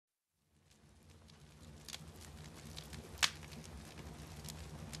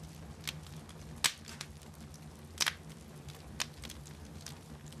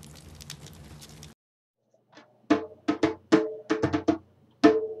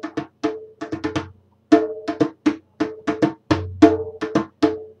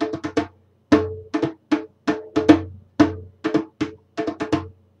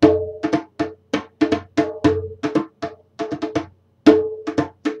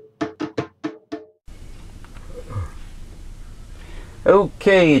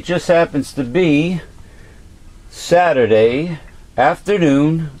Okay, it just happens to be Saturday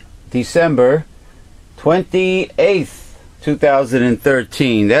afternoon, December 28th,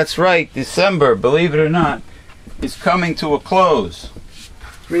 2013. That's right, December, believe it or not, is coming to a close.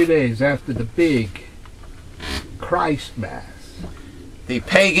 3 days after the big Christ Mass. The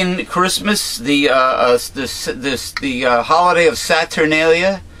pagan Christmas, the holiday of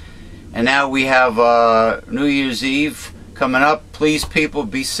Saturnalia, and now we have New Year's Eve coming up. Please, people,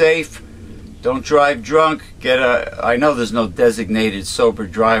 be safe. Don't drive drunk. I know there's no designated sober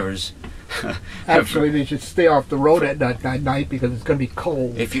drivers. Actually, they should stay off the road at that night because it's going to be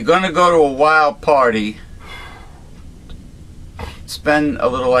cold. If you're going to go to a wild party, spend a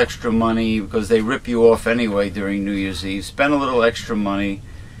little extra money because they rip you off anyway during New Year's Eve. Spend a little extra money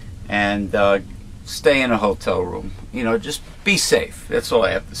and stay in a hotel room. You know, just be safe. That's all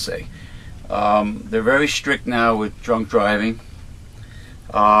I have to say. They're very strict now with drunk driving.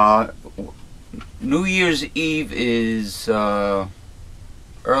 New Year's Eve is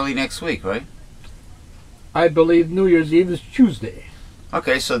early next week, right? I believe New Year's Eve is Tuesday.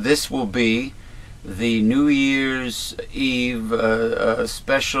 Okay, so this will be the New Year's Eve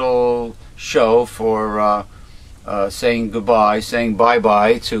special show for saying goodbye, saying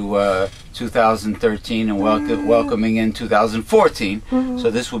bye-bye to 2013 and welcoming in 2014. So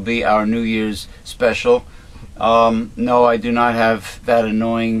this will be our New Year's special. No, I do not have that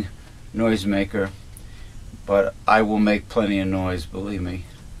annoying noisemaker, but I will make plenty of noise, believe me.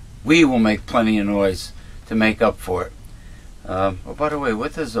 We will make plenty of noise to make up for it. Oh, by the way,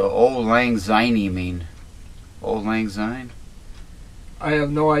 what does Old Lang Syne mean? Old Lang Syne? I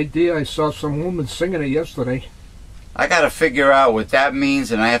have no idea. I saw some woman singing it yesterday. I got to figure out what that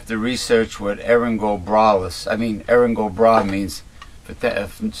means, and I have to research what Eringo Bra means for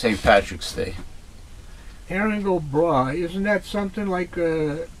St. Patrick's Day. Eringo Bra, isn't that something like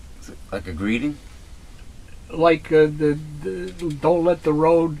a greeting? Like don't let the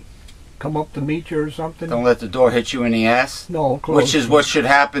road come up to meet you or something? Don't let the door hit you in the ass? No, close. Which is what should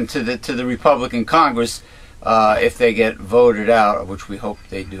happen to the Republican Congress if they get voted out, which we hope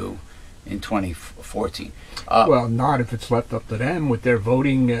they do in 2014. Well, not if it's left up to them with their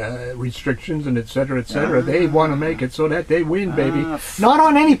voting restrictions and et cetera, et cetera. They want to make it so that they win, baby. Not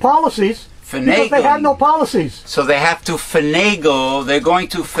on any policies. Because they have no policies. So they have to finagle. They're going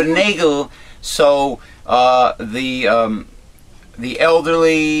to finagle so the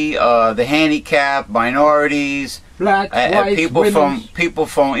elderly, the handicapped, minorities, black, white, people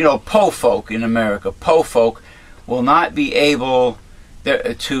from po folk in America, po folk will not be able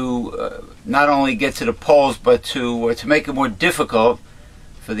to not only get to the polls, but to make it more difficult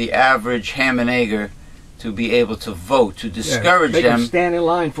for the average ham and egger to be able to vote, to discourage them. Make them stand in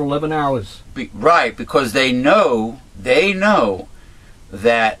line for 11 hours. Right, because they know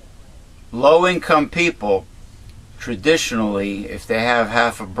that low-income people, traditionally, if they have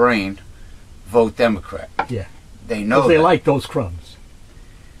half a brain, vote Democrat. Yeah. They know they like those crumbs.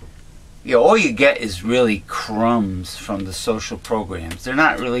 Yeah, all you get is really crumbs from the social programs. They're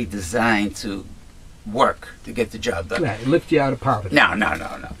not really designed to work, to get the job done. Yeah, lift you out of poverty. No.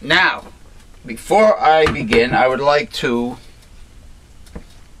 Now, before I begin, I would like to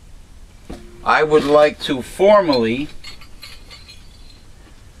formally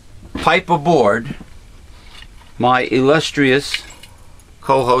pipe aboard my illustrious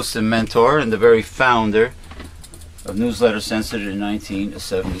co-host and mentor and the very founder of Newsletter Censored in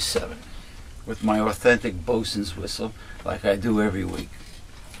 1977 with my authentic bosun's whistle like I do every week.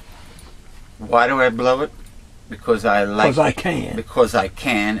 Why do I blow it? Because I like it. Because I can. Because I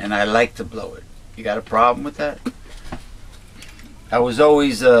can, and I like to blow it. You got a problem with that? I was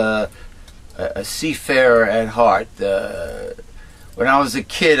always a seafarer at heart. When I was a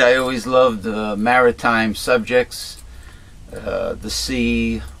kid, I always loved maritime subjects, the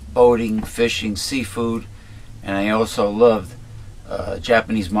sea, boating, fishing, seafood, and I also loved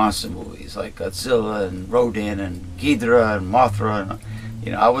Japanese monster movies like Godzilla and Rodan and Ghidorah and Mothra. And,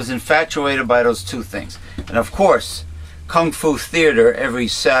 I was infatuated by those two things. And of course, Kung Fu Theater every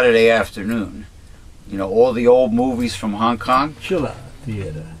Saturday afternoon. All the old movies from Hong Kong. Chilla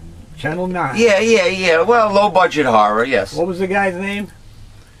Theater. Channel 9. Yeah. Well, low-budget horror, yes. What was the guy's name?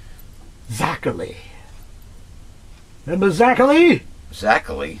 Zachary. Remember Zachary?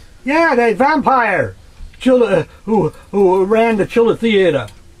 Zachary? Yeah, that vampire. Chilla, who ran the Chilla Theater.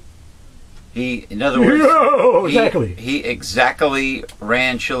 In other words, exactly. He exactly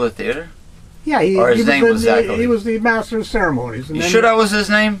ran Chilla Theater? Yeah, his name was Zachary. He was the master of ceremonies. You sure that was his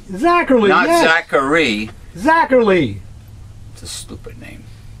name? Zachary, Not yes. Zachary. Zachary. It's a stupid name.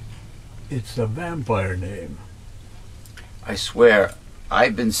 It's a vampire name. I swear,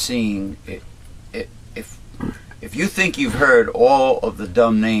 I've been seeing it. If you think you've heard all of the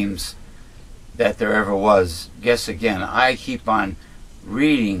dumb names that there ever was, guess again. I keep on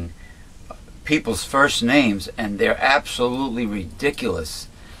reading people's first names, and they're absolutely ridiculous.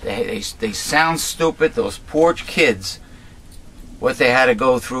 They sound stupid. Those poor kids, what they had to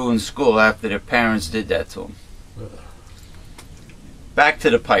go through in school after their parents did that to them. Back to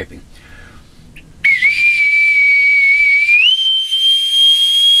the piping.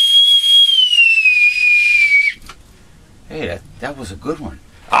 Hey, that was a good one.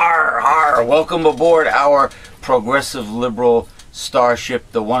 Arr, arr, welcome aboard our progressive liberal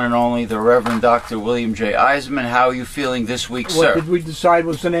starship, the one and only, the Reverend Dr. William J. Eisman. How are you feeling this week, sir? What did we decide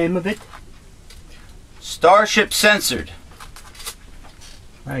was the name of it? Starship Censored.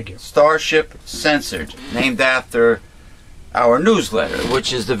 Thank you. Starship Censored, named after our newsletter,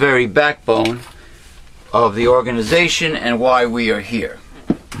 which is the very backbone of the organization and why we are here.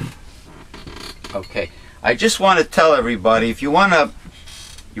 Okay. I just want to tell everybody, if you want to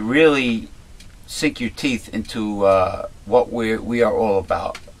really sink your teeth into what we are all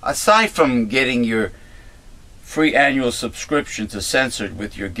about, aside from getting your free annual subscription to Censored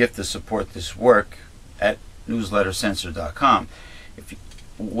with your gift to support this work at newslettercensored.com,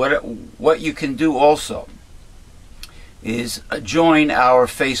 what you can do also is join our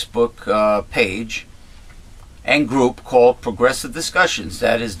Facebook page and group called Progressive Discussions.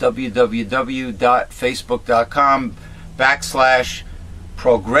 That is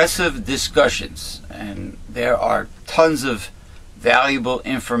www.facebook.com/Progressive Discussions. And there are tons of valuable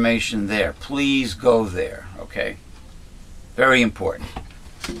information there. Please go there, okay? Very important.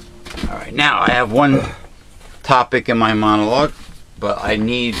 All right, now I have one topic in my monologue, but I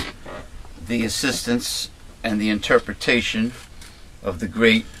need the assistance and the interpretation of the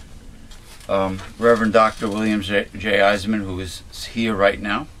great Reverend Dr. William J. Eisman, who is here right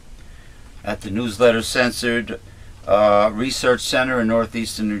now at the Newsletter Censored Research Center in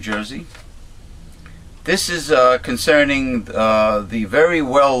northeastern New Jersey. This is concerning the very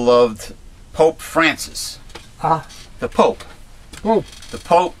well-loved Pope Francis. The Pope. The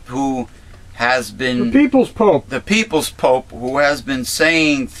Pope who has been... The People's Pope. The People's Pope, who has been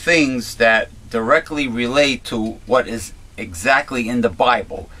saying things that directly relate to what is exactly in the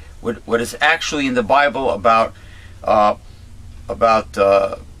Bible. What is actually in the Bible about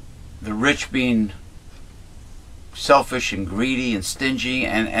the rich being selfish and greedy and stingy,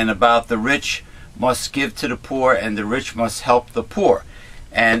 and about the rich must give to the poor and the rich must help the poor,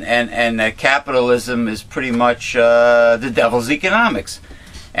 and capitalism is pretty much the devil's economics.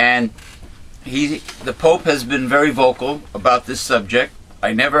 And the Pope has been very vocal about this subject.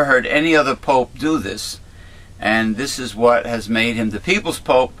 I never heard any other Pope do this, and this is what has made him the People's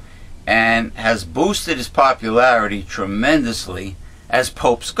Pope, and has boosted his popularity tremendously as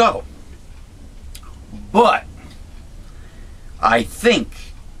popes go. But I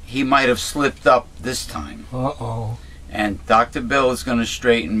think he might have slipped up this time. Uh-oh. And Dr. Bill is going to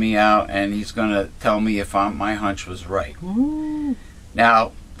straighten me out, and he's going to tell me if my hunch was right. Ooh.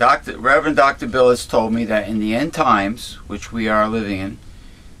 Now, Reverend Dr. Bill has told me that in the end times, which we are living in,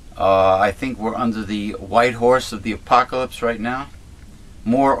 I think we're under the white horse of the apocalypse right now.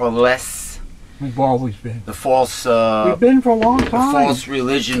 More or less. We've always been. The false... We've been for a long time. The false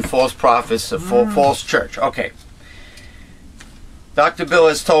religion, false prophets, false church. Okay. Dr. Bill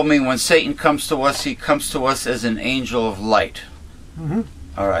has told me when Satan comes to us, he comes to us as an angel of light.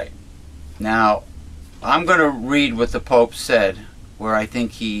 All right. Now, I'm going to read what the Pope said, where I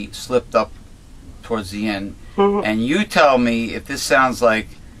think he slipped up towards the end. And you tell me if this sounds like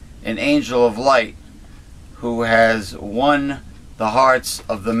an angel of light who has won the hearts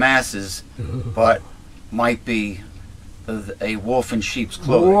of the masses, but might be a wolf in sheep's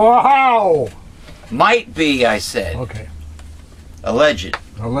clothing. Wow! Might be, I said. Okay. Alleged.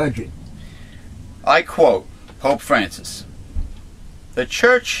 Alleged. I quote Pope Francis. The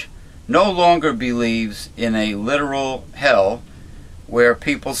Church no longer believes in a literal hell where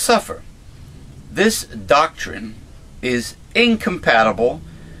people suffer. This doctrine is incompatible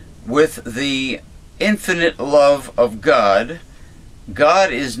with the infinite love of God.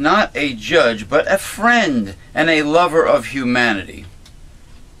 God is not a judge, but a friend and a lover of humanity.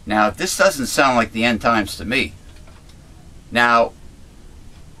 Now, this doesn't sound like the end times to me. Now,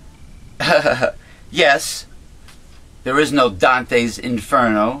 yes, there is no Dante's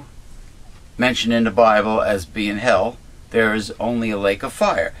Inferno mentioned in the Bible as being hell. There is only a lake of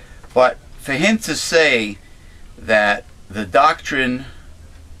fire. But for him to say that the doctrine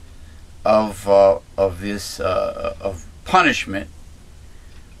of punishment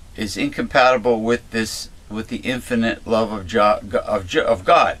is incompatible with this with the infinite love of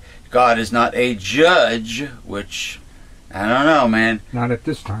God. God is not a judge, which, I don't know, man. Not at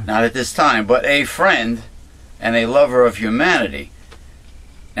this time. Not at this time, but a friend and a lover of humanity.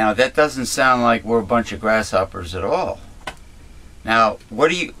 Now, that doesn't sound like we're a bunch of grasshoppers at all. Now,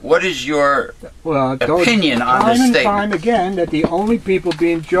 what is your opinion on this statement? Time and time again that the only people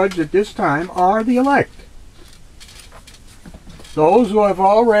being judged at this time are the elect. Those who have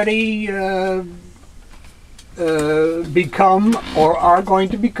already become or are going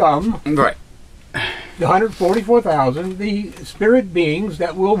to become, right, the 144,000, the spirit beings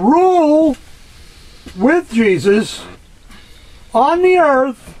that will rule with Jesus on the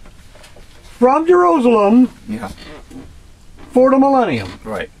earth from Jerusalem, yeah, for the millennium.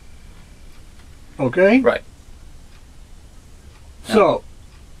 Right. Okay? Right. So,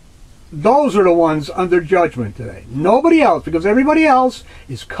 those are the ones under judgment today. Nobody else, because everybody else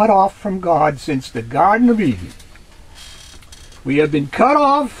is cut off from God since the Garden of Eden. We have been cut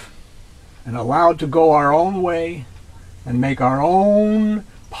off and allowed to go our own way and make our own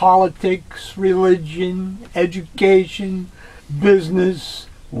politics, religion, education, business,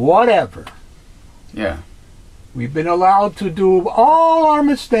 whatever. Yeah. We've been allowed to do all our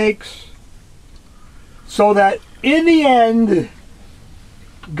mistakes so that in the end,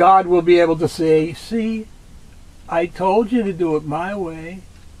 God will be able to say, see, I told you to do it my way.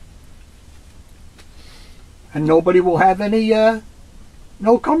 And nobody will have any,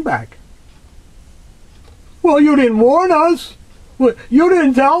 no comeback. Well, you didn't warn us. Well, you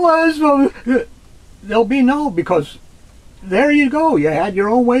didn't tell us. There'll be no, because there you go. You had your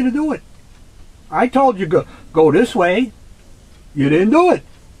own way to do it. I told you go this way. You didn't do it.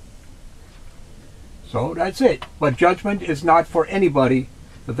 So that's it. But judgment is not for anybody,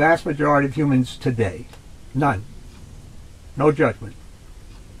 the vast majority of humans today. None. No judgment.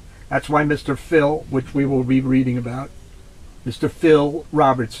 That's why Mr. Phil, which we will be reading about, Mr. Phil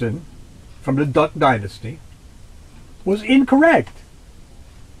Robertson from the Duck Dynasty, was incorrect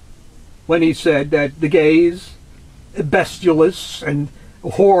when he said that the gays, bestialists, and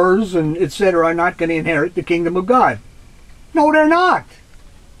whores, and etc. are not going to inherit the kingdom of God. No, they're not.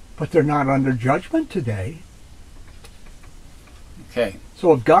 But they're not under judgment today. Okay.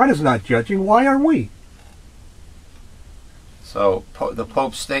 So if God is not judging, why are we? So the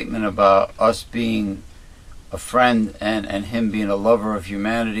Pope's statement about us being a friend and him being a lover of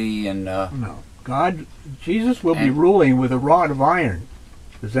humanity and... No. God, Jesus will be ruling with a rod of iron.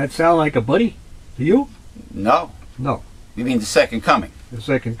 Does that sound like a buddy to you? No. No. You mean the second coming? The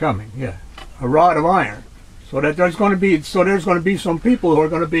second coming, yeah. A rod of iron. So that there's going to be some people who are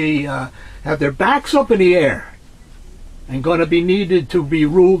going to be have their backs up in the air and going to be needed to be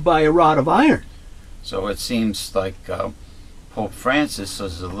ruled by a rod of iron. So it seems like Pope Francis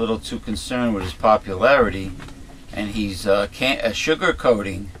is a little too concerned with his popularity, and he's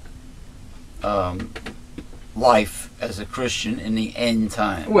sugarcoating life as a Christian in the end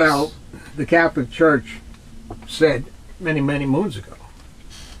times. Well, the Catholic Church said many, many moons ago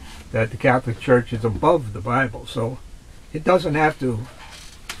that the Catholic Church is above the Bible, so it doesn't have to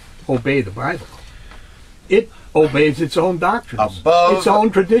obey the Bible. It obeys its own doctrines, its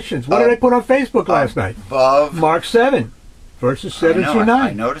own traditions. What did I put on Facebook last night? Above Mark 7, verses 7 through 9.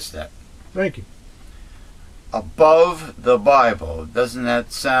 I noticed that. Thank you. Above the Bible. Doesn't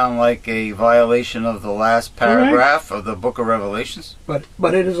that sound like a violation of the last paragraph of the book of Revelations? But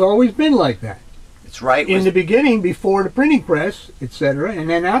it has always been like that. It's right. In the beginning, before the printing press, etc., and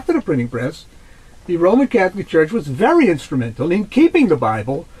then after the printing press, the Roman Catholic Church was very instrumental in keeping the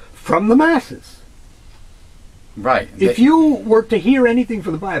Bible from the masses. Right. If you were to hear anything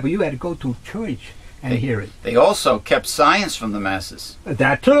from the Bible, you had to go to church and hear it. They also kept science from the masses.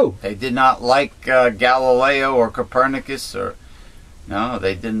 That too. They did not like Galileo or Copernicus, or no,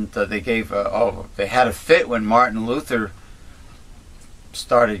 they didn't. They gave. They had a fit when Martin Luther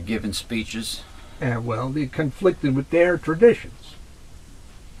started giving speeches. Well, they conflicted with their traditions,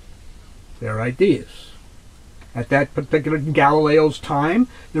 their ideas. At that particular Galileo's time,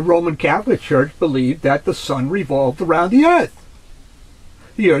 the Roman Catholic Church believed that the sun revolved around the earth.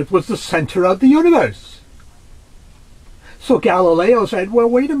 The earth was the center of the universe. So Galileo said, well,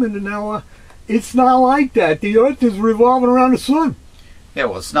 wait a minute now, it's not like that. The earth is revolving around the sun. Yeah,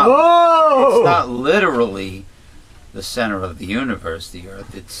 well, it's not. Whoa! It's not literally the center of the universe, the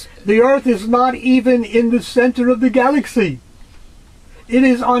earth. The earth is not even in the center of the galaxy. It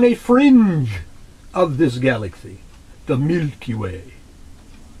is on a fringe of this galaxy, the Milky Way.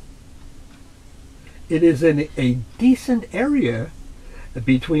 It is in a decent area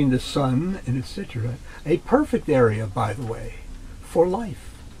between the sun and etc. A perfect area, by the way, for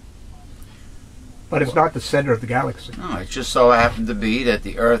life. But it's not the center of the galaxy. No, it just so happened to be that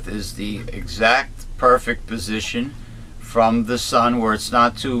the Earth is the exact perfect position from the sun where it's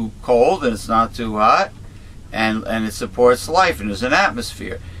not too cold and it's not too hot, and it supports life, and there's an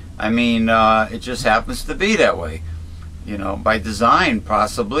atmosphere. I mean, it just happens to be that way, you know, by design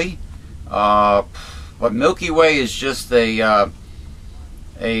possibly. But Milky Way is just a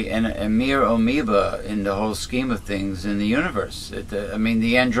mere amoeba in the whole scheme of things in the universe. I mean,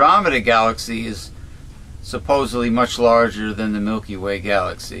 the Andromeda galaxy is supposedly much larger than the Milky Way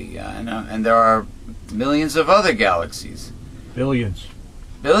galaxy, and there are millions of other galaxies. Billions.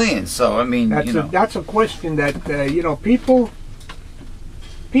 So I mean, that's a question that you know, people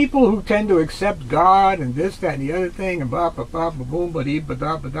who tend to accept God and this, that, and the other thing, and blah blah blah boom ba dee ba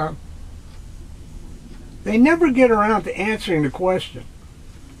da ba da, they never get around to answering the question.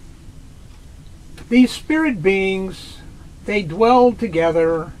 These spirit beings, they dwell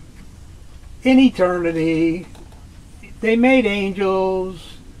together in eternity. They made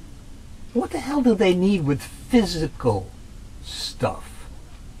angels. What the hell do they need with physical stuff?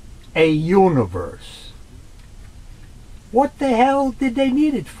 A universe. What the hell did they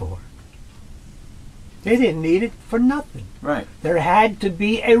need it for? They didn't need it for nothing. Right. There had to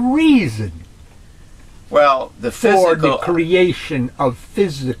be a reason. Well, for the creation of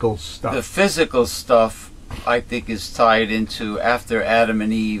physical stuff. The physical stuff, I think, is tied into after Adam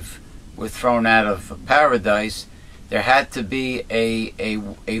and Eve were thrown out of paradise. There had to be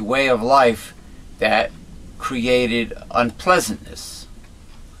a way of life that created unpleasantness.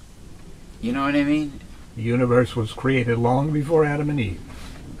 You know what I mean? The universe was created long before Adam and Eve.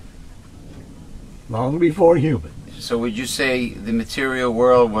 Long before humans. So would you say the material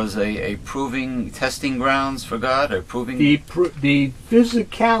world was a testing grounds for God, or proving? The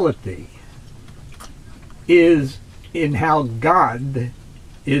physicality is in how God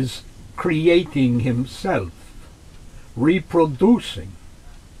is creating himself, reproducing.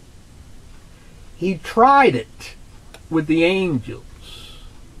 He tried it with the angels,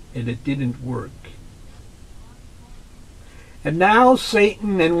 and it didn't work. And now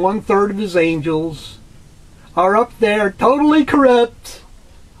Satan and 1/3 of his angels are up there totally corrupt,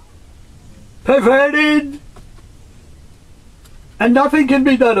 perverted, and nothing can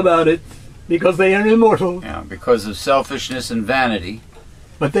be done about it because they are immortal. Yeah, because of selfishness and vanity.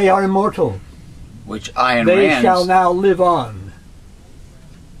 But they are immortal. Which Ayn They Rand shall now live on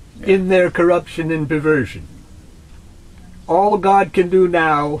in their corruption and perversion. All God can do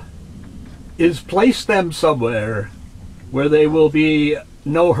now is place them somewhere where they will be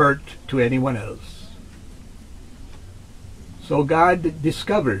no hurt to anyone else. So God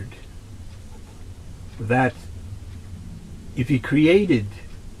discovered that if he created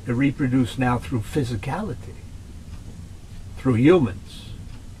to reproduce now through physicality, through humans,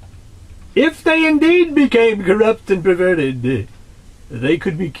 if they indeed became corrupt and perverted, they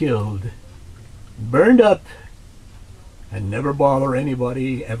could be killed, burned up, and never bother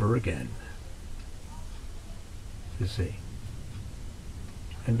anybody ever again. You see?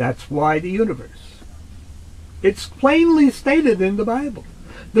 And that's why the universe. It's plainly stated in the Bible.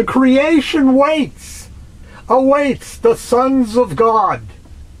 The creation awaits the sons of God.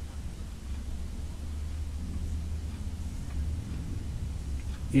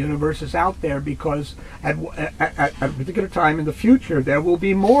 The universe is out there because at a particular time in the future there will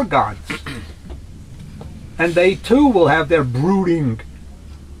be more gods. And they too will have their brooding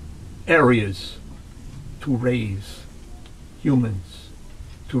areas to raise humans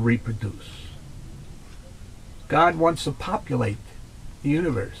to reproduce. God wants to populate the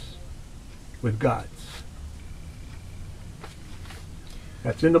universe with gods.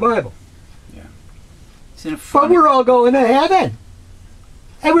 That's in the Bible. Yeah. But we're all going to heaven.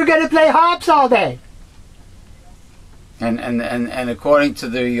 And we're going to play harps all day. And according to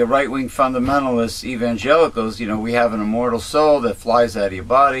the right-wing fundamentalists, evangelicals, you know, we have an immortal soul that flies out of your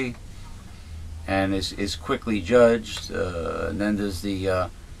body and is quickly judged. And then there's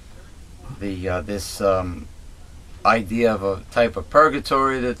this idea of a type of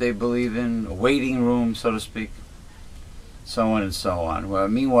purgatory that they believe in, a waiting room, so to speak, so on and so on. Well,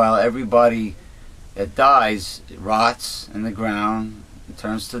 meanwhile, everybody that dies rots in the ground, it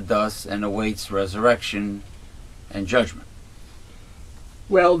turns to dust, and awaits resurrection and judgment.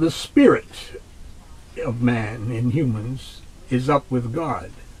 Well, the spirit of man in humans is up with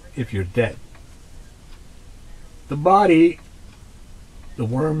God if you're dead. The body, the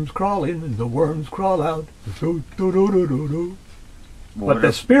worms crawl in and the worms crawl out. But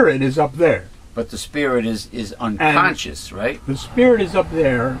the spirit is up there. But the spirit is unconscious, right? The spirit is up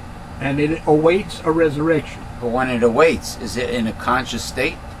there and it awaits a resurrection. But when it awaits, is it in a conscious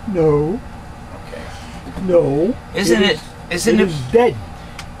state? No. Okay. No. Isn't it is dead.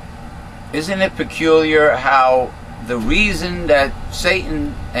 Isn't it peculiar how the reason that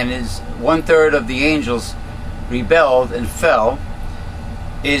Satan and his 1/3 of the angels rebelled and fell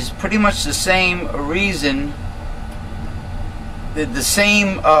is pretty much the same reason, the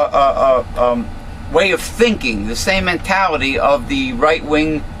same way of thinking, the same mentality of the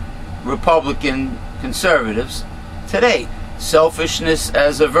right-wing Republican conservatives today. Selfishness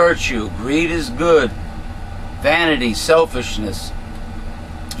as a virtue, greed is good, vanity, selfishness.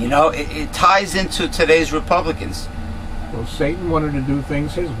 You know, it ties into today's Republicans. Well, Satan wanted to do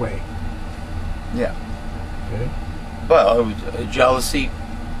things his way. Yeah. Okay. Well, jealousy,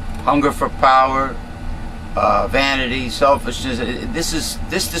 hunger for power, vanity, selfishness.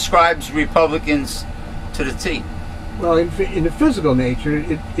 This describes Republicans to the T. Well, in the physical nature,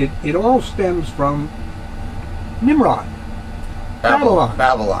 it all stems from Nimrod. Babylon.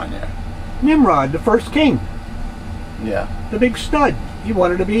 Babylon, yeah. Nimrod, the first king. Yeah. The big stud. He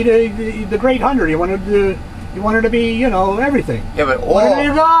wanted to be the great hunter. He wanted to be, you know, everything. Yeah, but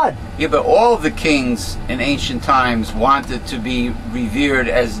God. Yeah, but all of the kings in ancient times wanted to be revered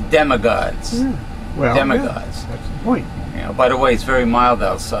as demigods. Yeah. Well, demigods. Yeah, that's the point. You know, by the way, it's very mild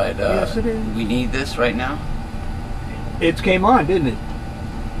outside. Yes, it is. We need this right now. It came on, didn't it?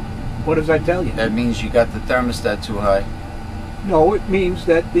 What does that tell you? That means you got the thermostat too high. No, it means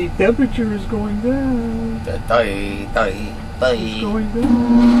that the temperature is going down. It's going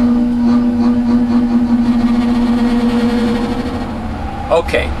down.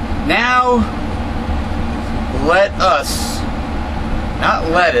 Okay, now let us, not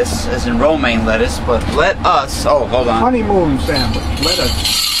lettuce as in romaine lettuce, but let us, oh, hold on. Honeymoon sandwich. Let us.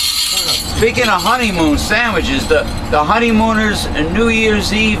 Speaking of honeymoon sandwiches, the Honeymooners New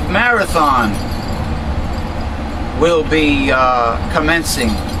Year's Eve Marathon will be commencing.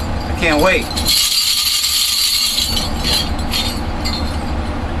 I can't wait.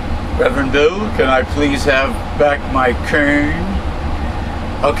 Reverend Bill, can I please have back my kern?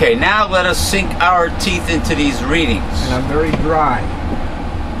 Okay, now let us sink our teeth into these readings. And I'm very dry.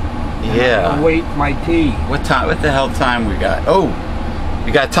 Yeah. I'll wait my tea. What time? What the hell time we got? Oh,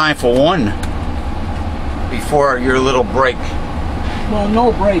 we got time for one before your little break. Well,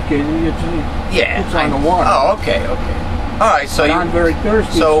 no break. It's on the water. Oh, okay, okay. All right, so I'm very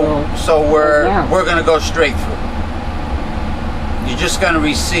thirsty. So we're gonna go straight through. You're just gonna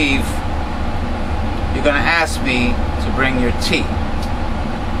receive. You're gonna ask me to bring your tea.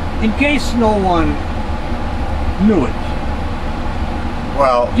 In case no one knew it,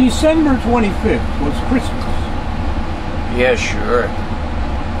 well, December 25th was Christmas. Yeah, sure.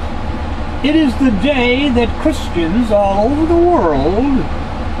 It is the day that Christians all over the world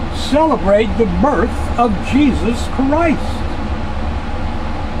celebrate the birth of Jesus Christ,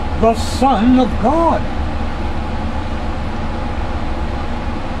 the Son of God.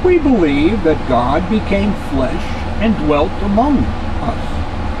 We believe that God became flesh and dwelt among us,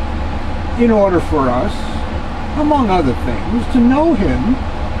 in order for us, among other things, to know Him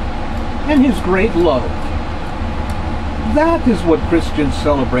and His great love. That is what Christians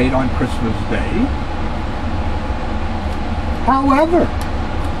celebrate on Christmas Day. However,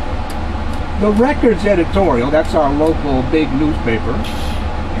 the Record's editorial, that's our local big newspaper,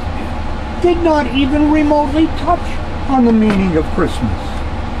 did not even remotely touch on the meaning of Christmas.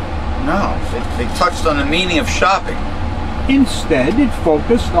 No, they touched on the meaning of shopping. Instead, it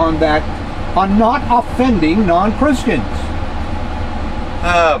focused on not offending non-Christians.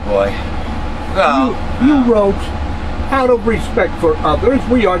 Oh boy. Well, you wrote, out of respect for others,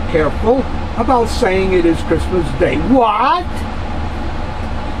 we are careful about saying it is Christmas Day. What?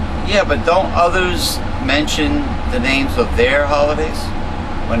 Yeah, but don't others mention the names of their holidays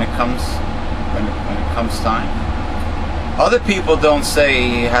when it comes time? Other people don't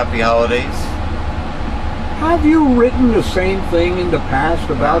say happy holidays. Have you written the same thing in the past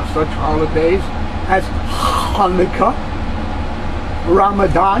about such holidays as Hanukkah,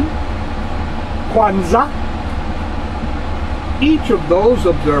 Ramadan, Kwanzaa? Each of those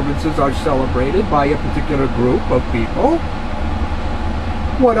observances are celebrated by a particular group of people.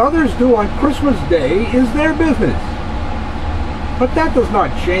 What others do on Christmas Day is their business. But that does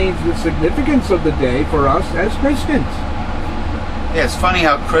not change the significance of the day for us as Christians. Yeah, it's funny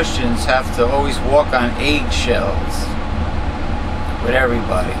how Christians have to always walk on eggshells with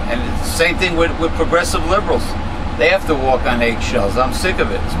everybody. And it's the same thing with progressive liberals. They have to walk on eggshells. I'm sick of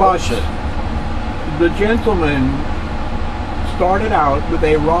it. It's bullshit. The gentleman started out with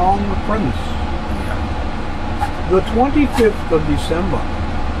a wrong premise. The 25th of December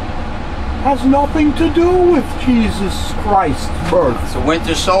has nothing to do with Jesus Christ's birth. It's a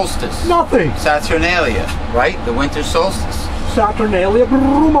winter solstice. Nothing. Saturnalia, right? The winter solstice. Saturnalia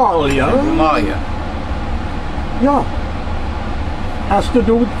Brumalia. Brumalia. Yeah. Has to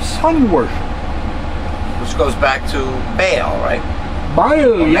do with sun worship. Which goes back to Baal, right?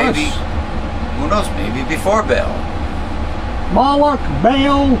 Baal, Or yes. maybe, who knows, maybe before Baal. Moloch,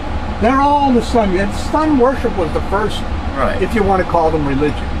 Baal, they're all the sun. And sun worship was the first, Right. if you want to call them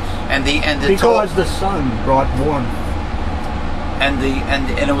religions. And the Because the sun brought warmth. and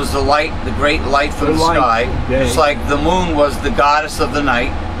it was the light, the great light from the sky. Just like the moon was the goddess of the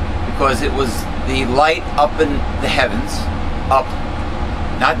night, because it was the light up in the heavens, up,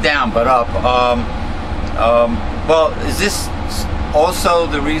 not down, but up. Well, is this also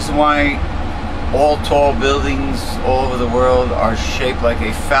the reason why all tall buildings all over the world are shaped like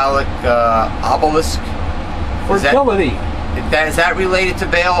a phallic obelisk? Fertility. Is that related to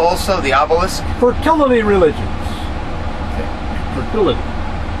Baal also, the obelisk? Fertility religions. Okay. Fertility.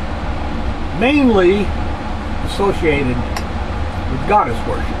 Mainly associated with goddess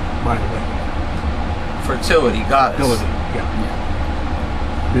worship, by the way. Fertility, goddess. Fertility, yeah.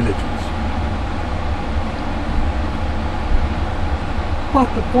 Religions. But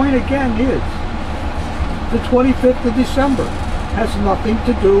the point again is, the 25th of December has nothing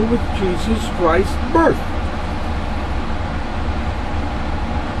to do with Jesus Christ's birth.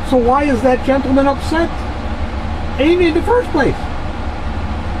 So why is that gentleman upset? Ain't in the first place.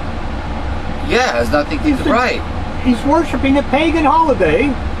 Yeah, it has nothing to do. Right. He's worshiping a pagan holiday,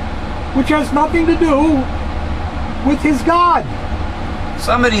 which has nothing to do with his God.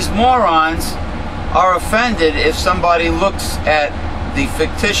 Some of these morons are offended if somebody looks at the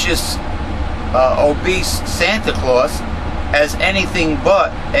fictitious obese Santa Claus as anything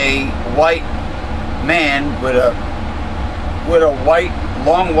but a white man with a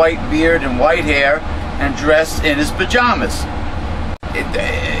long white beard and white hair and dressed in his pajamas.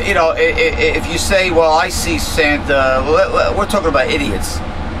 If you say, well, I see Santa, we're talking about idiots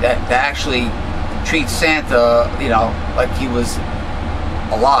that actually treat Santa, like he was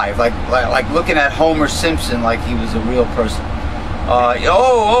alive, like looking at Homer Simpson like he was a real person.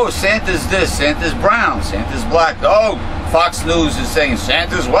 Santa's this, Santa's brown, Santa's black. Oh, Fox News is saying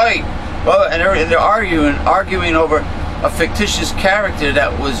Santa's white. Well, and they're arguing over a fictitious character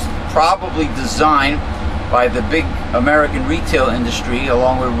that was probably designed by the big American retail industry,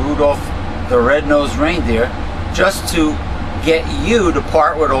 along with Rudolph the Red-Nosed Reindeer, just to get you to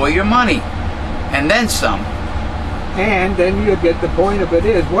part with all your money, and then some. And then you get the point of it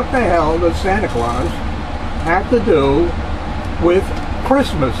is, what the hell does Santa Claus have to do with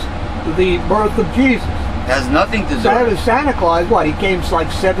Christmas, the birth of Jesus? It has nothing to do with it. Santa Claus, what, he came like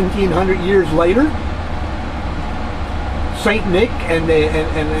 1,700 years later? Saint Nick and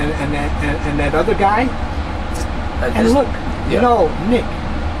that other guy? And look, Nick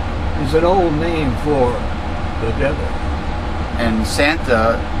is an old name for the devil. And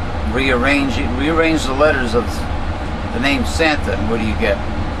Santa rearranged the letters of the name Santa, and what do you get?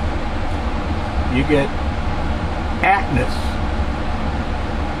 You get Atlas.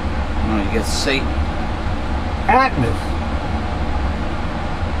 No, you get Satan. Atlas.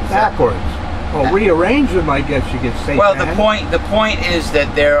 Backwards. Well, rearrange them, I guess you get Satan. Well, the point is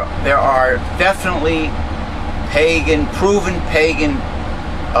that there are definitely proven pagan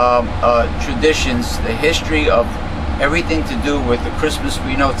traditions. The history of everything to do with the Christmas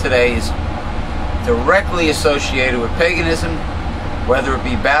we know today is directly associated with paganism, whether it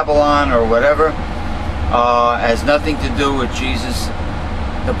be Babylon or whatever. Has nothing to do with Jesus,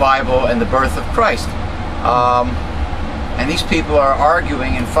 the Bible, and the birth of Christ. And these people are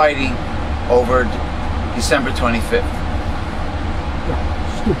arguing and fighting over December 25th.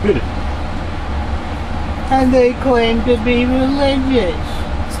 Stupidity. And they claim to be religious.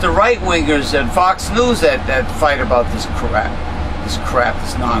 It's the right-wingers and Fox News that fight about this crap,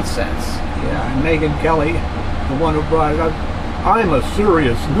 this nonsense. Yeah, and Megyn Kelly, the one who brought it up. I'm a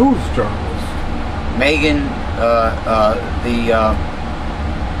serious news journalist. Megyn,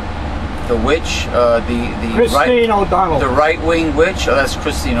 the witch, Christine O'Donnell. The right-wing witch. Oh, that's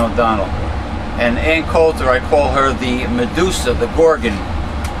Christine O'Donnell. And Ann Coulter, I call her the Medusa, the Gorgon.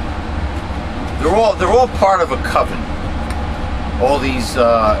 They're all part of a coven. All these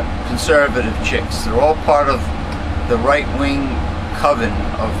conservative chicks. They're all part of the right-wing coven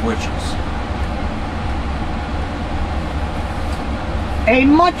of witches. A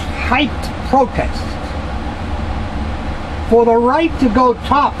much hyped protest for the right to go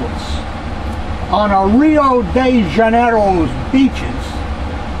topless on a Rio de Janeiro's beaches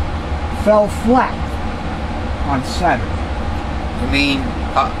fell flat on Saturday. You mean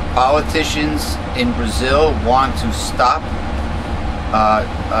politicians in Brazil want to stop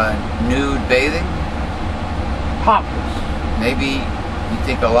nude bathing? Topless. Maybe you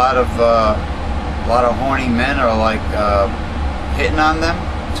think a lot of horny men are like hitting on them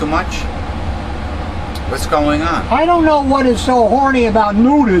too much? What's going on? I don't know what is so horny about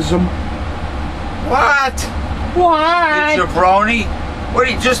nudism. What? What? You jabroni? What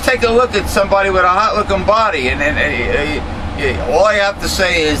do you just take a look at somebody with a hot looking body and all I have to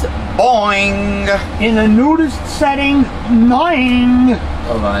say is boing. In a nudist setting, noing.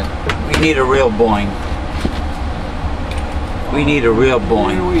 Hold on. We need a real boing. We need a real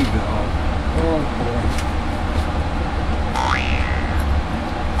boing. Here we go. Oh boy.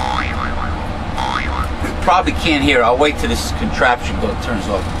 Probably can't hear. I'll wait till this contraption turns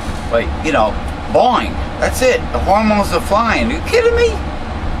off. Wait, you know, boing. That's it. The hormones are flying. Are you kidding me?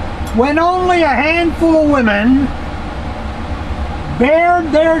 When only a handful of women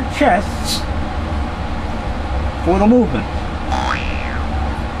bared their chests for the movement.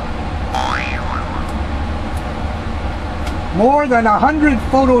 More than 100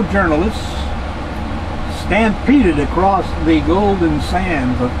 photojournalists stampeded across the golden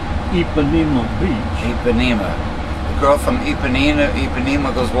sands of Ipanema Beach. Ipanema. The girl from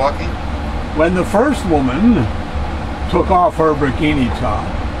Ipanema goes walking? When the first woman took off her bikini top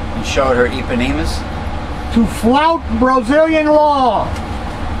And showed her Ipanemas? to flout Brazilian law.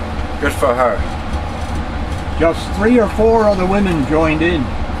 Good for her. Just 3 or 4 other women joined in.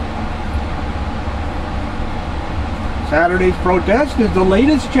 Saturday's protest is the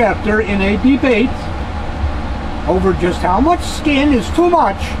latest chapter in a debate over just how much skin is too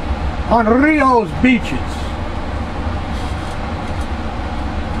much on Rio's beaches.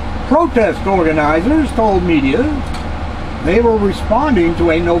 Protest organizers told media they were responding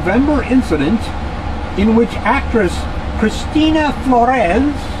to a November incident in which actress Cristina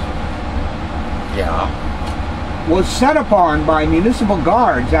Flores was set upon by municipal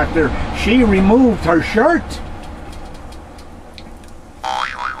guards after she removed her shirt.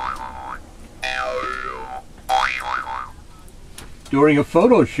 During a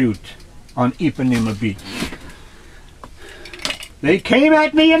photo shoot on Ipanema Beach. They came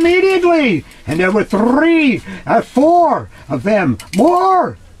at me immediately, and there were 3 or 4 of them,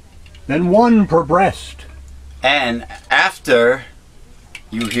 more than 1 per breast. And after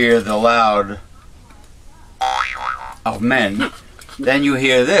you hear the loud of men, then you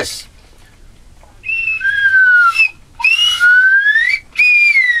hear this.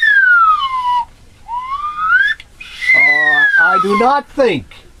 I do not think.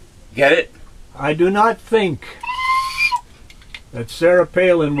 Get it? I do not think that Sarah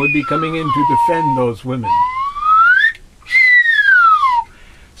Palin would be coming in to defend those women.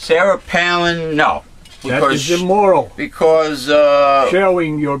 Sarah Palin, no. That is immoral. Because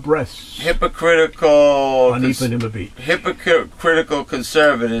showing your breasts hypocritical on Ipanema Beach. Hypocritical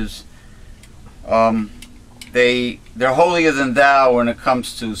conservatives, they're holier than thou when it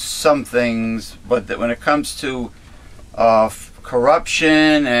comes to some things, but when it comes to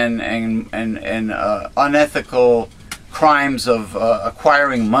corruption and unethical crimes of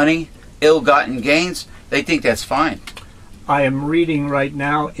acquiring money, ill-gotten gains, they think that's fine. I am reading right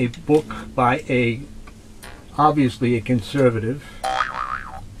now a book by obviously a conservative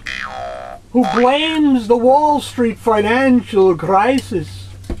who blames the Wall Street financial crisis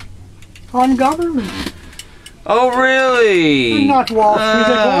on government. Oh, really? And not Wall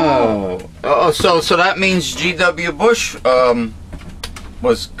Street at all. Oh, so that means G.W. Bush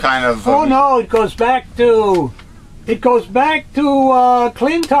was kind of. Oh no, it goes back to Clinton.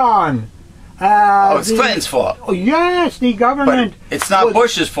 It's Clinton's fault. Oh, yes, the government. But it's not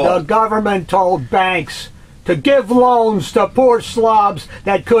Bush's fault. The government told banks to give loans to poor slobs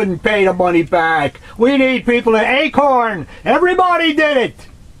that couldn't pay the money back. We need people in Acorn. Everybody did it.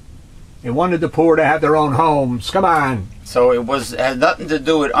 They wanted the poor to have their own homes. Come on. So it had nothing to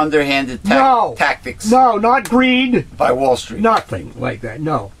do with underhanded tactics. No, not greed. By Wall Street. Nothing like that.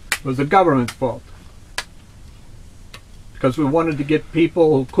 No, it was the government's fault. Because we wanted to get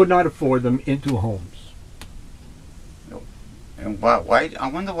people who could not afford them into homes. And why? I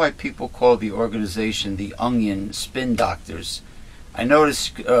wonder why people call the organization the Onion spin doctors. I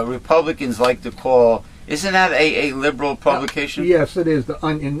notice Republicans like to call. Isn't that a liberal publication? Yes, it is. The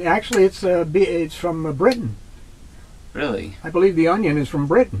Onion. Actually, it's from Britain. Really? I believe the Onion is from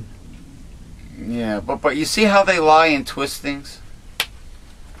Britain. Yeah, but you see how they lie and twist things?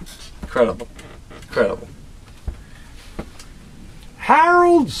 Incredible. Incredible.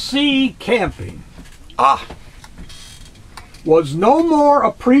 Harold C. Camping was no more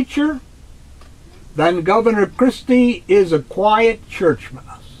a preacher then Governor Christie is a quiet church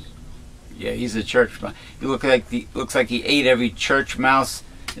mouse. Yeah, he's a church mouse. He looks like he ate every church mouse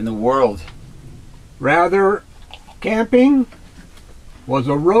in the world. Rather, Camping was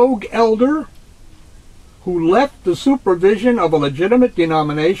a rogue elder who left the supervision of a legitimate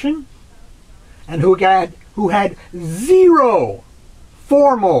denomination and who had zero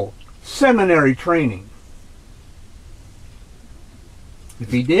formal seminary training.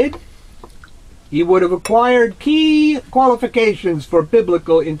 If he did, he would have acquired key qualifications for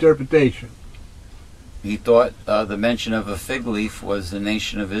biblical interpretation. He thought the mention of a fig leaf was the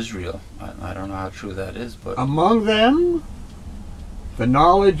nation of Israel. I don't know how true that is, but among them, the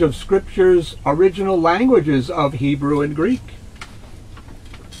knowledge of Scripture's original languages of Hebrew and Greek.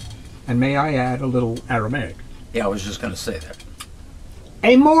 And may I add a little Aramaic. Yeah, I was just going to say that.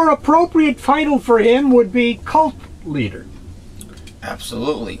 A more appropriate title for him would be cult leader.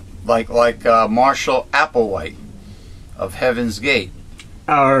 Absolutely. Like Marshall Applewhite of Heaven's Gate.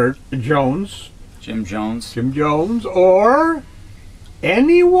 Or Jones. Jim Jones. Jim Jones. Or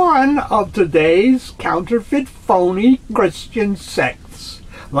any one of today's counterfeit, phony Christian sects.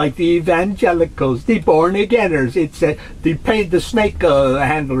 Like the evangelicals, the born-againers, the snake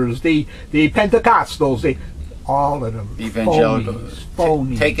handlers, the Pentecostals, all of them. The evangelicals.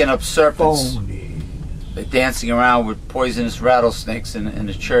 Phonies. Taking up serpents. Phonies. They're dancing around with poisonous rattlesnakes in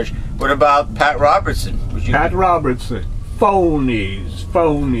the church. What about Pat Robertson? Pat Robertson. Phonies.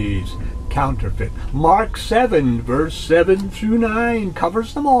 Counterfeit. Mark 7, verse 7 through 9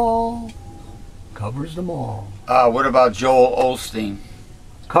 covers them all. What about Joel Osteen?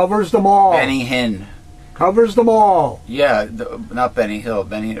 Covers them all. Benny Hinn. Covers them all. Yeah, not Benny Hill.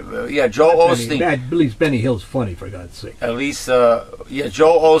 Joel Osteen. At least Benny Hill's funny, for God's sake. At least, Joel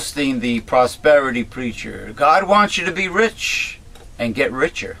Osteen, the prosperity preacher. God wants you to be rich and get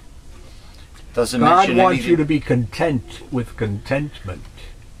richer. Doesn't mention God wants anything. you to be content with contentment.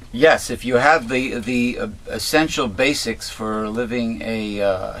 Yes, if you have the essential basics for living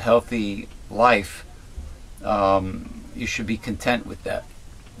a healthy life, you should be content with that.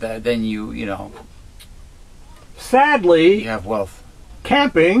 Then you know. Sadly, You have wealth.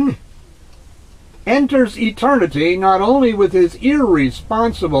 Camping enters eternity not only with his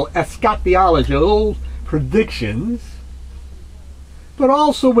irresponsible eschatological predictions, but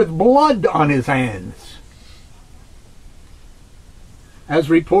also with blood on his hands. As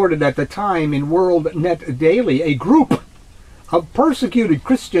reported at the time in World Net Daily, a group of persecuted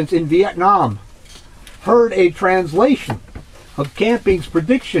Christians in Vietnam heard a translation of Camping's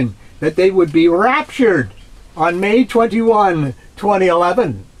prediction that they would be raptured on May 21,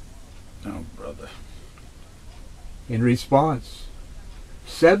 2011. Oh, brother. In response,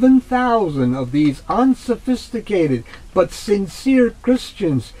 7,000 of these unsophisticated but sincere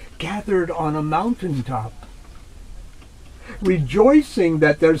Christians gathered on a mountaintop, rejoicing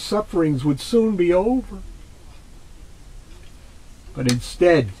that their sufferings would soon be over. But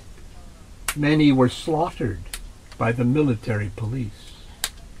instead, many were slaughtered by the military police.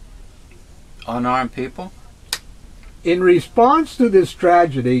 Unarmed people? In response to this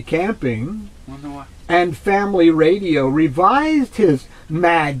tragedy, Camping and Family Radio revised his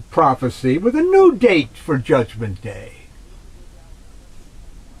mad prophecy with a new date for Judgment Day.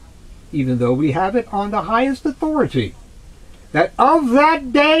 Even though we have it on the highest authority, that of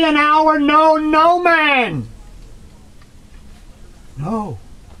that day and hour know no man. No,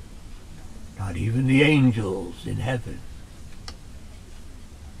 not even the angels in heaven.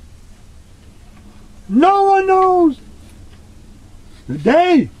 No one knows the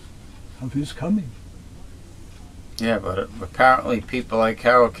day of his coming. Yeah, but apparently people like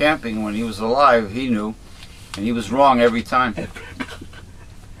Harold Camping, when he was alive, he knew. And he was wrong every time.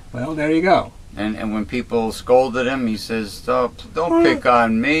 Well, there you go. And when people scolded him, he says, don't pick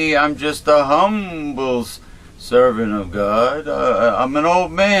on me. I'm just a humble servant of God. I'm an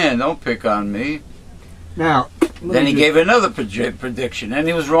old man. Don't pick on me. Now, then he gave another prediction, and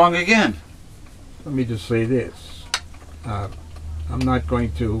he was wrong again. Let me just say this. I'm not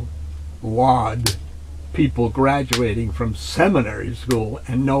going to laud people graduating from seminary school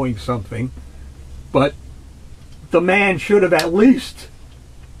and knowing something, but the man should have at least,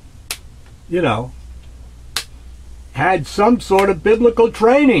 had some sort of biblical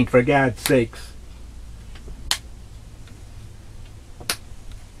training, for God's sakes.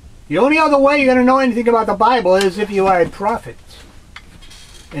 The only other way you're going to know anything about the Bible is if you are a prophet.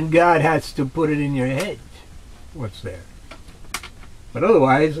 And God has to put it in your head what's there. But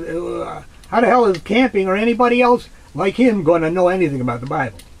otherwise, how the hell is Camping or anybody else like him going to know anything about the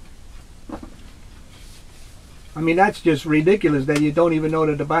Bible? I mean, that's just ridiculous that you don't even know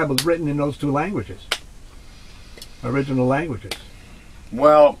that the Bible's written in those two languages. Original languages.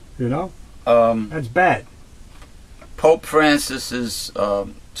 Well, you know? That's bad. Pope Francis's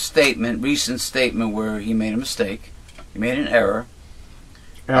recent statement where he made a mistake, he made an error.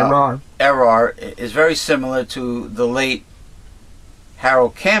 Error is very similar to the late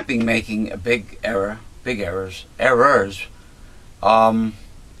Harold Camping making a big errors.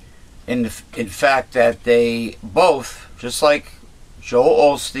 In fact, that they both, just like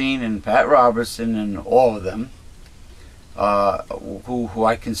Joel Osteen and Pat Robertson and all of them, who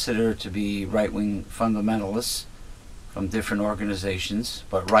I consider to be right-wing fundamentalists from different organizations,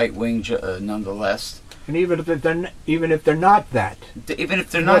 but right-wing nonetheless. And even if they're not that,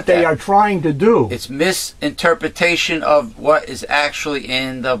 what they are trying to do, it's misinterpretation of what is actually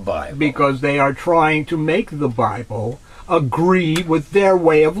in the Bible. Because they are trying to make the Bible agree with their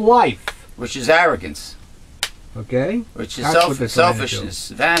way of life, which is arrogance. Okay, which is selfishness,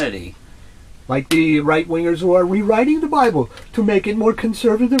 vanity. Like the right-wingers who are rewriting the Bible to make it more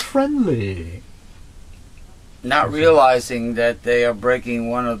conservative-friendly. Not realizing that they are breaking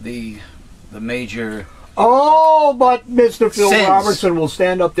one of the major... Oh, but Mr. Phil sins. Robertson will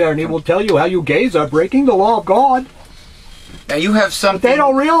stand up there and he will tell you how you gays are breaking the law of God. Now you have something... But they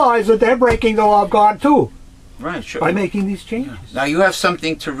don't realize that they're breaking the law of God too. Right, sure. By making these changes. Yeah. Now you have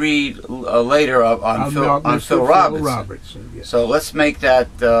something to read later on Phil Robertson. Yes. So let's make that,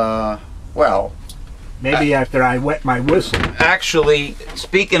 well... Maybe after I wet my whistle. Actually,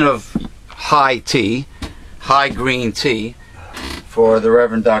 speaking of high tea, high green tea, for the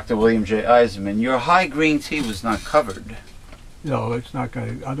Reverend Dr. William J. Eisenman, your high green tea was not covered. No, it's not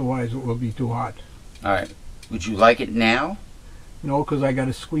going to, otherwise it will be too hot. All right. Would you like it now? No, because I got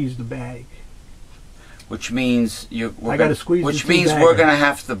to squeeze the bag. Which means we're going to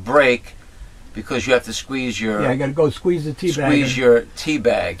have to break because you have to squeeze your... Yeah, I got to go squeeze the tea bag. Squeeze your tea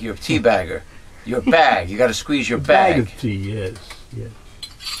bag, your tea bagger. Your bag. You got to squeeze your bag. Bag of tea, yes.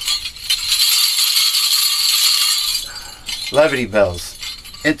 Levity bells.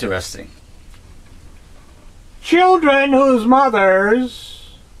 Interesting. Children whose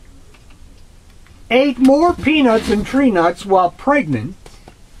mothers ate more peanuts and tree nuts while pregnant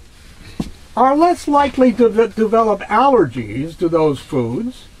are less likely to develop allergies to those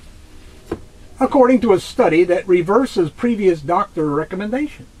foods, according to a study that reverses previous doctor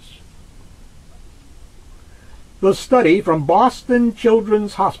recommendations. The study from Boston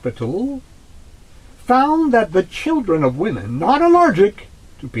Children's Hospital found that the children of women not allergic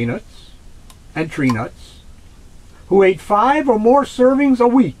to peanuts and tree nuts, who ate 5 or more servings a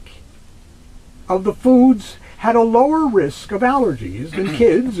week of the foods, had a lower risk of allergies than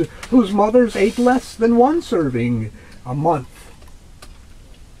kids whose mothers ate less than 1 serving a month.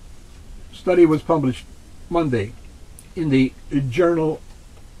 The study was published Monday in the journal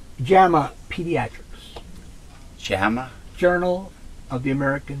JAMA Pediatrics. JAMA? Journal of the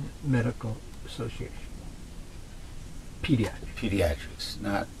American Medical Association. Pediatrics. Pediatrics,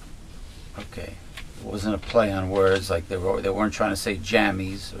 not... Okay. It wasn't a play on words, like they weren't trying to say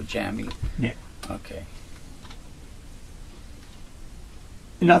jammies or jammy. Yeah. Okay.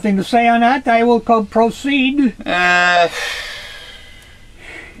 Nothing to say on that. I will proceed.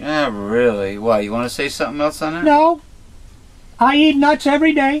 Really? Why, you want to say something else on that? No. I eat nuts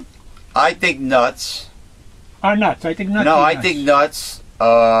every day. I think nuts... nuts. I think nuts. No, I think nuts.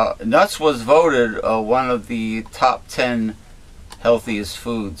 Nuts was voted one of the top 10 healthiest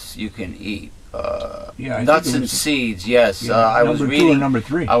foods you can eat. Nuts and seeds. Yes, yeah, I was reading. Number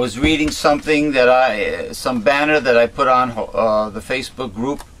 3. I was reading something that some banner that I put on the Facebook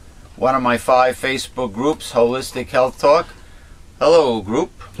group, one of my 5 Facebook groups, Holistic Health Talk. Hello,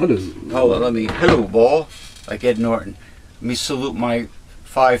 group. Hello. Hello, ball. Like Ed Norton. Let me salute my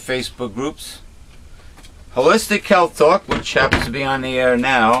 5 Facebook groups. Holistic Health Talk, which happens to be on the air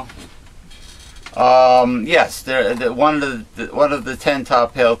now. Yes, one of the 10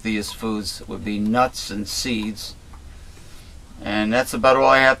 top healthiest foods would be nuts and seeds, and that's about all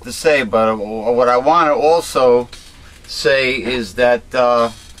I have to say. But what I want to also say is that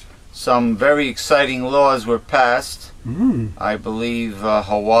some very exciting laws were passed. I believe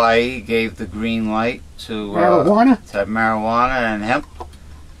Hawaii gave the green light to have marijuana and hemp.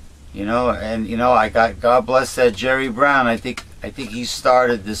 I got, God bless that Jerry Brown. I think he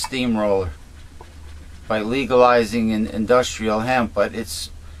started the steamroller by legalizing industrial hemp, but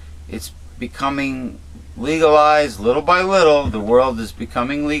it's becoming legalized little by little. The world is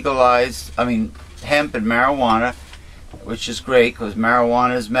becoming legalized. I mean, hemp and marijuana, which is great because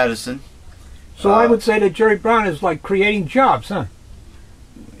marijuana is medicine. So I would say that Jerry Brown is like creating jobs, huh?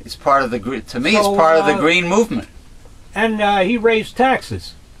 It's part of the to me. So, it's part of the green movement. And he raised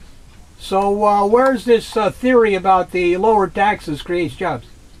taxes. So where's this theory about the lower taxes creates jobs?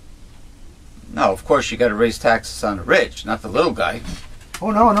 No, of course you got to raise taxes on the rich, not the little guy.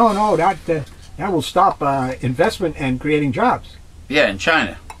 Oh no! That will stop investment and creating jobs. Yeah, in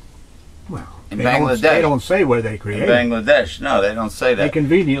China. Well, in Bangladesh. They don't say where they create. In Bangladesh, no, they don't say that. They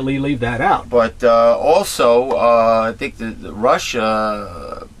conveniently leave that out. But also, I think that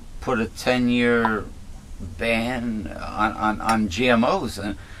Russia put a 10-year ban on GMOs,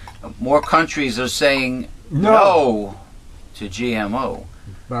 and more countries are saying no to GMO.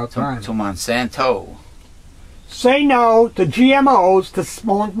 About time. To Monsanto. Say no to GMOs to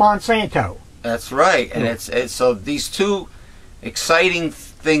Monsanto. That's right, and it's so these two exciting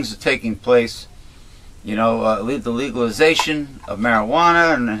things are taking place. You know, the legalization of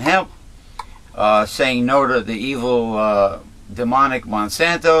marijuana and hemp, saying no to the evil, demonic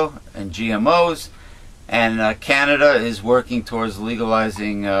Monsanto and GMOs, and Canada is working towards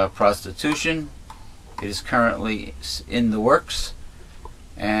legalizing prostitution. It is currently in the works,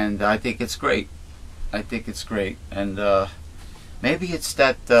 and I think it's great. I think it's great, and maybe it's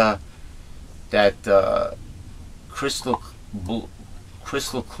that crystal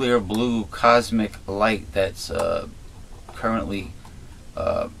clear blue cosmic light that's currently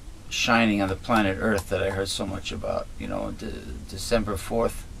shining on the planet Earth that I heard so much about. You know, December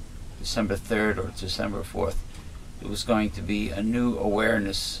 4th, December 3rd, or December 4th, it was going to be a new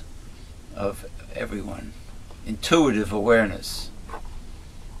awareness of everyone, intuitive awareness.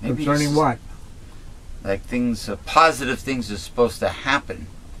 Maybe concerning what? Like things, positive things are supposed to happen,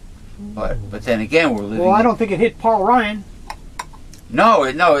 but then again we're living. Well, I don't think it hit Paul Ryan. No.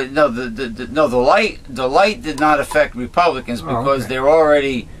 The light did not affect Republicans because they're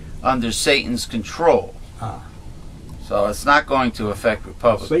already under Satan's control. So it's not going to affect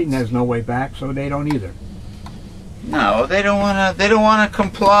Republicans. Satan has no way back, so they don't either. No, they don't want to. They don't want to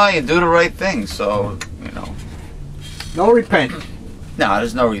comply and do the right thing. So you know. No repentance. No,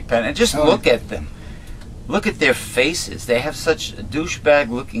 there's no repentance. Just look at them. Look at their faces. They have such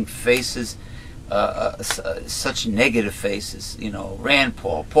douchebag-looking faces, such negative faces. You know, Rand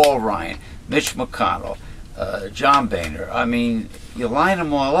Paul, Paul Ryan, Mitch McConnell, John Boehner. I mean, you line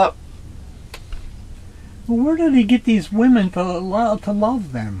them all up. Well, where did he get these women to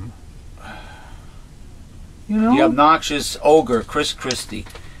love them? You know, the obnoxious ogre Chris Christie,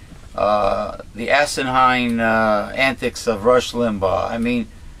 the asinine antics of Rush Limbaugh. I mean,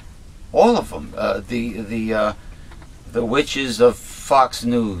 all of them. The witches of Fox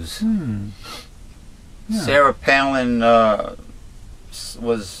News. Yeah. Sarah Palin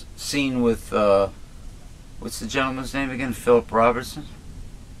was seen with what's the gentleman's name again? Philip Robertson.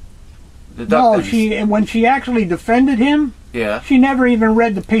 No, when she actually defended him. Yeah. She never even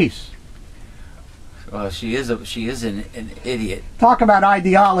read the piece. Well, she is an idiot. Talk about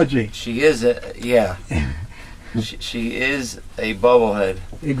ideology. She is she is a bubblehead.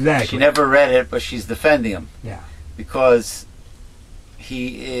 Exactly. She never read it, but she's defending him. Yeah. Because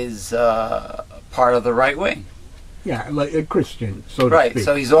he is part of the right wing. Yeah, like a Christian, so to speak. Right.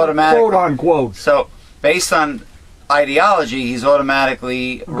 So he's automatically quote unquote. So based on ideology, he's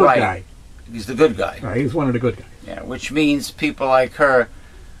automatically good right. Guy. He's the good guy. Right. He's one of the good guys. Yeah. Which means people like her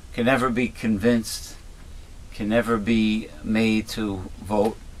can never be convinced, can never be made to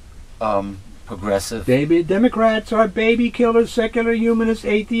vote progressive. Baby Democrats are baby killers, secular humanists,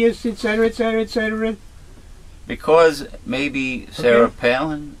 atheists, etc., etc., etc. Because maybe Sarah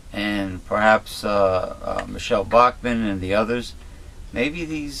Palin and perhaps Michelle Bachmann and the others, maybe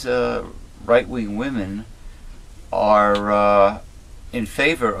these right-wing women are in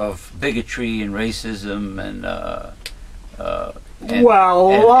favor of bigotry and racism and a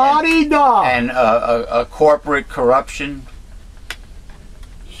corporate corruption.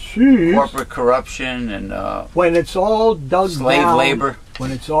 Jeez. Corporate corruption and when it's all dug slave down, labor.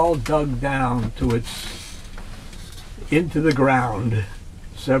 When it's all dug down to into the ground,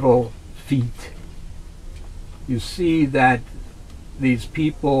 several feet, you see that these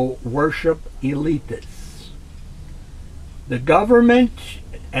people worship elitists. The government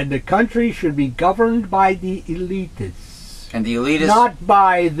and the country should be governed by the elitists. And the elitists, not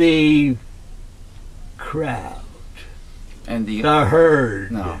by the crowd. And the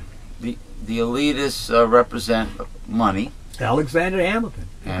herd. No. The elitists represent money. Alexander Hamilton.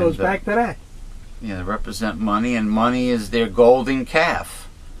 It goes back to that. Yeah, they represent money, and money is their golden calf,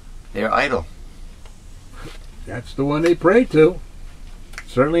 their idol. That's the one they pray to.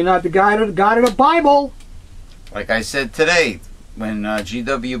 Certainly not the God of the Bible. Like I said today, when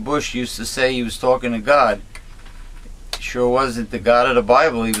G.W. Bush used to say he was talking to God, Sure wasn't the God of the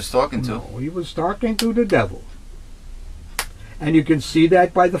Bible he was talking to. No, he was talking to the devil. And you can see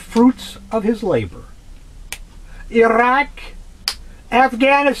that by the fruits of his labor. Iraq,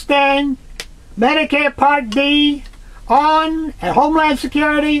 Afghanistan, Medicare Part D, and Homeland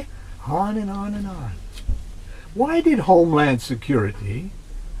Security, on and on and on. Why did Homeland Security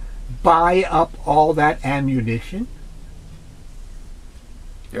buy up all that ammunition?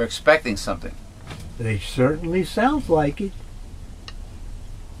 You're expecting something. They certainly sounds like it,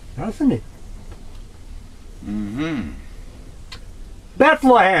 doesn't it? Mm-hmm.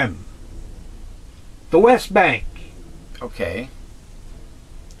 Bethlehem, the West Bank. Okay.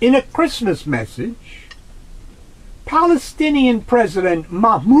 In a Christmas message, Palestinian President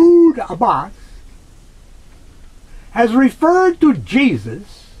Mahmoud Abbas has referred to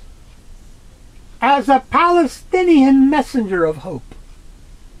Jesus as a Palestinian messenger of hope.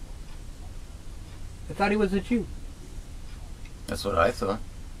 I thought he was a Jew. That's what I thought.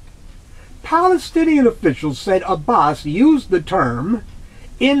 Palestinian officials said Abbas used the term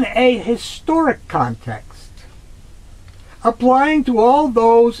in a historic context, applying to all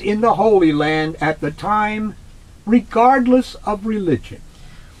those in the Holy Land at the time, regardless of religion.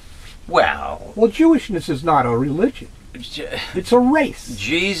 Well, Jewishness is not a religion. It's a race.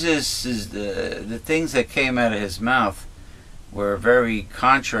 Jesus is the things that came out of his mouth were very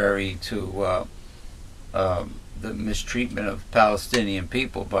contrary to the mistreatment of Palestinian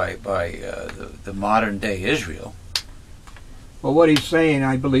people by the modern day Israel. Well, what he's saying,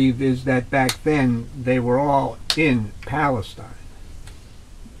 I believe, is that back then they were all in Palestine.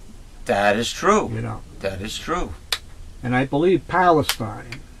 That is true. You know. That is true. And I believe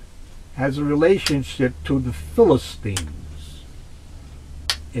Palestine has a relationship to the Philistines,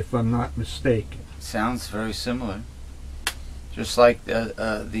 if I'm not mistaken. Sounds very similar. Just like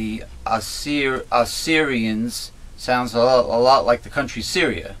the Assyrians sounds a lot like the country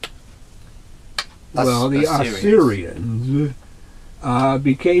Syria. Well, the Assyrians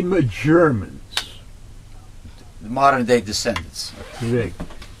became Germans. The modern day descendants. Correct.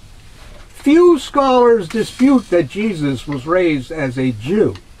 Few scholars dispute that Jesus was raised as a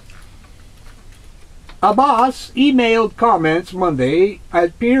Jew. Abbas' emailed comments Monday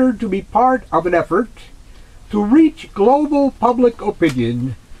appeared to be part of an effort to reach global public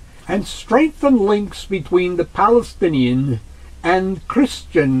opinion and strengthen links between the Palestinian and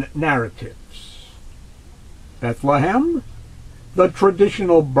Christian narratives. Bethlehem, the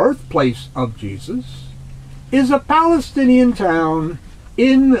traditional birthplace of Jesus, is a Palestinian town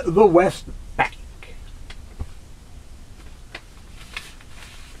in the West Bank.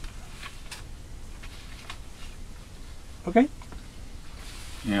 Okay?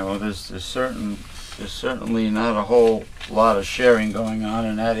 Yeah, well, there's certainly not a whole lot of sharing going on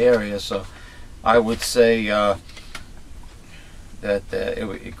in that area, so I would say that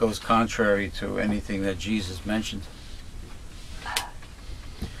it goes contrary to anything that Jesus mentioned.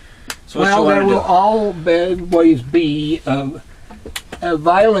 So well, there will always be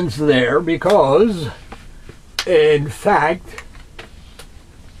violence there because, in fact,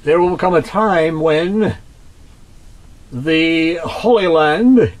 there will come a time when the Holy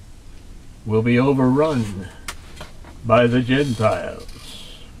Land will be overrun by the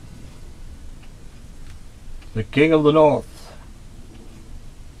Gentiles. The King of the North,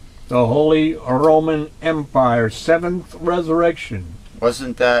 the Holy Roman Empire, seventh resurrection.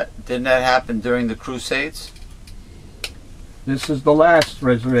 Didn't that happen during the Crusades? This is the last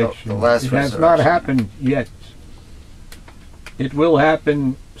resurrection. The last it has not happened yet. It will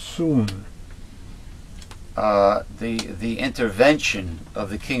happen soon. The intervention of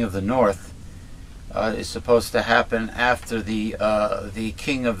the King of the North is supposed to happen after the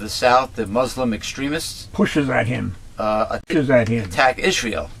King of the South, the Muslim extremists, pushes at him. Attack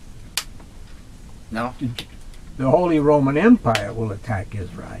Israel. No? The Holy Roman Empire will attack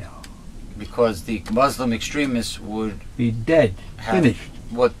Israel. Because the Muslim extremists would be dead, finished.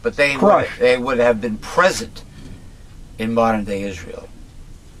 But they would have been present in modern day Israel.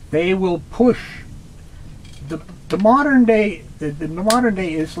 They will push the modern day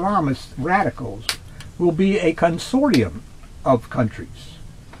Islamist radicals will be a consortium of countries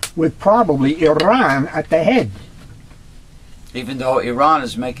with probably Iran at the head. Even though Iran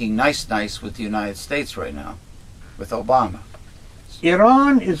is making nice with the United States right now, with Obama.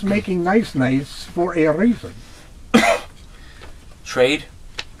 Iran is making nice for a reason. Trade?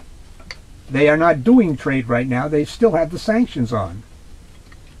 They are not doing trade right now. They still have the sanctions on.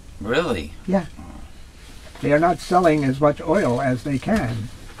 Really? Yeah. They are not selling as much oil as they can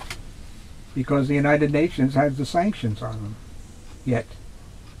because the United Nations has the sanctions on them yet.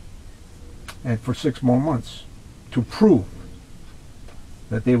 And for 6 more months. to prove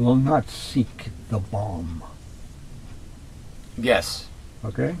that they will not seek the bomb. Yes.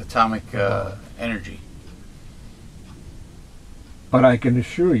 Okay? Atomic energy. But I can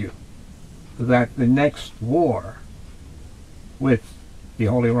assure you that the next war with the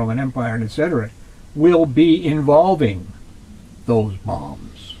Holy Roman Empire and etc. will be involving those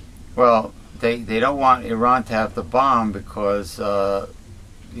bombs. Well, they don't want Iran to have the bomb because the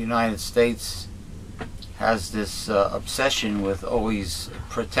United States has this obsession with always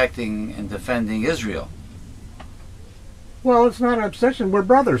protecting and defending Israel. Well, it's not an obsession. We're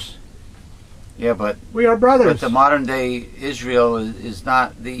brothers. Yeah, but we are brothers. But the modern day Israel is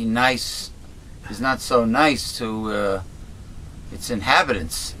not so nice to its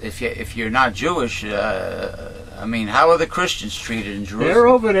inhabitants. If you're not Jewish, I mean, how are the Christians treated in Jerusalem? They're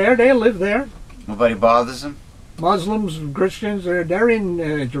over there. They live there. Nobody bothers them. Muslims, Christians, they're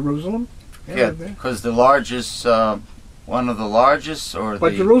in Jerusalem. Yeah, because the largest, one of the largest,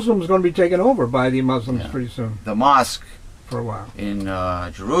 but Jerusalem's going to be taken over by the Muslims pretty soon. The mosque for a while in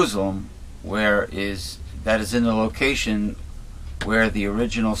Jerusalem, that is in the location where the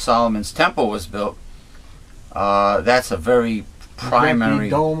original Solomon's Temple was built. That's a very primary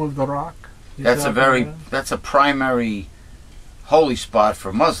the Dome of the Rock. That's a primary holy spot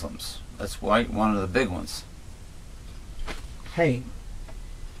for Muslims. That's one of the big ones. Hey,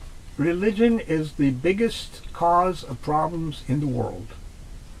 religion is the biggest cause of problems in the world,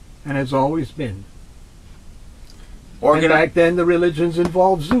 and has always been. And back then, the religions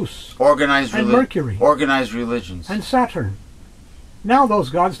involved Zeus, Mercury, organized religions, and Saturn. Now those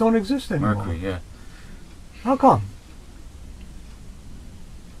gods don't exist anymore. Mercury, yeah. How come?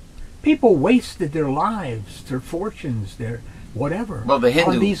 People wasted their lives, their fortunes, their whatever,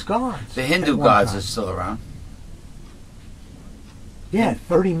 on these gods. The Hindu gods are still around. Yeah,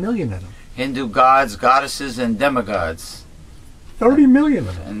 30 million of them. Hindu gods, goddesses, and demigods. 30 million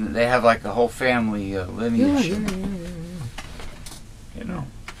of them. And they have like a whole family lineage. Yeah. You know.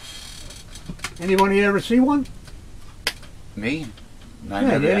 Anyone ever see one? Me?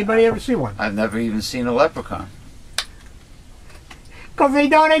 Anybody ever see one? I've never even seen a leprechaun. Because they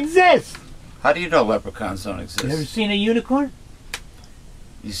don't exist. How do you know leprechauns don't exist? You ever seen a unicorn?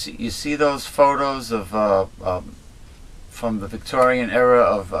 You see those photos of from the Victorian era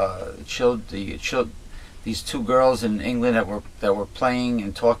of these two girls in England that were playing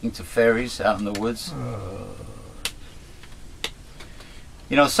and talking to fairies out in the woods.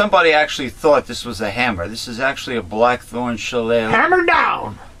 You know, somebody actually thought this was a hammer. This is actually a blackthorn shillelagh. Hammer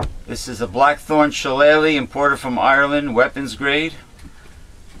down! This is a blackthorn shillelagh imported from Ireland, weapons grade,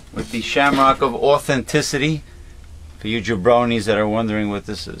 with the shamrock of authenticity. For you jabronis that are wondering what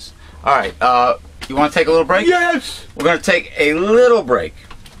this is. All right, you want to take a little break? Yes! We're going to take a little break.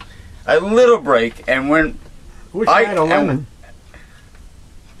 A little break, and when... Wish I had a lemon.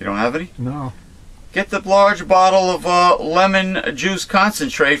 You don't have any? No. Get the large bottle of lemon juice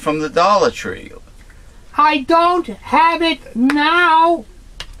concentrate from the Dollar Tree. I don't have it now.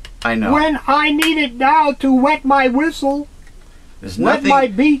 I know. When I need it now to wet my whistle. Wet my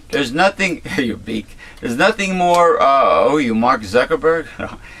beak. There's nothing... your beak. There's nothing more... you Mark Zuckerberg?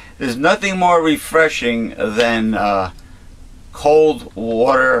 There's nothing more refreshing than cold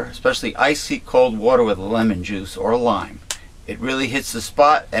water, especially icy cold water with lemon juice or lime. It really hits the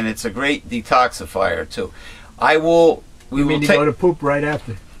spot, and it's a great detoxifier too. We will go to poop right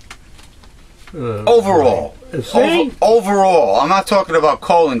after? Overall. Overall. I'm not talking about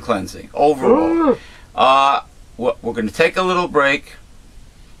colon cleansing. Overall. We're going to take a little break,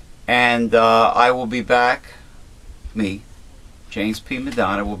 and I will be back. Me, James P.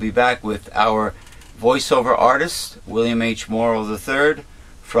 Madonna, will be back with our voiceover artist, William H. Morrow III,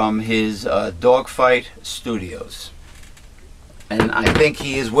 from his Dogfight Studios. And I think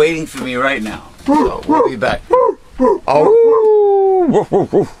he is waiting for me right now. So we'll be back. Oh.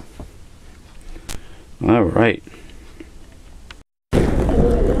 All right.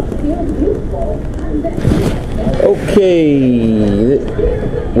 Okay,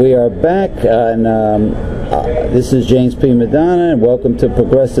 we are back, and this is James P. Madonna, and welcome to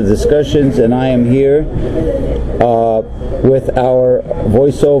Progressive Discussions, and I am here with our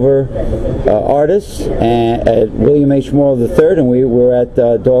voiceover artist, William H. Morrow III, and we're at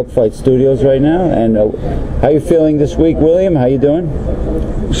Dogfight Studios right now. And how are you feeling this week, William? How you doing?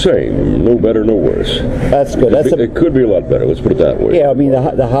 Same. No better, no worse. That's good. It could be a lot better. Let's put it that way. Yeah, I mean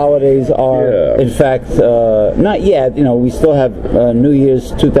the holidays are, in fact, not yet. You know, we still have New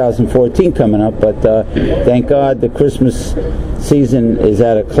Year's 2014 coming up, but thank God the Christmas season is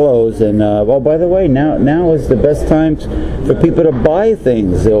at a close. And by the way, now is the best time for people to buy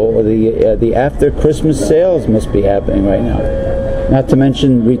things. Or the after Christmas sales must be happening right now. Not to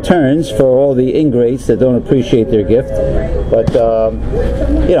mention returns for all the ingrates that don't appreciate their gift. But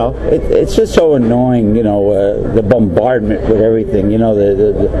you know, it's just so annoying. You know, the bombardment with everything. You know,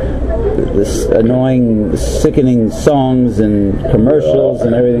 this annoying, sickening songs and commercials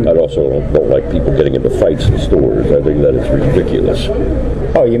and everything. I also don't like people getting into fights in stores. I think that is ridiculous.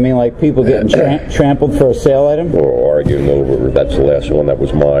 Oh, you mean like people getting trampled for a sale item? Or arguing over, that's the last one, that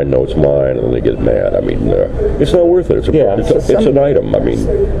was mine, no, it's mine, and then they get mad. I mean, it's not worth it. It's an item. I mean,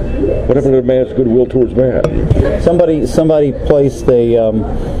 whatever the man's goodwill towards man. Somebody placed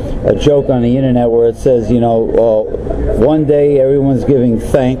a joke on the internet where it says, you know, one day everyone's giving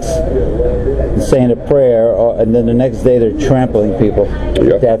thanks and saying a prayer, and then the next day they're trampling people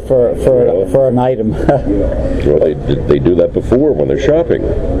that for an item. Well, they do that before when they're shopping.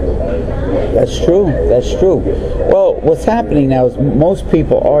 That's true. That's true. Well, what's happening now is most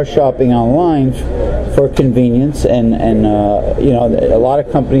people are shopping online for convenience, and you know, a lot of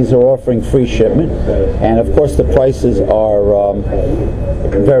companies are offering free shipment, and of course the prices are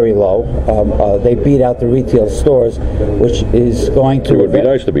very low. They beat out the retail stores, which is going to. It would be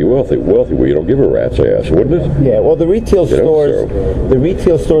nice to be wealthy where you don't give a rat's ass, wouldn't it? Yeah. Well, the retail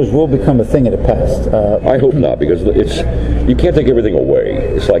stores will become a thing of the past. I hope not, because you can't take everything away.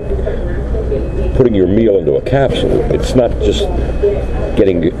 It's like putting your meal into a capsule. It's not just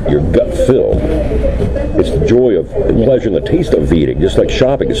getting your gut filled. It's the joy of the pleasure and the taste of eating. Just like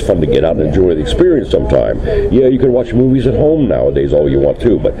shopping, it's fun to get out and enjoy the experience sometime. Yeah, you can watch movies at home nowadays all you want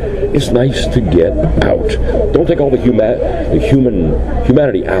to, but it's nice to get out. Don't take all the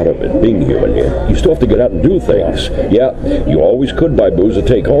humanity out of it, being human. You still have to get out and do things. Yeah, you always could buy booze to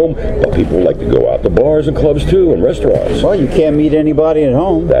take home, but people like to go out to bars and clubs too, and restaurants. Well, you can't meet anybody at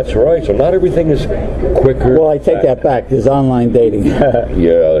home. That's right. So not everything is quicker. Well, I take that back. There's online dating.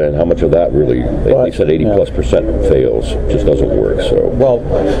 Yeah, and how much of that really? They said 80+% fails. Just doesn't work. So well,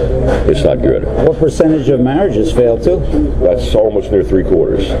 it's not good. What percentage of marriages fail too? That's almost near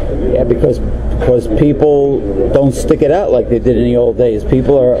 3/4. Yeah, because people don't stick it out like they did in the old days.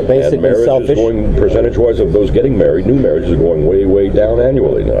 People are basically selfish. Going percentage-wise of those getting married, new marriages are going way, way down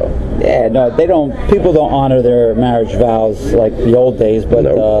annually now. Yeah, no, they don't. People don't honor their marriage vows like the old days. But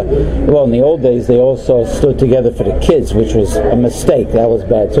well, in the old days, they also stood together for the kids, which was a mistake. That was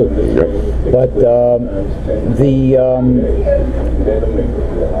bad too. Yep. But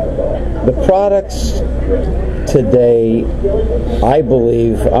the products today, I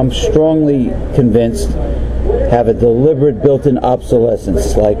believe, I'm strongly convinced, have a deliberate built-in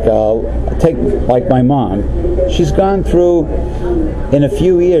obsolescence. Take my mom. She's gone through, in a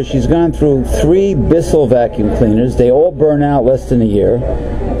few years, she's gone through 3 Bissell vacuum cleaners. They all burn out less than a year,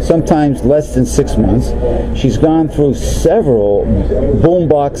 sometimes less than 6 months. She's gone through several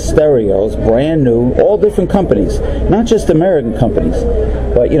boombox stereos, brand new, all different companies, not just American companies,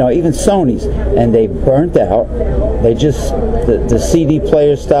 but even Sony's, and they burnt out. They just, the CD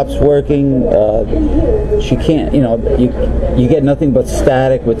player stops working. She can't, you get nothing but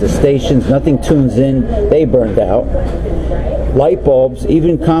static with the stations. Nothing tunes in. They burned out. Light bulbs,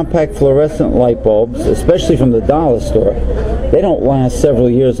 even compact fluorescent light bulbs, especially from the dollar store, they don't last several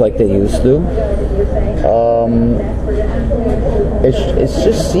years like they used to. It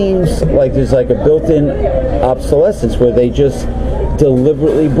just seems like there's like a built-in obsolescence where they just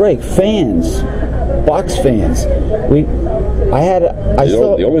deliberately break. Fans, box fans. The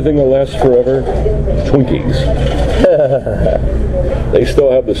only thing that lasts forever, Twinkies. They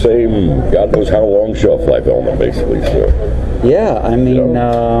still have the same, God knows how long shelf life on them, basically. So. Yeah, I mean,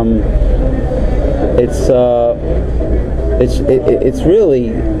 it's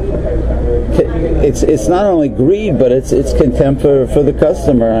really, it's not only greed, but it's contempt for the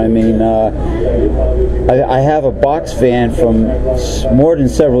customer. I mean, I have a box fan from more than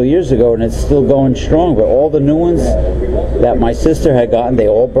several years ago, and it's still going strong. But all the new ones that my sister had gotten, they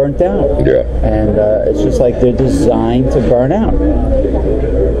all burnt out. Yeah. And it's just like they're designed to burn out.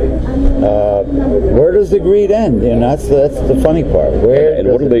 Where does the greed end? That's the funny part. And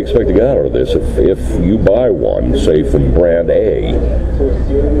what do they expect to get out of this? If you buy one, say from brand A,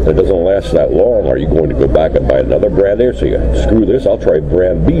 that doesn't last that long, are you going to go back and buy another brand A? So screw this, I'll try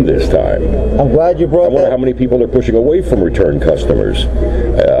brand B this time. I'm glad you brought that. I wonder how many people are pushing away from return customers.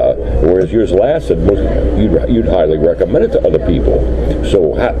 Whereas yours lasted, you'd highly recommend it to other people.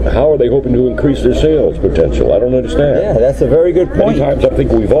 So how are they hoping to increase their sales potential? I don't understand. Yeah, that's a very good point. Many times I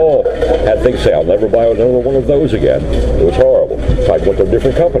think we've all had things say, I'll never buy another one of those again. It was horrible. So I went to a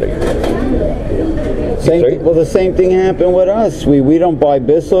different company. Well, the same thing happened with us. We don't buy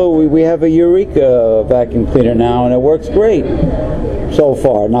Bissell. We have a Eureka vacuum cleaner now, and it works great so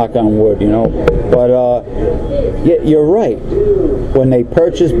far. Knock on wood, you know. But yeah, you're right. When they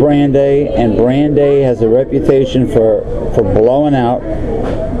purchase Brand A, and Brand A has a reputation for blowing out,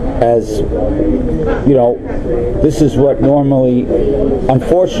 as you know, this is what normally,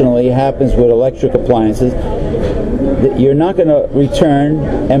 unfortunately, happens with electric appliances. You're not going to return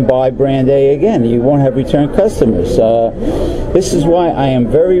and buy Brand A again. You won't have return customers. This is why I am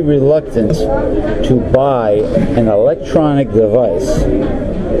very reluctant to buy an electronic device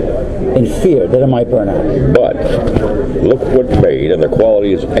in fear that it might burn out. But look what's made, and the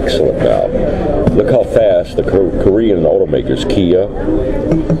quality is excellent now. Look how fast the Korean automakers, Kia,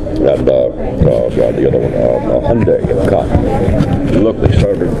 and the other one, Hyundai, look, they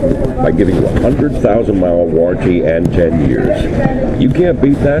started by giving you a 100,000-mile warranty and 10 years. You can't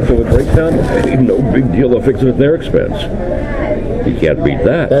beat that till it breaks down. No big deal of fixing it at their expense. You can't beat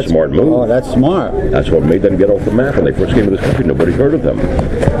that. That's smart move. Oh, that's smart. That's what made them get off the map when they first came to this country. Nobody heard of them.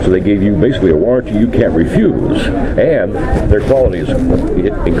 So they gave you basically a warranty you can't refuse, and their quality is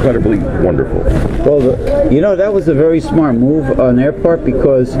incredibly wonderful. Well, you know, that was a very smart move on their part,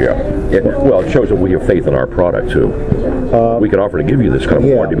 because well, it shows that we have faith in our product too. We can offer to give you this kind of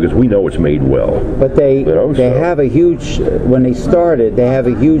warranty because we know it's made well. But they have a huge, when they started, they have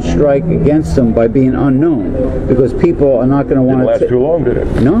a huge strike against them by being unknown, because people are not going to want to. Didn't last too long, did it?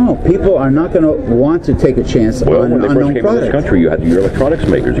 No, people are not going to want to take a chance on when they unknown first came products. to this country, you had your electronics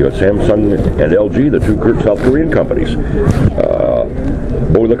makers. You had Samsung and LG, the two South Korean companies.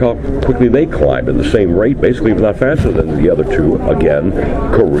 Boy, look how quickly they climbed at the same rate, basically, if not faster than the other two, again,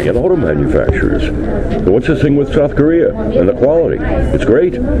 Korean auto manufacturers. So what's this thing with South Korea and the quality? It's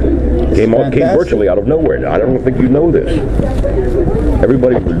great. Came virtually out of nowhere. I don't think you know this.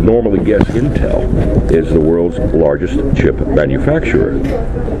 Everybody would normally guess Intel is the world's largest chip manufacturer.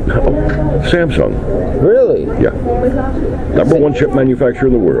 No, Samsung. Really? Yeah. Number one chip manufacturer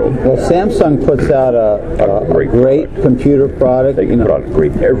in the world. Well, Samsung puts out a great computer product. They put out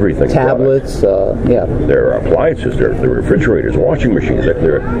great everything. Tablets, Their appliances, their refrigerators, washing machines,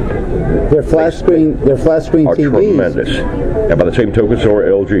 their flat screen are TVs. Tremendous. And by the same token, so are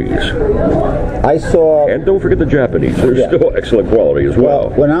LGs. I saw. And don't forget the Japanese. They're still excellent quality as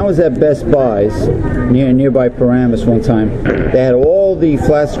well. When I was at Best Buy's nearby Paramus one time, they had all the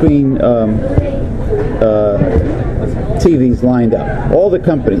flat screen TVs lined up. All the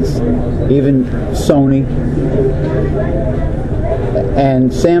companies, even Sony. And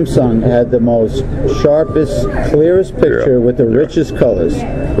Samsung had the most sharpest, clearest picture with the richest colors.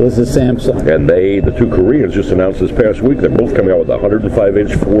 It was the Samsung. And the two Koreans just announced this past week, they're both coming out with a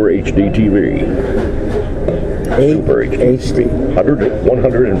 105-inch 4 HD TV. Super HD.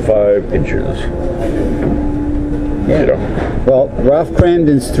 105 inches. Yeah. You know. Well, Ralph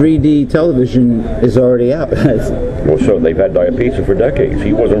Cramden's 3D television is already out. Well, so they've had Diapiza for decades.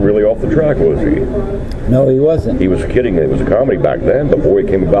 He wasn't really off the track, was he? No, he wasn't. He was kidding. It was a comedy back then, but boy, it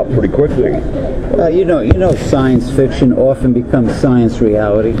came about pretty quickly. Well, you know, science fiction often becomes science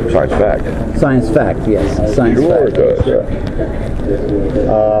reality. Science fact. Science fact, yes. Science fact. It does.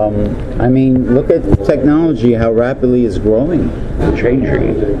 I mean, look at technology, how rapidly it's growing.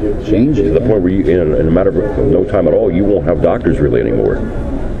 Changing. To the point where in a matter of no time at all, you won't have doctors really anymore.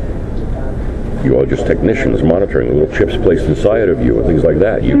 You are just technicians monitoring little chips placed inside of you and things like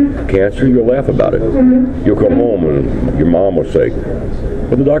that. You cancer, you'll laugh about it. You'll come home and your mom will say,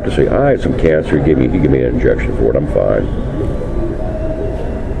 what did the doctor say? I had some cancer, he gave me an injection for it, I'm fine.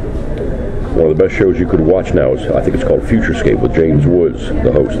 One of the best shows you could watch now is, I think it's called Futurescape with James Woods,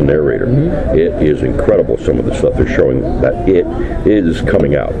 the host and narrator. It is incredible, some of the stuff they're showing, that it is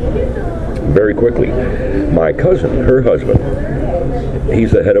coming out very quickly. My cousin, her husband,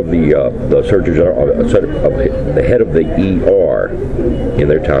 he's the head of the Surgeon General, the head of the ER in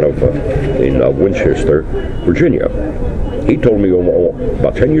their town of in Winchester, Virginia. He told me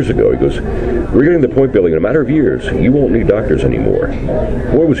about 10 years ago, he goes, we're getting to the point, Billy, in a matter of years, you won't need doctors anymore.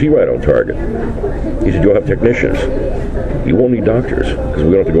 Boy, was he right on target. He said, you'll have technicians. You won't need doctors, because we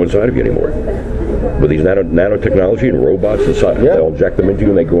don't have to go inside of you anymore. With these nanotechnology and robots inside, they'll inject them into you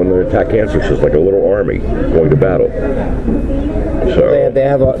and they go in there and attack cancer cells like a little army going to battle. So they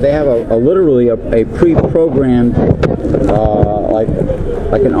have a literally a pre-programmed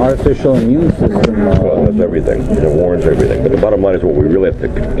like an artificial immune system. Well, that's everything. It warns everything. But the bottom line is what we really have to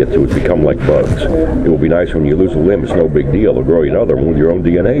get to is become like bugs. It will be nice when you lose a limb. It's no big deal. They'll grow you another one with your own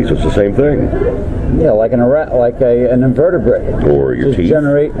DNA. So it's the same thing. Yeah, like an invertebrate. Or your teeth.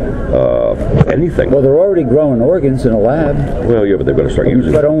 Generate anything. Well, they're already growing organs in a lab. Well, yeah, but they're going to start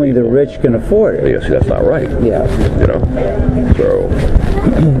using But it. only the rich can afford it. Yeah, see, that's not right. Yeah. You know? So,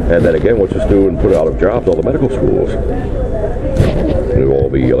 and then again, what's this do and put out of jobs all the medical schools? It'll all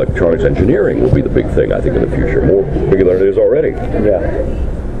be electronics engineering will be the big thing, I think, in the future. More bigger than it is already. Yeah.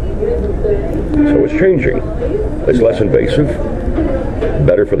 So it's changing. It's less invasive,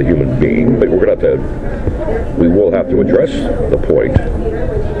 better for the human being, but we will have to address the point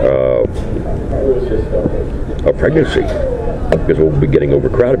of pregnancy, because we'll be getting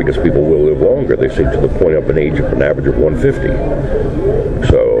overcrowded because people will live longer. They say to the point of an average of 150.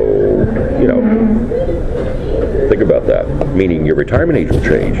 So, you know, think about that. Meaning your retirement age will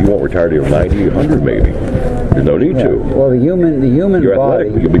change. You won't retire till 90, 100 maybe. There's no need to. Well, the human You're body.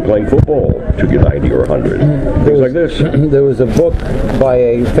 athletic. You'll be playing football till you're 90 or 100. Things like this. There was a book by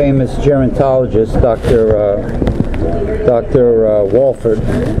a famous gerontologist, Dr. Walford.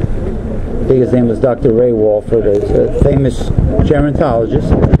 I think his name was Dr. Ray Walford, a famous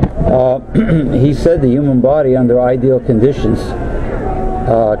gerontologist. He said the human body, under ideal conditions,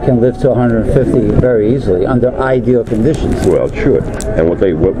 can live to 150 very easily under ideal conditions. Well, it should. And what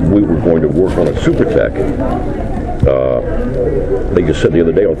we were going to work on at Super Tech, they just said the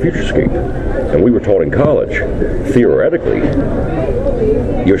other day on Futurescape, and we were taught in college, theoretically,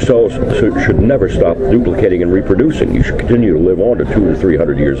 your cells should never stop duplicating and reproducing. You should continue to live on to 200 to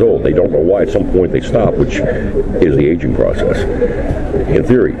 300 years old. They don't know why at some point they stop, which is the aging process. In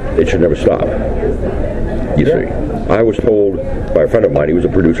theory, it should never stop. You see. I was told by a friend of mine, he was a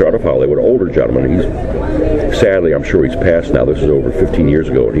producer out of Hollywood, an older gentleman. Sadly, I'm sure he's passed now. This is over 15 years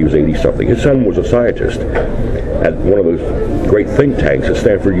ago, and he was 80-something. His son was a scientist at one of those great think tanks at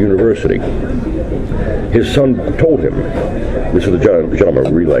Stanford University. His son told him, this is the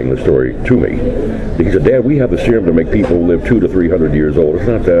gentleman relaying the story to me. He said, "Dad, we have the serum to make people live 200 to 300 years old. It's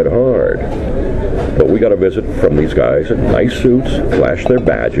not that hard. But we got a visit from these guys in nice suits, flashed their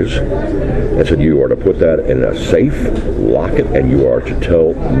badges, and said, you are to put that in a safe, lock it, and you are to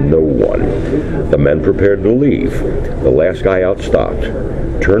tell no one." The men prepared to leave. The last guy out stopped,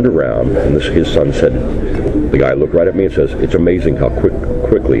 turned around, and his son said, the guy looked right at me and says, "It's amazing how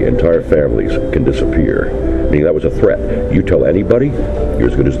quickly entire families can disappear." Meaning that was a threat. You tell anybody, you're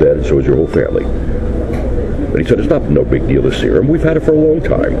as good as dead, and so is your whole family. But he said, it's not no big deal, the serum. We've had it for a long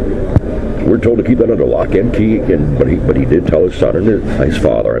time. We're told to keep that under lock and key, but he did tell his son and his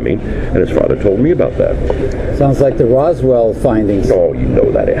father, and his father told me about that. Sounds like the Roswell findings. Oh, you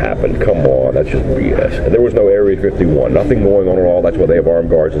know that it happened. Come on, that's just BS. And there was no Area 51, nothing going on at all. That's why they have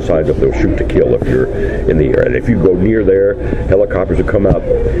armed guards and signs up. They'll shoot to kill if you're in the air. And if you go near there, helicopters will come out,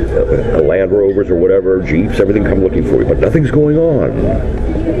 the Land Rovers or whatever, Jeeps, everything come looking for you. But nothing's going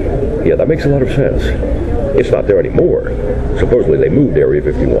on. Yeah, that makes a lot of sense. It's not there anymore. Supposedly they moved Area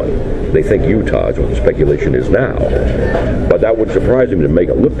 51. They think Utah is what the speculation is now. But that would surprise them to make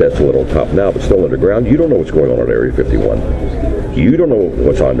it look desolate on top now, but still underground. You don't know what's going on at Area 51. You don't know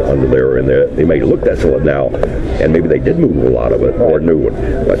what's under there or in there. They may look desolate now, and maybe they did move a lot of it, or a new one.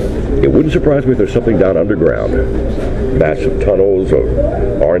 But it wouldn't surprise me if there's something down underground. Massive tunnels, or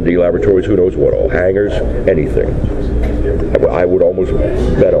R&D laboratories, who knows what, all hangars, anything. I would almost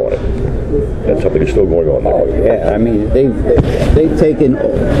bet on it. That's something that's still going on there. Oh, yeah. I mean, they've taken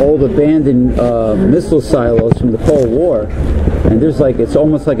old abandoned missile silos from the Cold War, and it's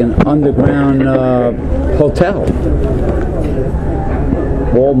almost like an underground hotel.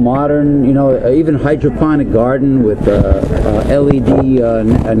 All modern, even hydroponic garden with LED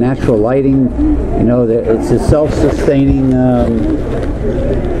natural lighting. It's a self-sustaining.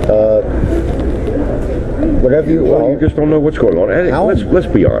 Whatever you you just don't know what's going on. And let's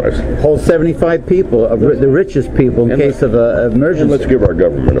be honest. Hold 75 people, the richest people, in case of an emergency. And let's give our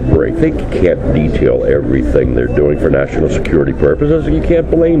government a break. They can't detail everything they're doing for national security purposes, and you can't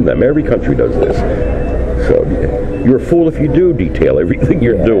blame them. Every country does this. So you're a fool if you do detail everything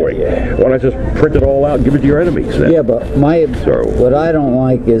you're doing. Yeah. Why not just print it all out and give it to your enemies then? Yeah, but what I don't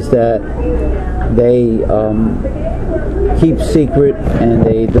like is that they keep secret and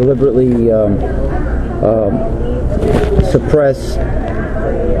they deliberately suppress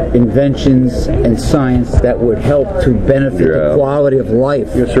inventions and science that would help to benefit the quality of life.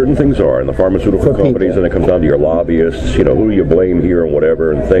 Yeah, certain things are, and the pharmaceutical companies, and it comes down to your lobbyists, who you blame here and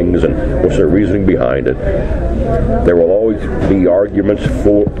whatever, and things, and what's their reasoning behind it. There will always be arguments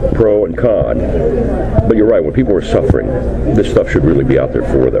for pro and con. But you're right, when people are suffering, this stuff should really be out there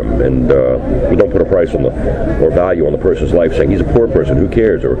for them. And we don't put a price on or value on the person's life, saying he's a poor person, who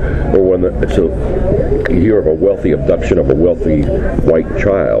cares? Or when you hear of a wealthy abduction of a wealthy white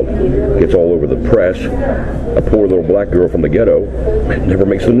child, out, gets all over the press. A poor little black girl from the ghetto never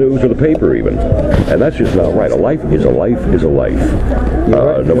makes the news or the paper even. And that's just not right. A life is a life is a life.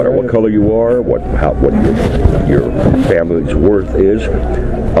 No matter what color you are, what your family's worth is,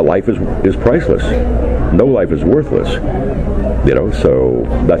 a life is priceless. No life is worthless. You know, so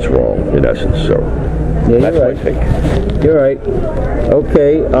that's wrong in essence. So yeah, that's right. my take. You're right.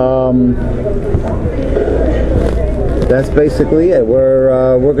 Okay. That's basically it.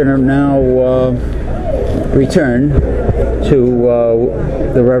 We're going to now return to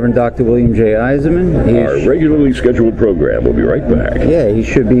the Reverend Dr. William J. Eisenman. Our regularly scheduled program. We'll be right back. Yeah, he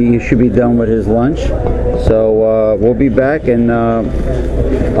should be done with his lunch. So we'll be back, and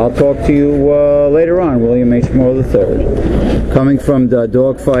I'll talk to you later on, William H. Morrow III, coming from the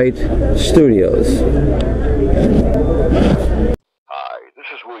Dogfight Studios. Hi, this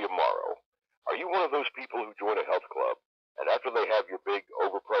is William Morrow. Are you one of those people who join a health club, and after they have your big,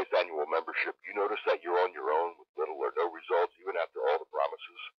 overpriced annual membership, you notice that you're on your own with little or no results even after all the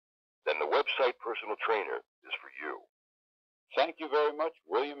promises? Then the website Personal Trainer is for you. Thank you very much,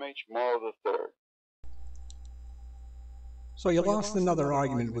 William H. Morrow III. So you lost another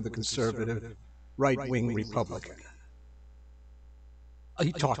argument with a conservative, right-wing Republican.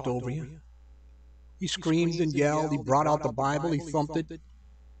 He talked over you. He screamed and yelled. He brought out the Bible. He thumped it.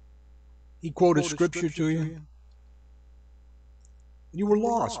 He quoted scripture to you. You were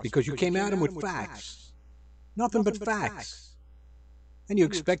lost because you came at him with facts. Nothing but facts. And you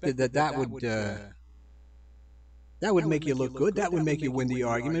expected that would make you look good. That would make you win the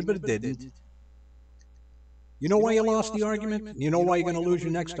argument, but it didn't. You know why you lost the argument? You know why you're going to lose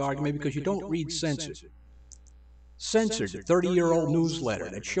your next argument? Because you don't read Censored. Censored, a 30-year-old newsletter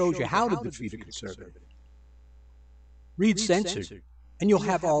that shows you how to defeat a conservative. Read Censored, and you'll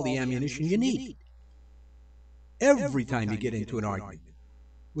have all the ammunition you need. Every time you get into an argument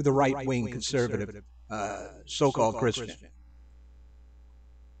with a right-wing conservative, so-called Christian.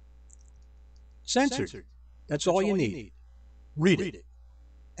 Censored, that's all you need. Read it,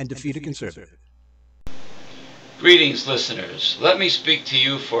 and defeat a conservative. Greetings, listeners. Let me speak to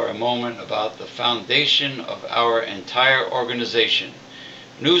you for a moment about the foundation of our entire organization,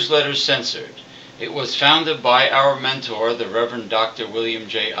 Newsletters Censored. It was founded by our mentor, the Reverend Dr. William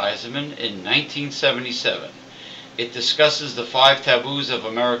J. Eisenman, in 1977. It discusses the 5 taboos of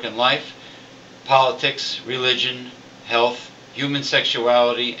American life: politics, religion, health, human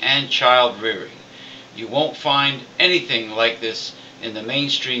sexuality, and child rearing. You won't find anything like this in the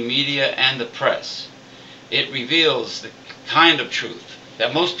mainstream media and the press. It reveals the kind of truth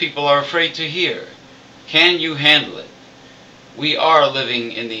that most people are afraid to hear. Can you handle it? We are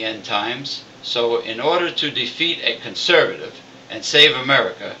living in the end times, so in order to defeat a conservative and save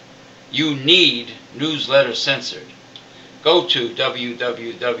America, you need Newsletter Censored. Go to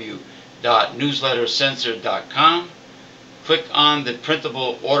www.newslettercensored.com, click on the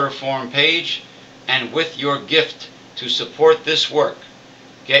printable order form page, and with your gift to support this work,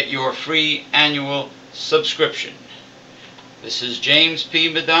 get your free annual subscription. This is James P.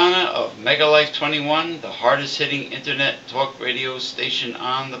 Madonna of Megalife 21, the hardest hitting internet talk radio station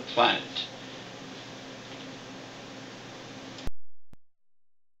on the planet.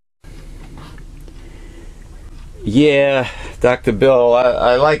 Yeah, Dr. Bill,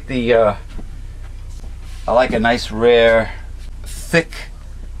 I like I like a nice rare thick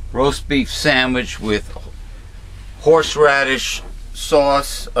roast beef sandwich with horseradish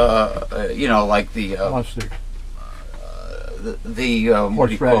sauce, you know, like the Mustard. what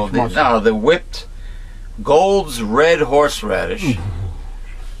do you call it? No, the whipped Gold's red horseradish,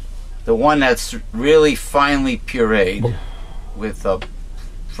 the one that's really finely pureed, with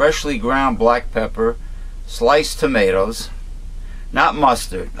freshly ground black pepper, sliced tomatoes, not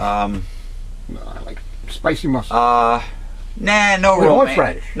mustard. I like spicy mustard. Nah, no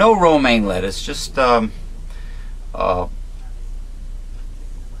romaine. No romaine lettuce, just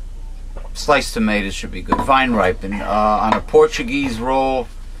sliced tomatoes should be good. Vine ripened on a Portuguese roll,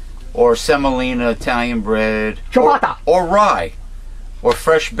 or semolina Italian bread, or rye, or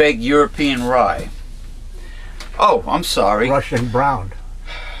fresh baked European rye. Oh, I'm sorry. Russian brown.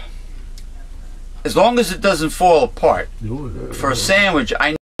 As long as it doesn't fall apart. For a sandwich,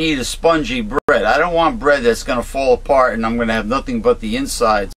 I need a spongy bread. I don't want bread that's going to fall apart and I'm going to have nothing but the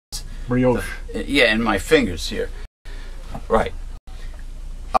insides. Brioche. Yeah, in my fingers here. Right.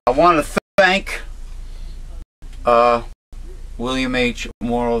 I want to thank William H.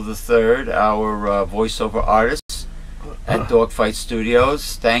 Morrow III, our voiceover artist at Dogfight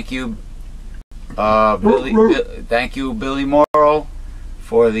Studios. Thank you, thank you, Billy Morrow,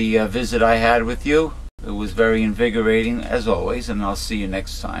 for the visit I had with you. It was very invigorating, as always, and I'll see you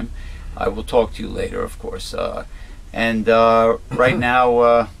next time. I will talk to you later, of course. Right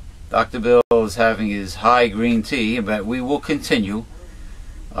now, Dr. Bill is having his high green tea, but we will continue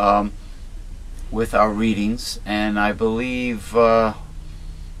with our readings, and I believe the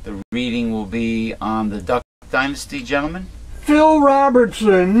reading will be on the Duck Dynasty, gentlemen. Phil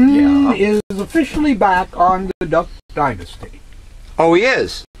Robertson Yeah. is officially back on the Duck Dynasty. Oh, he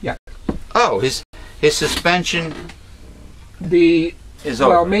is? Yeah. Oh, his suspension The is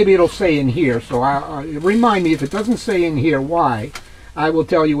Well, over. maybe it'll say in here, so remind me if it doesn't say in here why. I will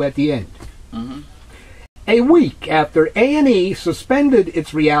tell you at the end. Mhm. A week after A&E suspended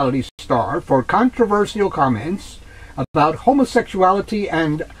its reality star for controversial comments about homosexuality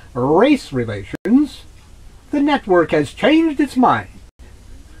and race relations, the network has changed its mind.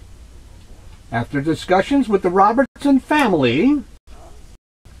 After discussions with the Robertson family,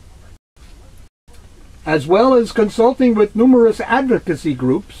 as well as consulting with numerous advocacy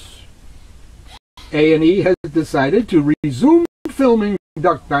groups, A&E has decided to resume filming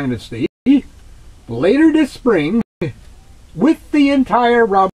Duck Dynasty later this spring with the entire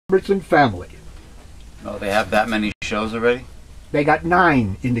Robertson family. Oh, they have that many shows already? They got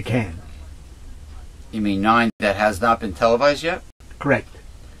 9 in the can. You mean 9 that has not been televised yet? Correct.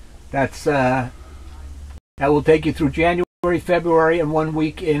 That's that will take you through January, February, and 1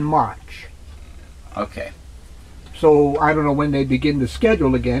 week in March. Okay. So I don't know when they begin the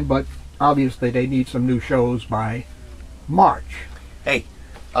schedule again, but obviously they need some new shows by March. Hey,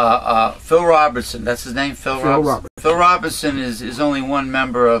 Phil Robertson, that's his name? Phil Robertson? Phil Robertson is only one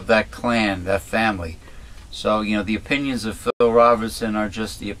member of that clan, that family. So, you know, the opinions of Phil Robertson are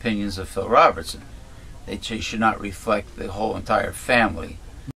just the opinions of Phil Robertson. They should not reflect the whole entire family,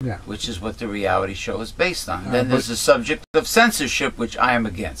 Yeah. which is what the reality show is based on. Then there's the subject of censorship, which I am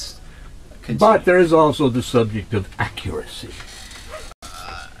against. Continue. But there is also the subject of accuracy.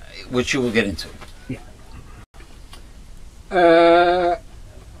 Which you will get into.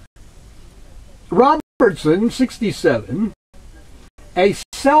 Robertson, 67, a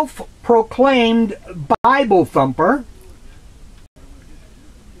self-proclaimed Bible thumper,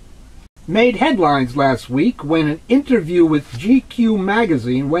 made headlines last week when an interview with GQ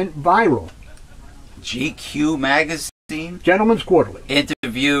magazine went viral. GQ magazine Gentleman's Quarterly.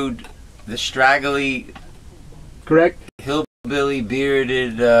 interviewed the straggly, Correct? hillbilly,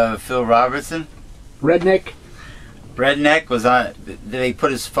 bearded Phil Robertson. Redneck? Redneck was on. Did they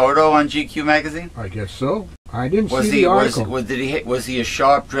put his photo on GQ magazine? I guess so. I didn't Was see he the article. was he a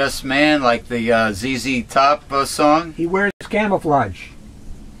sharp dressed man like the ZZ Top song? He wears camouflage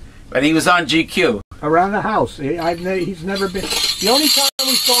And he was on GQ. around the house. He's never been... The only time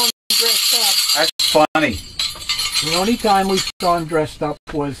we saw him dressed up... That's funny. The only time we saw him dressed up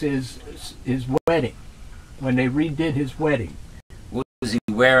was his wedding, when they redid his wedding. Was he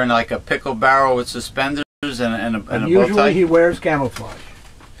wearing like a pickle barrel with suspenders and a bow tie? Usually he wears camouflage.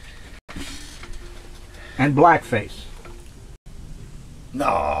 And blackface.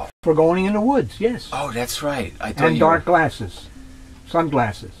 No. For going in the woods, yes. Oh, that's right. I thought And you dark glasses.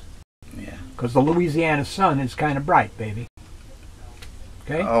 Sunglasses. Yeah. Because the Louisiana sun is kind of bright, baby.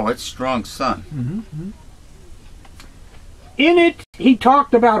 Okay? Oh, it's strong sun. Mm-hmm. In it, he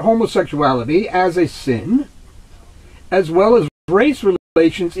talked about homosexuality as a sin, as well as race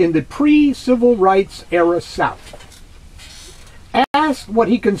relations in the pre-civil rights era South. Asked what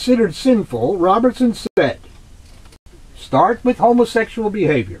he considered sinful, Robertson said, "Start with homosexual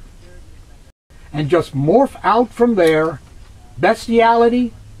behavior, and just morph out from there.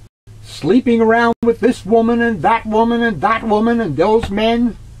 Bestiality, sleeping around with this woman and that woman and that woman and those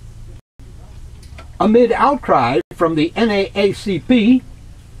men." Amid outcry from the NAACP,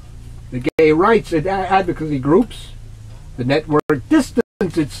 the gay rights advocacy groups, the network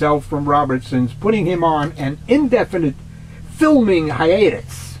distanced itself from Robertson's, putting him on an indefinite filming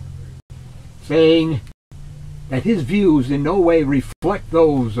hiatus, saying that his views in no way reflect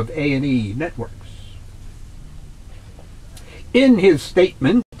those of A&E Networks. In its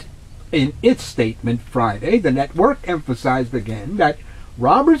statement Friday, the network emphasized again that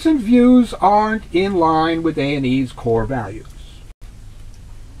Robertson's views aren't in line with A&E's core values,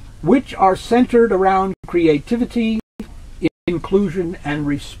 which are centered around creativity, inclusion, and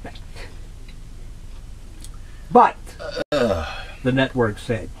respect. But, the network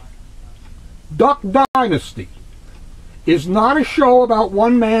said, Duck Dynasty is not a show about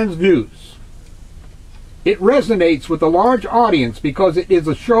one man's views. It resonates with a large audience because it is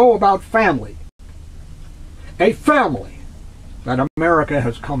a show about family. A family that America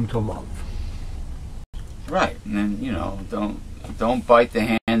has come to love. Right. And then, you know, don't Don't bite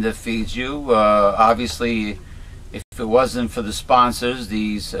the hand that feeds you. Obviously, if it wasn't for the sponsors,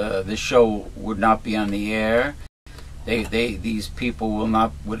 this show would not be on the air. These people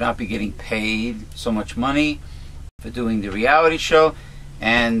would not be getting paid so much money for doing the reality show,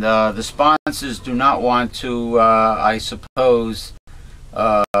 and the sponsors do not want to, I suppose,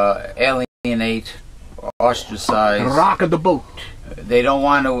 alienate or ostracize. Rock of the boat. They don't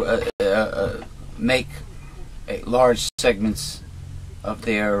want to make large segments of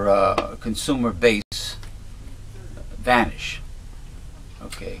their consumer base vanish.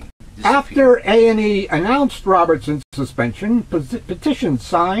 Okay. After A&E announced Robertson's suspension, petitions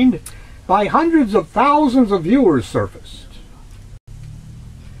signed by hundreds of thousands of viewers surfaced,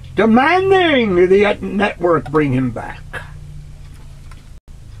 demanding the network bring him back.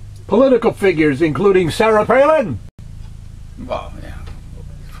 Political figures, including Sarah Palin, well, yeah,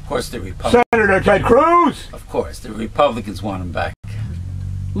 of course the Republicans. Senator Ted Cruz, Of course, the Republicans want him back.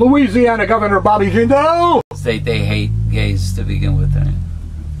 Louisiana Governor Bobby Jindal They hate gays to begin with.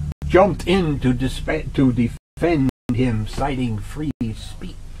 jumped in to defend him, citing free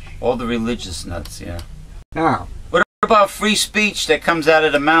speech. All the religious nuts, yeah. Now, What about free speech that comes out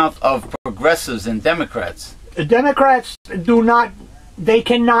of the mouth of progressives and Democrats? the Democrats they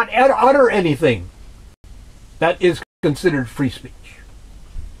cannot utter anything that is considered free speech.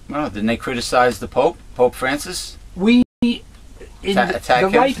 Well, didn't they criticize the Pope Francis? The Attack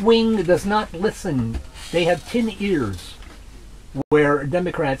him? right wing does not listen. They have 10 ears where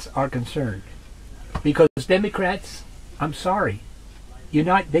Democrats are concerned. Because Democrats, I'm sorry,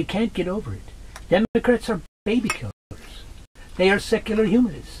 they can't get over it. Democrats are baby killers. They are secular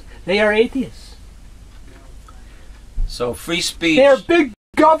humanists. They are atheists. So free speech. They're big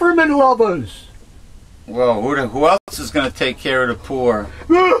government lovers. Well, who else is going to take care of the poor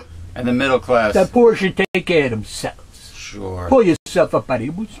and the middle class? The poor should take care of themselves. Sure. Pull yourself up by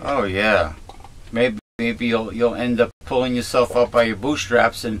your bootstraps. Oh yeah. Maybe you'll end up pulling yourself up by your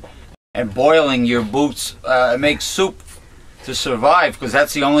bootstraps and boiling your boots, make soup to survive, because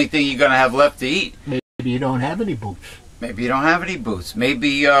that's the only thing you're going to have left to eat. Maybe you don't have any boots. Maybe you don't have any boots.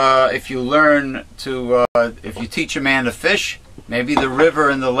 Maybe if you learn to, if you teach a man to fish, maybe the river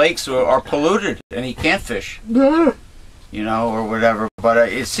and the lakes are polluted and he can't fish. You know, or whatever. But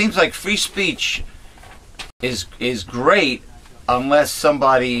it seems like free speech is great unless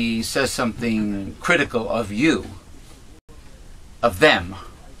somebody says something critical of you, of them,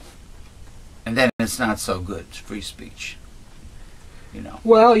 and then it's not so good. Free speech. You know.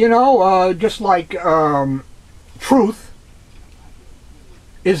 Well, just like truth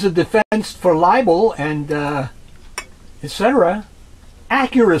is a defense for libel and etc.,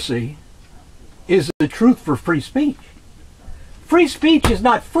 accuracy is the truth for free speech. Free speech is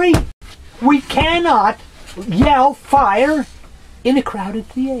not free. We cannot yell fire in a crowded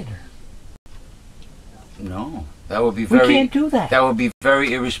theater. No, that would be very. We can't do that. That would be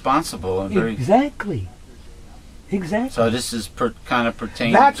very irresponsible and very. Exactly. So this is kind of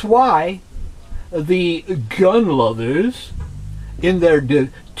pertaining. That's why the gun lovers, in their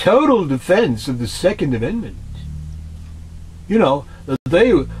total defense of the Second Amendment, he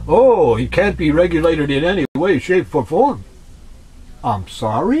can't be regulated in any way, shape, or form. I'm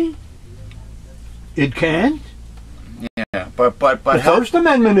sorry? It can't? Yeah, but the First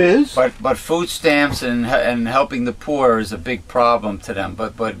Amendment is. But food stamps and helping the poor is a big problem to them.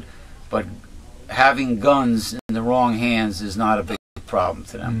 But having guns in the wrong hands is not a big problem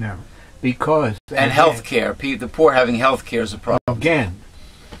to them. No, because and health care. The poor having health care is a problem. Again,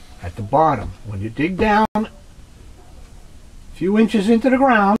 at the bottom, when you dig down a few inches into the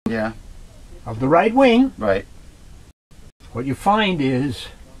ground, yeah, of the right wing, right, what you find is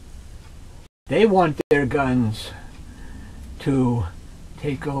they want their guns to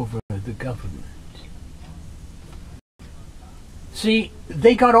take over the government. See,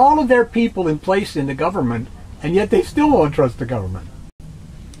 they got all of their people in place in the government, and yet they still won't trust the government.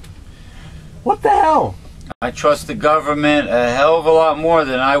 What the hell? I trust the government a hell of a lot more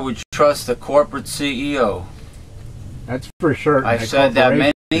than I would trust a corporate CEO. That's for sure. I've said that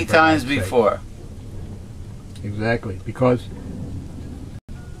many times before. Exactly, because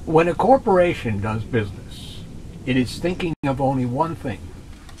when a corporation does business, it is thinking of only one thing.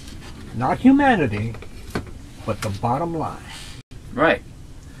 Not humanity, but the bottom line. Right.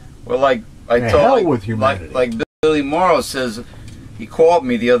 Well, like Billy Morrow says, he called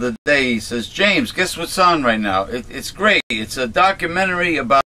me the other day. He says, "James, guess what's on right now? It's great. It's a documentary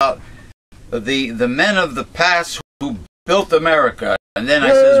about the men of the past who built America." And then I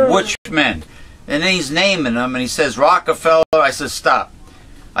says, "Which men?" And then he's naming them, and he says, "Rockefeller." I says, "Stop."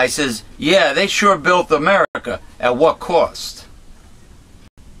 I says, "Yeah, they sure built America. At what cost?"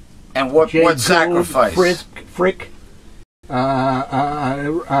 And what sacrifice? Frick.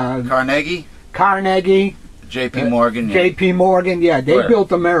 Carnegie? Carnegie. J.P. Morgan. Yeah. J.P. Morgan, yeah. They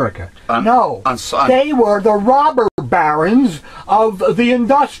built America. They were the robber barons of the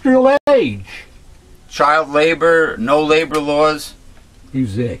industrial age. Child labor, no labor laws.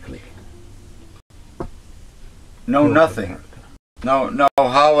 Exactly. No nothing. No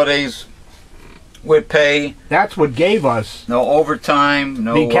holidays with pay. That's what gave us no overtime,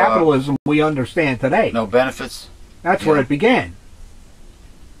 no the capitalism we understand today. No benefits. That's where it began.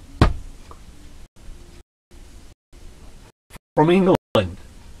 From England.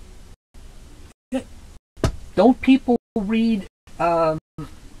 Don't people read the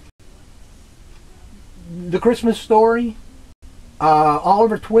Christmas Story?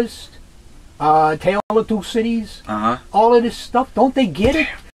 Oliver Twist? Tale of Two Cities? All of this stuff. Don't they get it?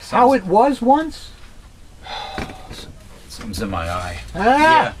 How it was once? Something's in my eye.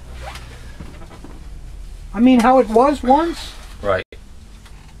 Yeah. I mean, how it was once? Right.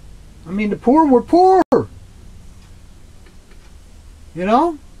 I mean, the poor were poor. You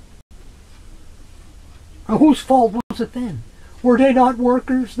know? And whose fault was it then? Were they not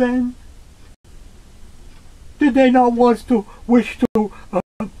workers then? Did they not wish to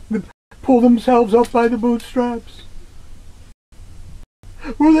pull themselves up by the bootstraps?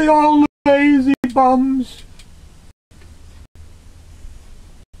 Were they all lazy bums?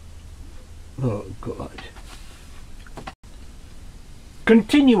 Oh, God.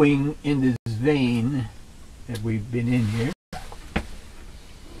 Continuing in this vein that we've been in here,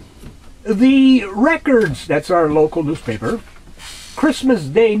 the Records, that's our local newspaper, Christmas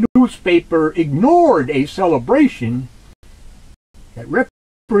Day newspaper ignored a celebration that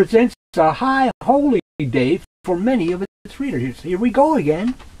represents a high holy day for many of its readers. Here we go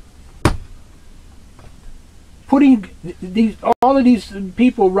again. Putting all of these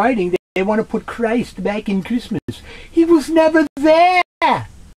people writing, they want to put Christ back in Christmas. He was never there.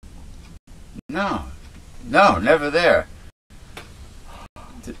 No, never there.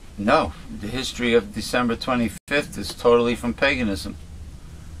 No, the history of December 25th is totally from paganism.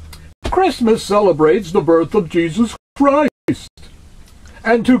 Christmas celebrates the birth of Jesus Christ.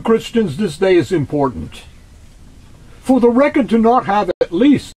 And to Christians this day is important. For the Record to not have at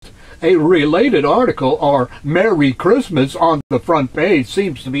least a related article or Merry Christmas on the front page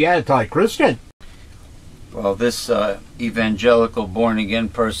seems to be anti-Christian. Well, this evangelical born-again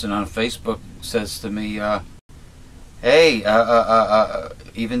person on Facebook says to me, hey,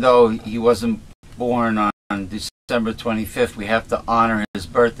 even though he wasn't born on December 25th, we have to honor his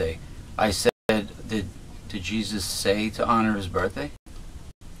birthday. I said, did Jesus say to honor his birthday?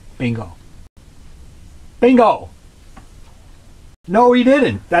 Bingo. Bingo! No, he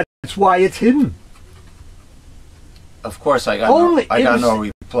didn't. That's why it's hidden. Of course, I got no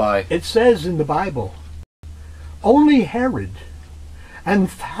reply. It says in the Bible, only Herod and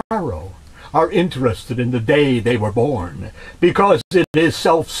Pharaoh are interested in the day they were born, because it is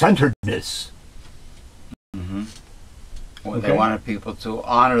self-centeredness. Mm-hmm. Well, okay. They wanted people to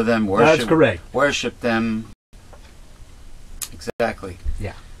honor them, That's correct. Worship them. Exactly.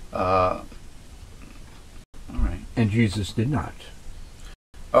 Yeah. All right. And Jesus did not.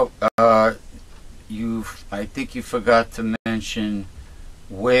 Oh, I think you forgot to mention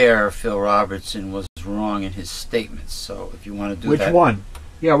where Phil Robertson was wrong in his statements. So if you want to do that. Which one?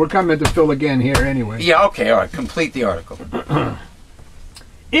 Yeah, we're coming to Phil again here anyway. Yeah, okay, all right. Complete the article.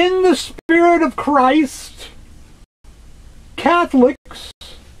 In the spirit of Christ, Catholics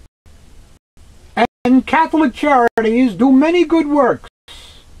and Catholic charities do many good works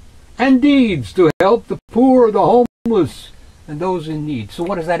and deeds to help the poor, the homeless, and those in need. So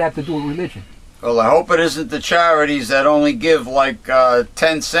what does that have to do with religion? Well, I hope it isn't the charities that only give like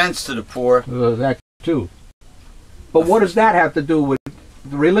 10 cents to the poor. That too. But what does that have to do with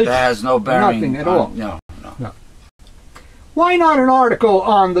the religion? That has no bearing. Nothing at all. No. Why not an article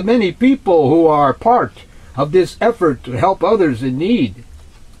on the many people who are part of this effort to help others in need?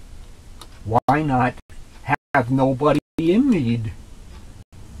 Why not have nobody in need?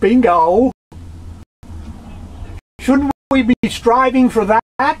 Bingo! Shouldn't we be striving for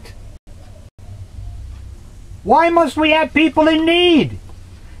that? Why must we have people in need?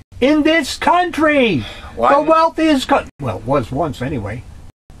 In this country! Why? The wealthiest country, well, it was once anyway,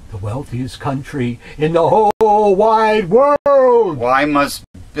 the wealthiest country in the whole wide world! Why must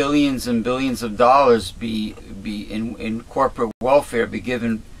billions and billions of dollars be in corporate welfare be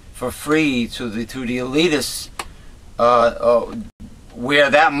given for free to the elitists, where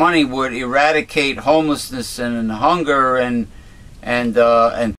that money would eradicate homelessness and hunger and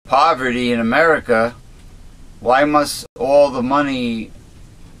poverty in America? Why must all the money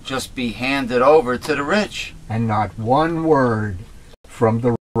just be handed over to the rich. And not one word from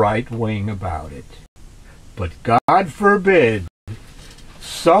the right wing about it. But God forbid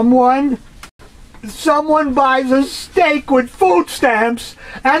someone buys a steak with food stamps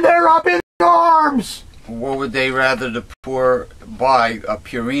and they're up in arms. What would they rather the poor buy? A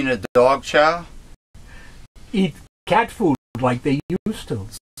Purina dog chow? Eat cat food like they used to.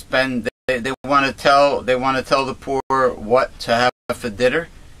 They want to tell the poor what to have for dinner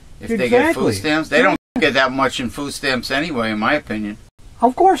if they get food stamps. They don't get that much in food stamps anyway, in my opinion.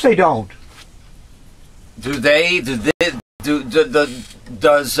 Of course they don't. Does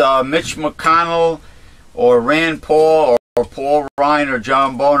Mitch McConnell or Rand Paul or Paul Ryan or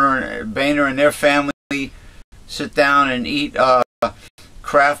John Boehner and their family sit down and eat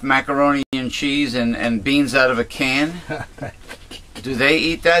Kraft macaroni and cheese and beans out of a can? Do they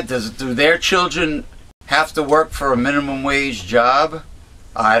eat that? Do their children have to work for a minimum wage job?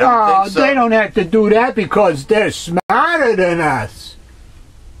 I don't think so. They don't have to do that because they're smarter than us.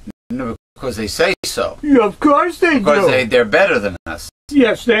 No, because they say so. Yeah, of course they do. Because they're better than us.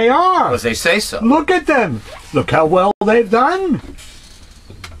 Yes, they are. Because they say so. Look at them. Look how well they've done.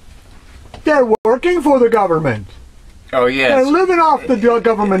 They're working for the government. Oh, yes. They're living off the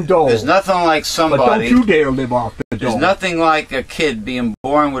government dole. There's nothing like somebody... But don't you dare live off the dole. There's nothing like a kid being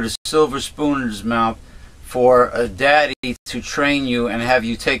born with a silver spoon in his mouth for a daddy to train you and have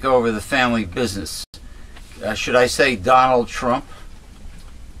you take over the family business. Should I say Donald Trump?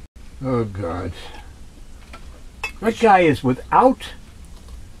 Oh, God. That guy is without...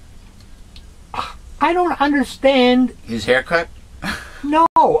 I don't understand... His haircut? No.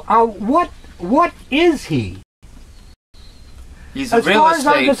 What is he? He's a real estate... As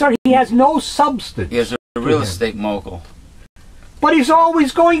far as I'm concerned, he has no substance. He is a real estate mogul. But he's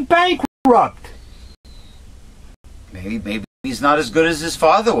always going bankrupt. Maybe he's not as good as his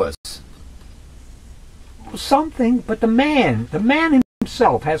father was. Something, but the man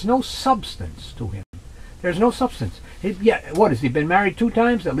himself has no substance to him. There's no substance. What has he been married 2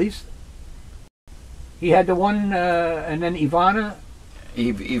 times at least? He had the one, and then Ivana.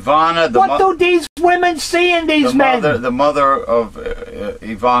 What do these women see in these men? The mother of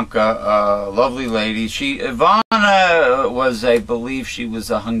Ivanka, lovely lady. Ivana was, I believe, she was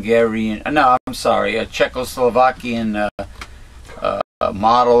a Hungarian. No, I'm sorry, a Czechoslovakian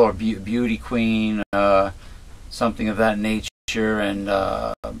model or beauty queen, something of that nature. And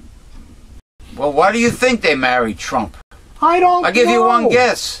well, why do you think they married Trump? I don't know. I'll give you one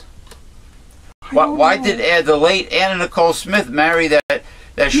guess. Why did the late Anna Nicole Smith marry that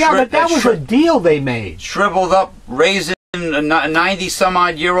but that was a deal they made. Shriveled up, raisin, a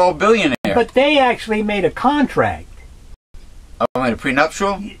 90-some-odd-year-old billionaire. But they actually made a contract. Oh, made a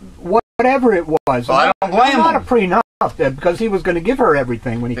prenuptial? Whatever it was. Well, I don't blame him. Not a prenup, because he was going to give her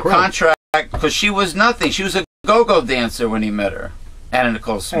everything when he quit. The contract, because she was nothing. She was a go-go dancer when he met her. Anna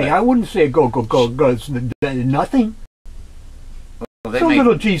Nicole Smith. Hey, I wouldn't say go-go, nothing. Well, it's a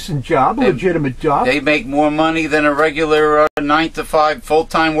little decent job, a legitimate job. They make more money than a regular 9-to-5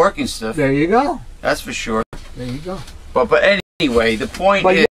 full-time working stuff. There you go. That's for sure. There you go. But anyway, the point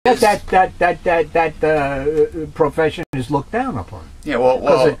is that profession is looked down upon. Yeah,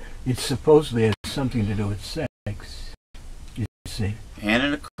 well, it supposedly has something to do with sex. You see, Anna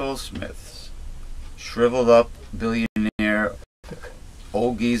Nicole Smith, shriveled up billionaire,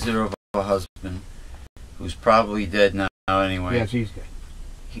 old geezer of a husband, who's probably dead now anyway. Yes, he's dead.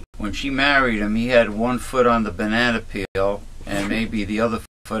 When she married him, he had one foot on the banana peel and maybe the other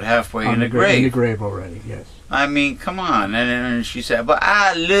foot halfway in the grave. In the grave already, yes. I mean, come on. And she said, but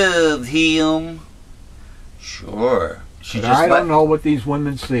I loved him. Sure. I don't know what these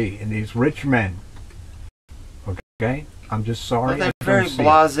women see in these rich men. Okay? I'm just sorry. Well, they're very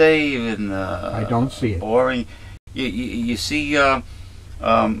blasé and I don't see it. Boring. You see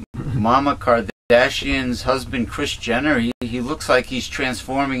Mama Kardashian's husband, Kris Jenner, he looks like he's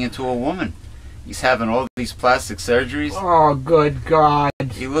transforming into a woman. He's having all these plastic surgeries. Oh, good God!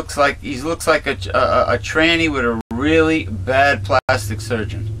 He looks like a tranny with a really bad plastic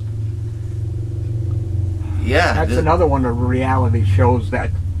surgeon. Yeah, that's another one of reality shows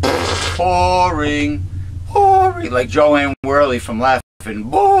that boring, like Joanne Worley from Laughing.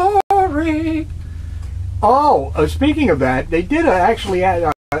 Boring. Oh, speaking of that, they did actually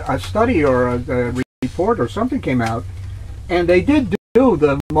a study or a report or something came out, and they did do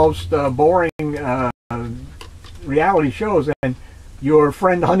the most boring reality shows, and your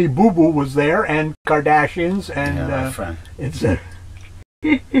friend Honey Boo Boo was there, and Kardashians, and my friend.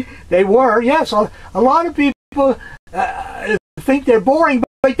 They were, yes. A lot of people think they're boring,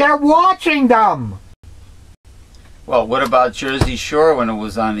 but they're watching them. Well, what about Jersey Shore when it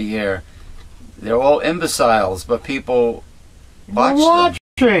was on the air? They're all imbeciles, but people watch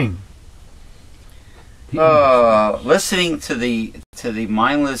them. Listening to the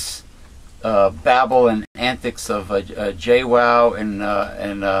mindless babble and antics of JWoww and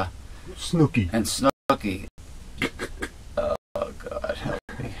Snooki. Oh God, help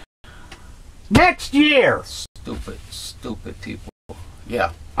me! Next year, stupid people.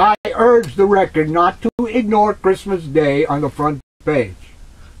 Yeah. I urge the record not to ignore Christmas Day on the front page,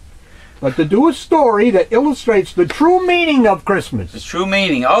 but to do a story that illustrates the true meaning of Christmas. The true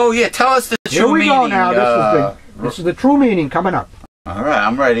meaning. Oh yeah, tell us the true meaning. Here we go now. This is the true meaning coming up. All right,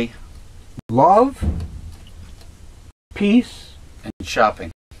 I'm ready. Love, peace, and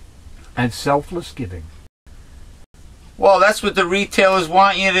shopping, and selfless giving. Well, that's what the retailers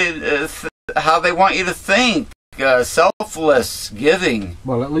want you to, how they want you to think. Selfless giving.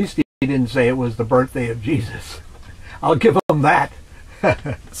 Well, at least he didn't say it was the birthday of Jesus. I'll give him that.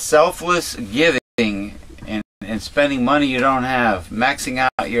 Selfless giving and spending money you don't have, maxing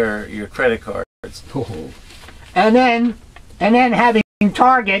out your credit cards. Oh. And then having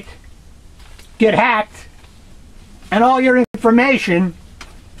Target get hacked and all your information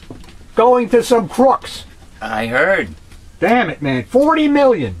going to some crooks. I heard. Damn it, man. 40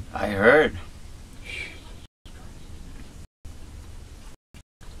 million. I heard.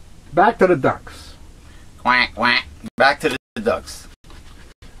 Back to the Ducks. Quack, quack. Back to the Ducks.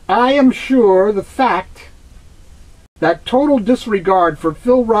 I am sure the fact that total disregard for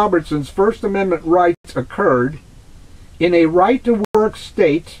Phil Robertson's First Amendment rights occurred in a right-to-work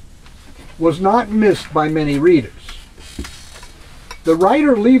state was not missed by many readers. The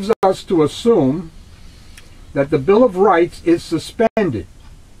writer leaves us to assume that the Bill of Rights is suspended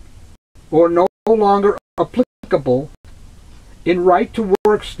or no longer applicable in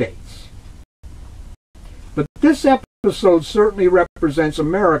right-to-work states. But this episode certainly represents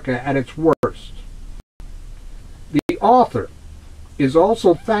America at its worst. The author is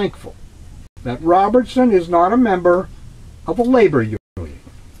also thankful that Robertson is not a member of a labor union,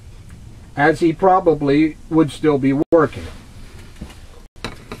 as he probably would still be working.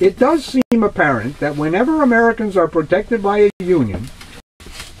 It does seem apparent that whenever Americans are protected by a union,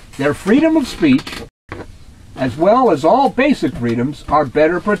 their freedom of speech, as well as all basic freedoms, are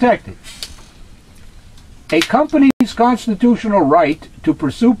better protected. A company's constitutional right to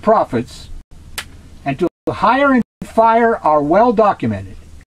pursue profits and to hire and fire are well documented.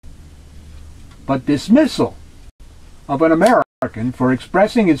 But dismissal of an American for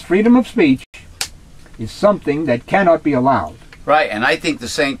expressing his freedom of speech is something that cannot be allowed. Right, and I think the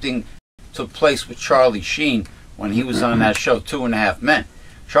same thing took place with Charlie Sheen when he was on that show, 2.5 Men.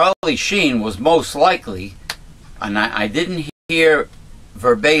 Charlie Sheen was most likely, and I didn't hear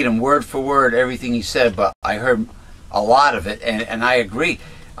verbatim, word for word, everything he said, but I heard a lot of it, and I agree.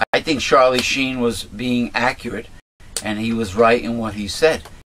 I think Charlie Sheen was being accurate, and he was right in what he said.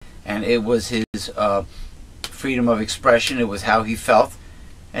 And it was his freedom of expression, it was how he felt,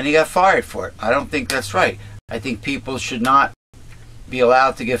 and he got fired for it. I don't think that's right. I think people should not be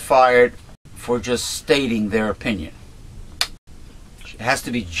allowed to get fired for just stating their opinion. It has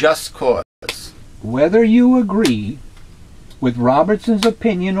to be just cause. Whether you agree with Robertson's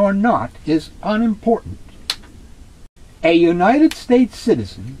opinion or not is unimportant. A United States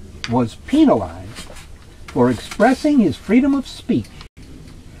citizen was penalized for expressing his freedom of speech,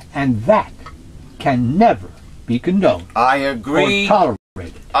 and that can never be condoned. I agree. Or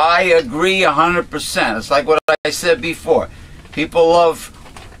tolerated. I agree 100%. It's like what I said before. People love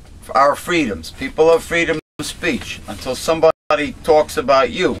our freedoms. People love freedom of speech until somebody talks about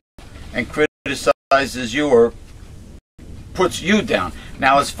you and criticizes you or puts you down.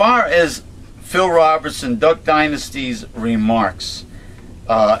 Now, as far as Phil Robertson, Duck Dynasty's remarks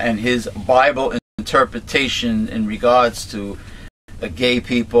and his Bible interpretation in regards to gay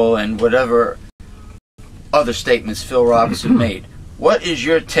people and whatever other statements Phil Robertson made, what is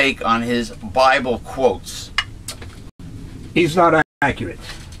your take on his Bible quotes? He's not accurate.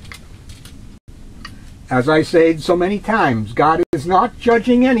 As I said so many times, God is not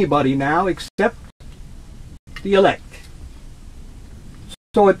judging anybody now except the elect.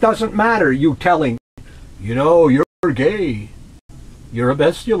 So it doesn't matter you telling, you know, you're gay, you're a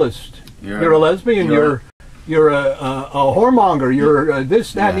bestialist, you're a lesbian, you're a whoremonger, you're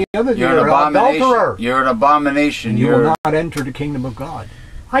this, that, and the other, you're an adulterer. You're an abomination. And you will not enter the kingdom of God.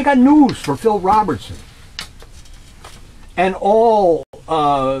 I got news for Phil Robertson and all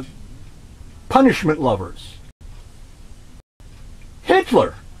punishment lovers.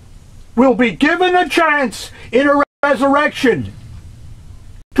 Hitler will be given a chance in a resurrection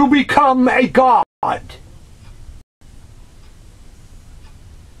to become a god.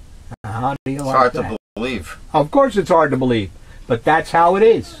 How do you It's like hard that? to believe. Of course it's hard to believe, but that's how it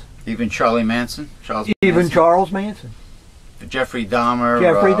is. Even Charles Manson. Charles Manson. Jeffrey Dahmer.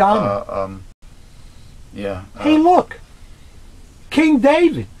 Jeffrey Dahmer. Yeah. Hey, look. King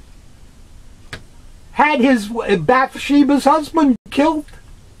David had his Bathsheba's husband killed.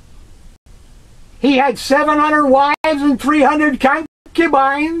 He had 700 wives and 300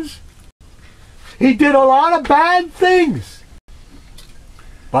 concubines. He did a lot of bad things.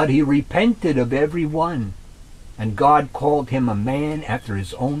 But he repented of every one. And God called him a man after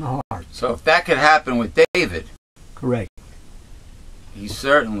his own heart. So if that could happen with David. Correct. He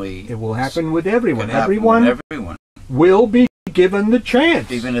certainly... It will happen with everyone. Everyone will be given the chance.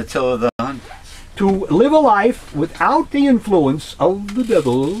 Even Attila the Hun. To live a life without the influence of the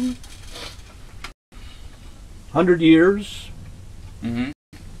devil. 100 years. Mm-hmm.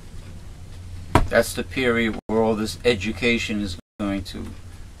 That's the period where all this education is going to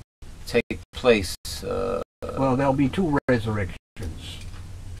take place. Well, there'll be two resurrections.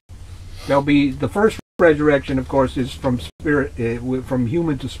 There'll be the first resurrection, of course, is from spirit, from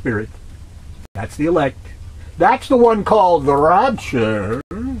human to spirit. That's the elect. That's the one called the rapture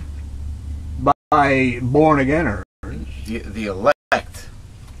by born againers. The elect.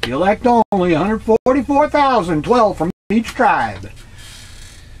 The elect only, 144,000, 12 from each tribe.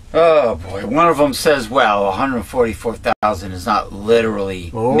 Oh boy, one of them says, well, 144,000 is not literally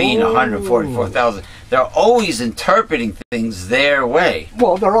mean 144,000. They're always interpreting things their way.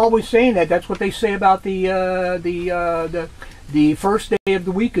 Well, they're always saying that. That's what they say about the first day of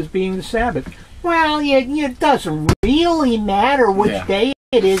the week as being the Sabbath. Well, it doesn't really matter which day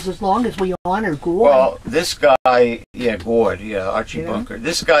it is as long as we honor God. Well, this guy, Gord, Archie Bunker.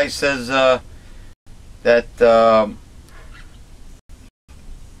 This guy says that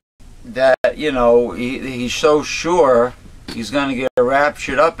he's so sure he's going to get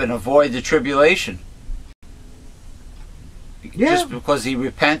raptured up and avoid the tribulation. Yeah. Just because he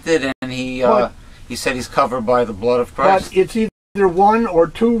repented and he said he's covered by the blood of Christ. But it's either 1 or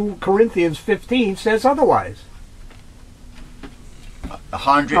 2 Corinthians 15 says otherwise.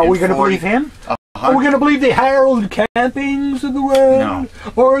 140. Are we going to believe him? Are we going to believe the Harold Campings of the world? No.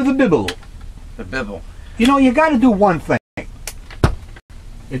 Or the Bible? The Bible. You got to do one thing.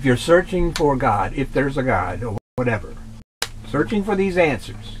 If you're searching for God, if there's a God or whatever, searching for these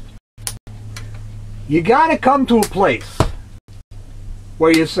answers, you got to come to a place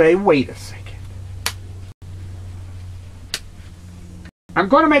where you say, wait a second. I'm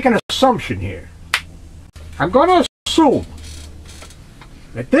going to make an assumption here. I'm going to assume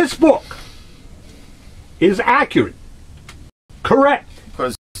that this book is accurate, correct,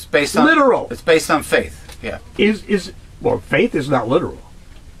 because it's based on literal. It's based on faith. Yeah. Well, faith is not literal.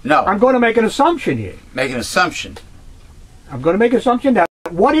 No. I'm going to make an assumption here. Make an assumption. I'm going to make an assumption that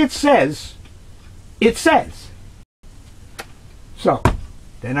what it says, it says. So,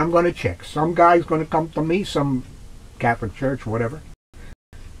 then I'm going to check. Some guy's going to come to me, some Catholic church, whatever,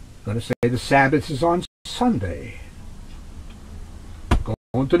 going to say the Sabbath is on Sunday. Go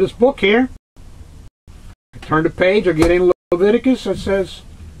into this book here. I turn the page, I get in Leviticus, it says,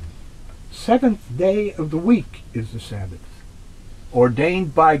 7th day of the week is the Sabbath,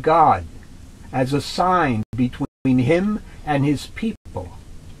 ordained by God as a sign between him and his people.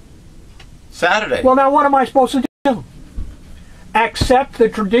 Saturday. Well, now what am I supposed to do? Accept the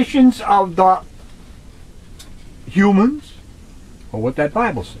traditions of the humans, or what that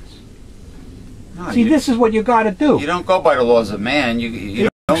Bible says? No, See, this is what you got to do. You don't go by the laws of man. You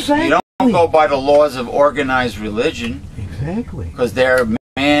Exactly. don't go by the laws of organized religion. Exactly. Because they're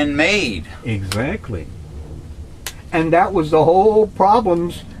man-made. Exactly. And that was the whole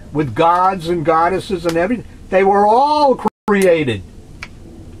problems with gods and goddesses and everything. They were all created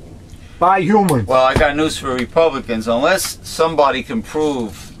by humans. Well, I got news for Republicans. Unless somebody can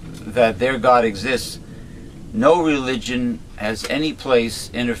prove that their God exists, no religion has any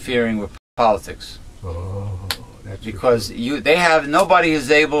place interfering with politics. Oh, that's because nobody has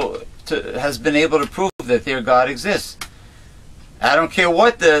been able to prove that their God exists. I don't care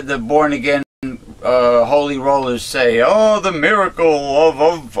what the born again holy rollers say. Oh, the miracle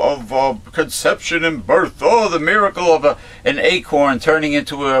of conception and birth. Oh, the miracle of an acorn turning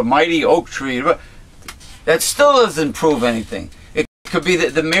into a mighty oak tree. That still doesn't prove anything. It could be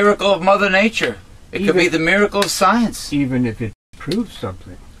the miracle of Mother Nature. It could be the miracle of science. Even if it proves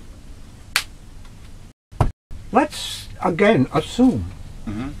something. Let's, again, assume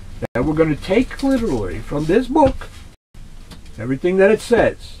that we're going to take literally from this book everything that it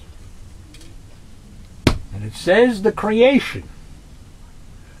says. And it says the creation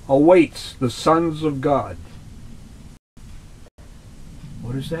awaits the sons of God.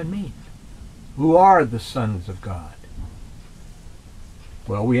 What does that mean? Who are the sons of God?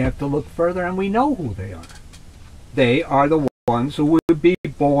 Well, we have to look further, and we know who they are. They are the ones who will be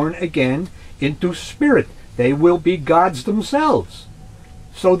born again into spirit. They will be gods themselves.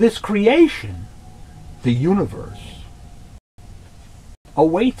 So this creation, the universe,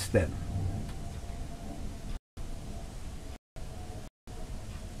 awaits them.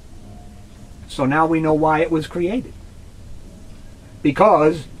 So now we know why it was created.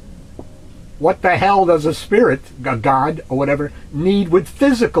 Because what the hell does a spirit, a god or whatever, need with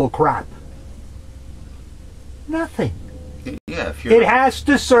physical crap? Nothing. Yeah, if it has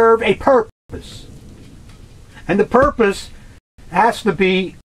to serve a purpose. And the purpose has to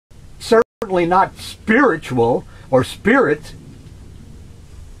be certainly not spiritual or spirit.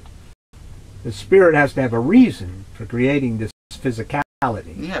 The spirit has to have a reason for creating this physicality.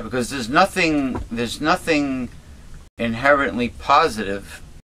 Yeah, because there's nothing inherently positive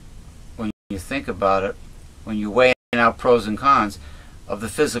when you think about it, when you weigh out pros and cons of the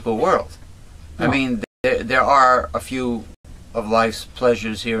physical world. No. I mean, there are a few of life's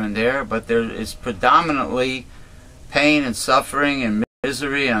pleasures here and there, but there is predominantly pain and suffering and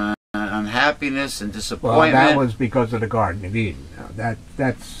misery and unhappiness and disappointment. Well, that was because of the Garden of Eden.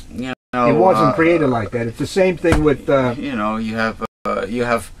 That's you know, it wasn't created like that. It's the same thing with you know, you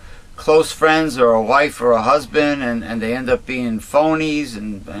have close friends or a wife or a husband, and they end up being phonies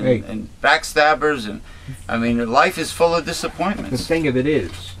and backstabbers, and I mean, life is full of disappointments. The thing of it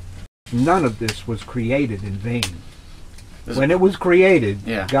is, none of this was created in vain. When it was created,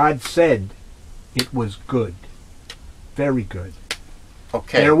 God said it was good. Very good.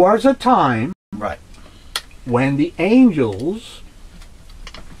 Okay. There was a time right when the angels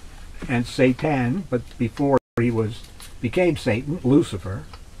and Satan, but before he became Satan, Lucifer,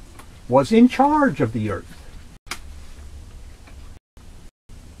 was in charge of the earth.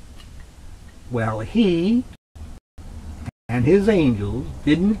 Well, he and his angels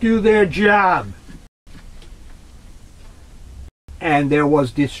didn't do their job. And there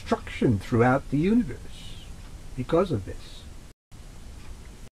was destruction throughout the universe because of this.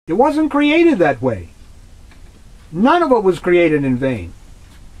 It wasn't created that way. None of it was created in vain.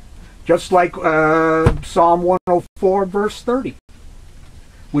 Just like Psalm 104, verse 30,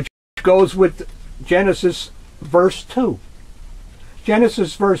 which goes with Genesis verse 2.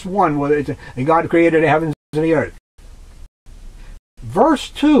 Genesis verse 1, and God created the heavens and the earth. Verse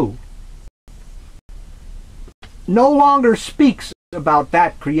 2 no longer speaks about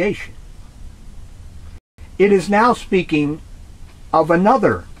that creation. It is now speaking of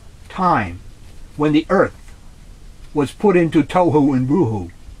another time when the earth was put into tohu and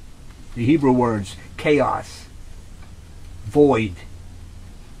bohu. The Hebrew words chaos, void,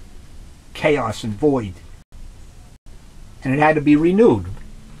 chaos and void. And it had to be renewed.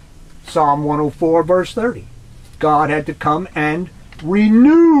 Psalm 104 verse 30. God had to come and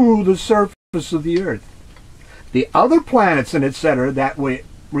renew the surface of the earth. The other planets and etc. that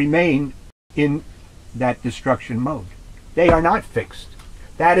remain in that destruction mode, they are not fixed.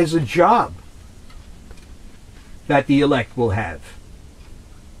 That is a job that the elect will have,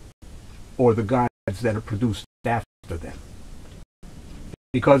 or the gods that are produced after them.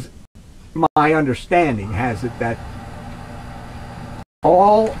 Because my understanding has it that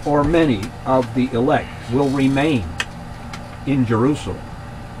all or many of the elect will remain in Jerusalem,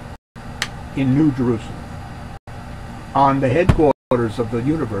 in New Jerusalem, on the headquarters of the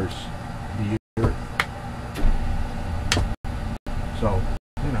universe, the earth. So,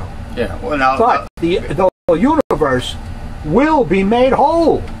 you know. Yeah, well now... But the universe will be made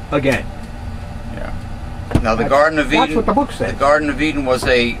whole again. Yeah. Now the Garden of Eden... That's what the book says. The Garden of Eden was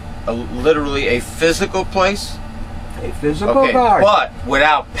literally a physical place? A physical garden. But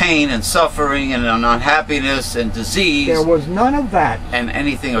without pain and suffering and unhappiness and disease. There was none of that. And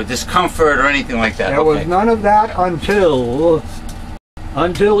anything, or discomfort or anything like that. There was none of that until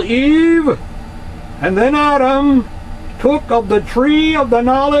Eve and then Adam took of the tree of the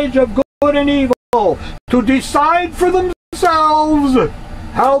knowledge of good and evil to decide for themselves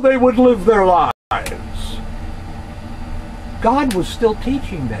how they would live their lives. God was still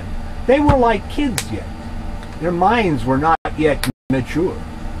teaching them. They were like kids yet. Their minds were not yet mature,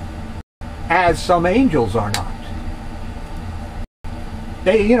 as some angels are not.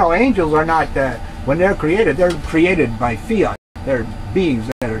 Angels are not, when they're created by fiat. They're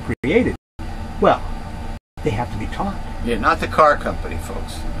beings that are created. Well, they have to be taught. Yeah, not the car company,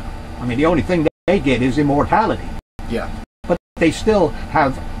 folks. I mean, the only thing they get is immortality. Yeah. But they still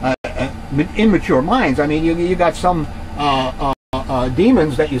have immature minds. I mean, you got some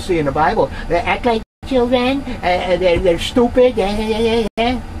demons that you see in the Bible. They act like children. They're stupid. They're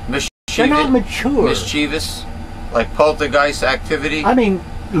not mature. Mischievous, like poltergeist activity. I mean,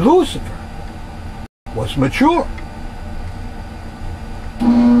 Lucifer was mature.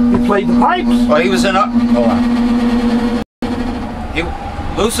 He played the pipes. Well, he was an... Hold on.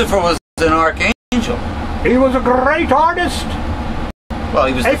 Lucifer was an archangel. He was a great artist. Well,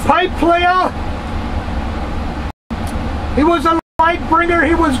 he was a pipe player. He was a light bringer.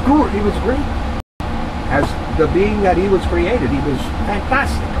 He was great. As the being that he was created, he was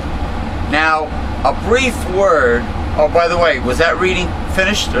fantastic. Now, a brief word. Oh, by the way, was that reading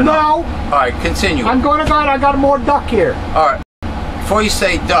finished or no? All right, continue. I'm going to go. I got more duck here. All right. Before you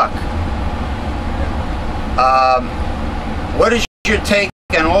say duck, what is your take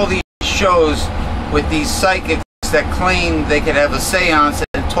on all these shows with these psychics that claim they could have a seance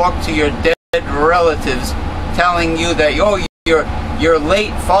and talk to your dead relatives, telling you that your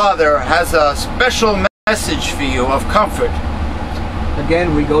late father has a special message for you of comfort?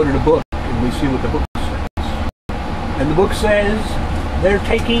 Again, we go to the book and we see what the book says. And the book says they're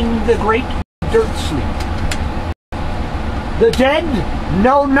taking the great dirt sleep. The dead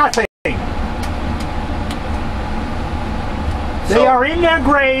know nothing. They are in their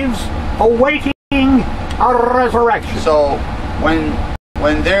graves awaiting a resurrection. So when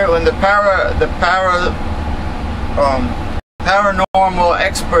the paranormal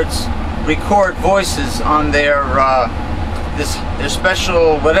experts record voices on their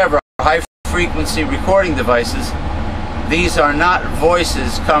special whatever high frequency recording devices, these are not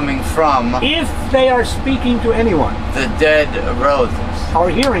voices coming from, if they are speaking to anyone, the dead relatives, or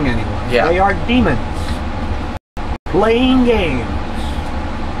hearing anyone. Yeah. They are demons playing games,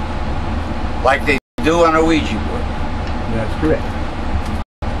 like they do on a Ouija board. That's correct.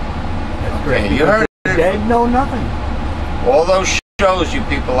 That's correct. You heard the it. Dead know nothing. All those shows you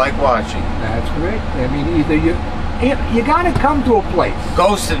people like watching. That's correct. I mean, either you got to come to a place.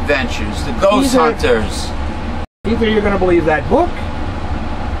 Ghost Adventures, the Ghost Hunters. Either you're going to believe that book,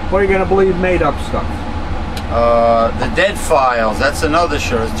 or you're going to believe made-up stuff. The Dead Files, that's another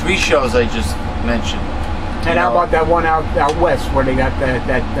show. 3 shows I just mentioned. And how about that one out west where they got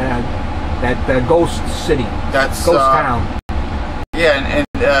that ghost city? That's ghost town. Yeah,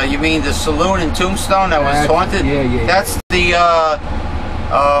 and you mean the saloon in Tombstone that was haunted? Yeah. That's the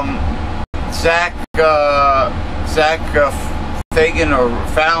Zach Fagan or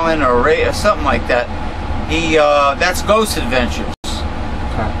Fallon or Ray or something like that. That's Ghost Adventures.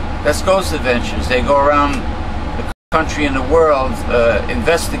 That's Ghost Adventures. They go around the country and the world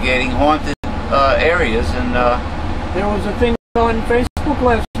investigating haunted areas. And there was a thing on Facebook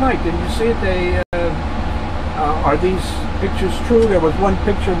last night. Didn't you see it? They are these pictures true? There was one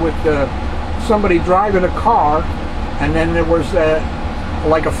picture with somebody driving a car, and then there was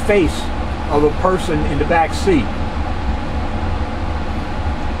like a face of a person in the back seat.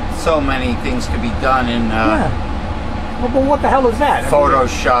 So many things could be done in Well, but what the hell is that?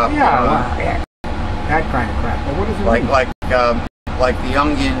 Photoshop. Yeah, that kind of crap. But what does it mean? Like the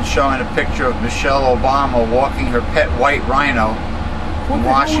Youngin showing a picture of Michelle Obama walking her pet white rhino in Washington.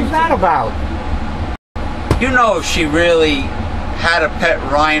 What the hell was that about? You know, if she really had a pet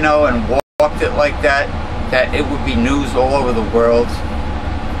rhino and walked it like that it would be news all over the world,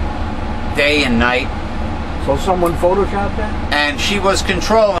 day and night. So someone photoshopped that? And she was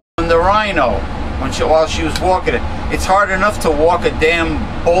controlling the rhino while she was walking it. It's hard enough to walk a damn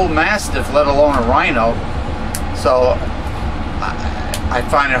bull mastiff, let alone a rhino. So I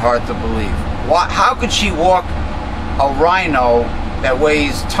find it hard to believe. How could she walk a rhino that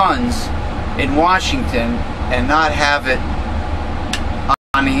weighs tons in Washington and not have it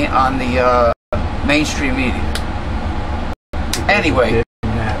on the mainstream media? Anyway, it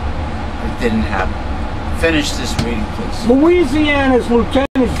didn't happen. Finish this reading, please. Louisiana's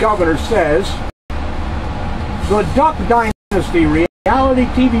lieutenant governor says the Duck Dynasty reality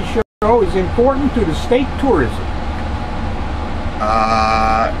TV show is important to the state tourism.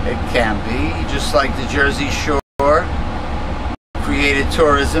 It can be, just like the Jersey Shore created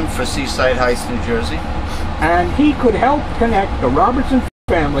tourism for Seaside Heights, New Jersey. And he could help connect the Robertson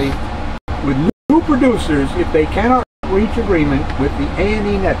family with new producers if they cannot reach agreement with the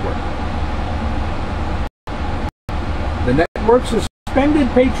A&E network. The network suspended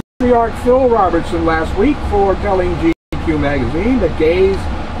patriarch Phil Robertson last week for telling GQ magazine that gays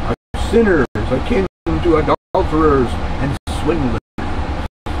are sinners akin to adulterers and swindlers.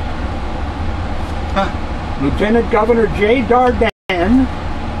 Lieutenant Governor Jay Dardan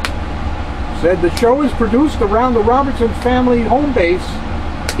said the show is produced around the Robertson family home base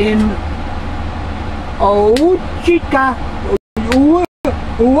in Ouachita,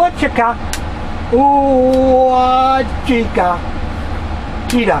 Uwachita.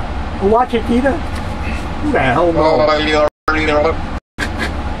 Tita. Uwachita? Who the hell knows?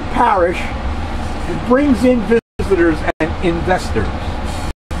 Parish. It brings in visitors and investors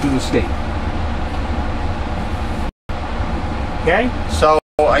to the state. Okay? So,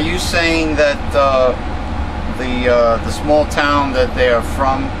 are you saying that the small town that they are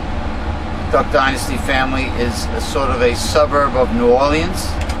from, Duck Dynasty family, is a sort of a suburb of New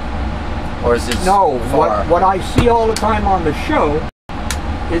Orleans? Or is it no, far? What I see all the time on the show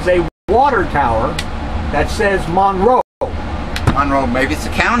is a water tower that says Monroe. Monroe, maybe it's a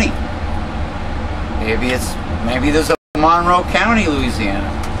county. Maybe there's a Monroe County,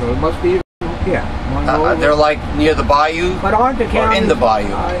 Louisiana. So it must be, yeah. Monroe. They're like near the bayou? But aren't the counties... Or in the bayou?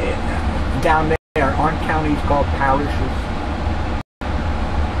 Down there, aren't counties called parishes?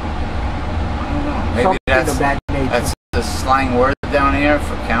 I don't know. Maybe Something of that nature. That's the slang word down here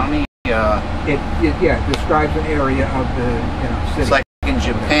for county? It describes an area of the city. It's like in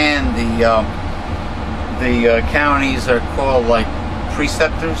Japan, the counties are called like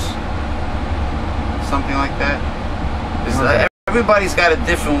preceptors, something like that. Okay. Everybody's got a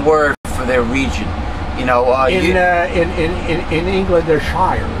different word for their region. You know, in England, they're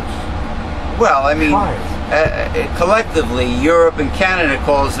shires. Well, I mean, collectively, Europe and Canada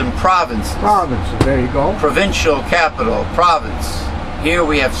calls them provinces. Provinces, there you go. Provincial capital, province. Here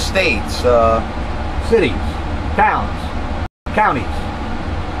we have states. Cities, towns, counties.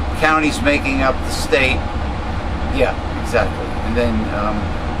 Counties making up the state. Yeah, exactly. And then,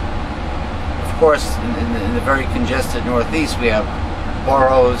 of course, in the very congested Northeast, we have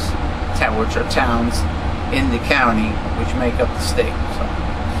boroughs, which are towns in the county, which make up the state. So.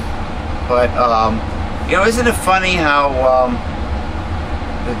 But, you know, isn't it funny how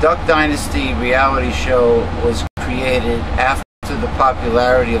the Duck Dynasty reality show was created after the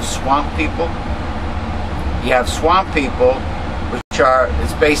popularity of Swamp People? You have Swamp People, which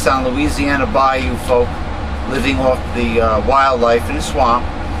it's based on Louisiana bayou folk living off the wildlife in the swamp.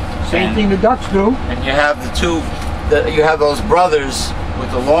 Same thing the ducks do. And you have you have those brothers with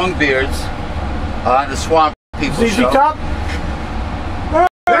the long beards on the Swamp People ZZ show. Top?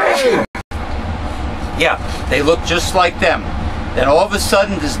 Hey! Yeah, they look just like them. Then all of a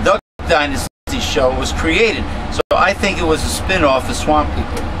sudden, this Duck Dynasty show was created. So I think it was a spin-off of Swamp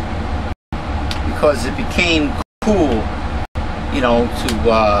People, because it became cool, you know, to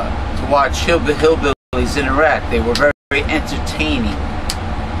watch hillbillies interact. They were very, very entertaining.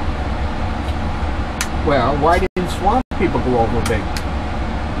 Well, why didn't Swamp People go over big?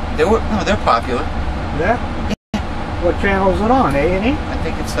 They're popular. Yeah? What channel is it on? A&E? I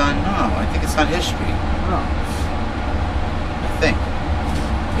think it's on History. Oh. I think.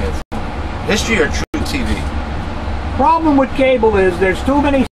 Yes. History or True TV? Problem with cable is there's too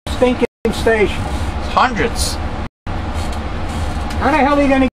many stinking stations. Hundreds. How the hell are you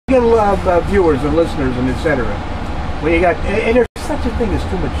going to get viewers and listeners and etc.? When you got, and there's such a thing as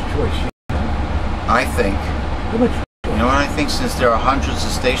too much choice. I think. Too much choice. You know what I think? Since there are hundreds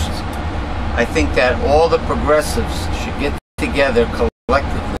of stations, I think that all the progressives should get together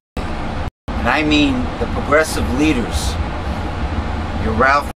collectively. And I mean the progressive leaders. Your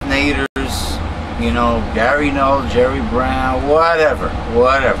Ralph Naders, you know, Gary Null, Jerry Brown, whatever.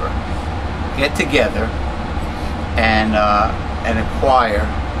 Get together and acquire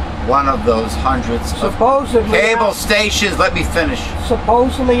one of those hundreds of cable stations. Let me finish.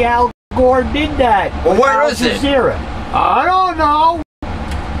 Supposedly Al Gore did that. Well, where is it? I don't know.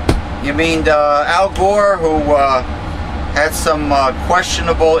 You mean Al Gore, who had some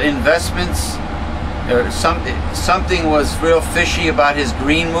questionable investments? Something was real fishy about his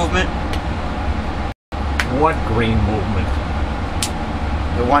green movement? What green movement?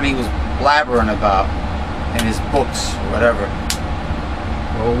 The one he was blabbering about in his books or whatever.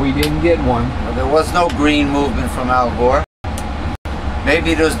 Well, we didn't get one. Well, there was no green movement from Al Gore.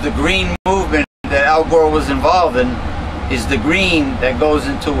 Maybe it was the green movement that Al Gore was involved in, is the green that goes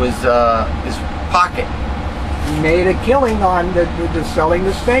into his pocket. He made a killing on the selling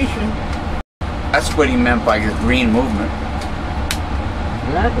the station. That's what he meant by the green movement.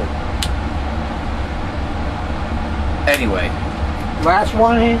 Exactly. Anyway. Last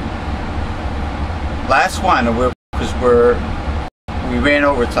one, eh? Last one, because we ran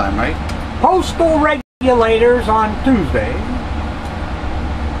overtime, right? Postal regulators on Tuesday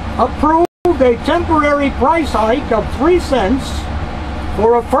approved a temporary price hike of 3 cents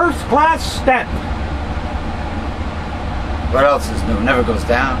for a first-class stamp. What else is new? It never goes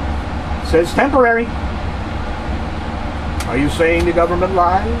down. Says temporary. Are you saying the government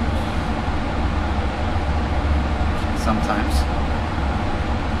lies? Sometimes.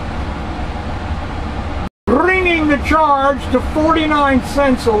 charged to 49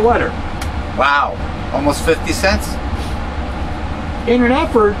 cents a letter. Wow, almost 50 cents? In an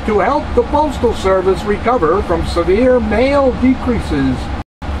effort to help the Postal Service recover from severe mail decreases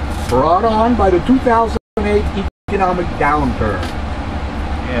brought on by the 2008 economic downturn.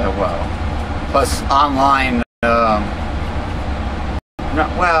 Yeah, well, plus online, the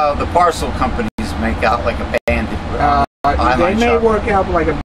parcel companies make out like a bandit. They may work out like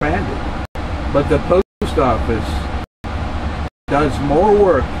a bandit, but the post office does more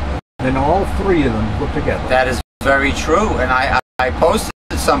work than all three of them put together. That is very true, and I posted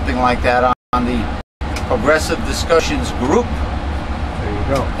something like that on the Progressive Discussions group. There you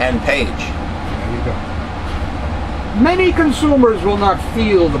go. And page. There you go. Many consumers will not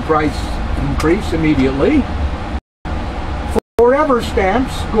feel the price increase immediately. Forever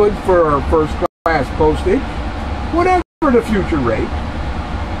stamps, good for first-class postage, whatever the future rate,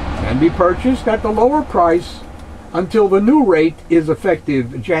 can be purchased at the lower price until the new rate is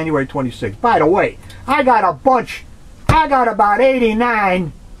effective January 26th. By the way, I got about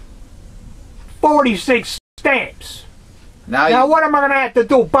 89 46 stamps. Now what am I going to have to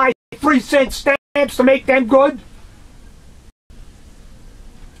do? Buy 3-cent stamps to make them good?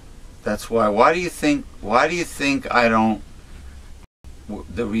 That's why. Why do you think I don't?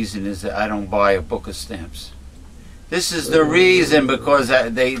 The reason is that I don't buy a book of stamps. This is the reason, because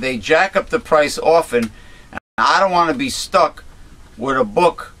they jack up the price often. And I don't want to be stuck with a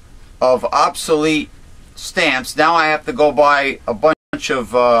book of obsolete stamps. Now I have to go buy a bunch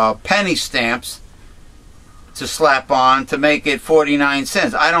of penny stamps to slap on to make it 49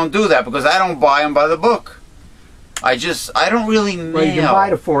 cents. I don't do that because I don't buy them by the book. I don't really mail. Well, you can buy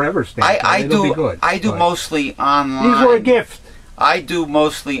the forever stamp. I do mostly online. These were a gift. I do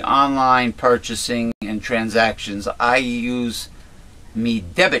mostly online purchasing and transactions. I use me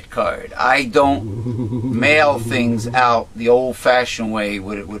debit card. I don't mail things out the old-fashioned way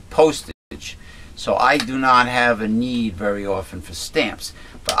with postage. So I do not have a need very often for stamps.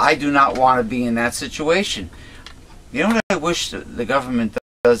 But I do not want to be in that situation. You know what I wish the government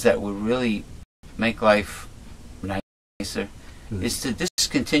does that would really make life nicer? Is to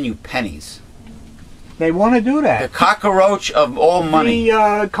discontinue pennies. They want to do that. The cockroach of all money.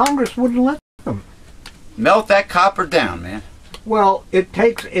 The Congress wouldn't let them. Melt that copper down, man. Well, it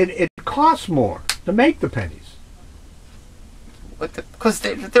costs more to make the pennies. Because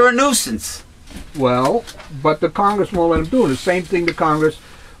they're a nuisance. Well, but the Congress won't let them do it. The same thing the Congress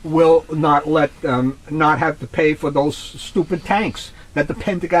will not let not have to pay for those stupid tanks that the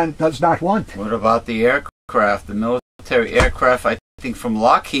Pentagon does not want. What about the aircraft, the military aircraft, I think from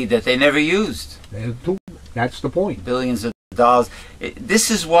Lockheed, that they never used? That's the point. Billions of dollars. This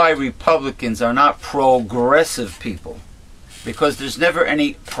is why Republicans are not progressive people. Because there's never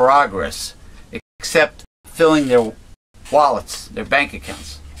any progress except filling their wallets, their bank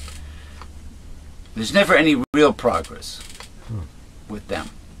accounts. There's never any real progress with them.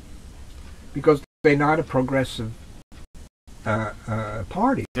 Because they're not a progressive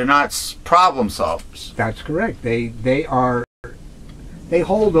party. They're not problem solvers. That's correct. They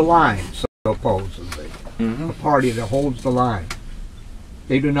hold the line, supposedly. A party that holds the line.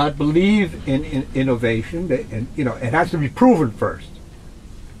 They do not believe in innovation. It has to be proven first.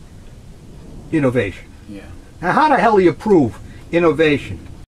 Innovation. Yeah. Now, how the hell do you prove innovation?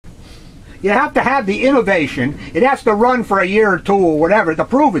 You have to have the innovation. It has to run for a year or two or whatever to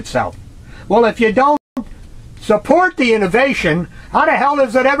prove itself. Well, if you don't support the innovation, how the hell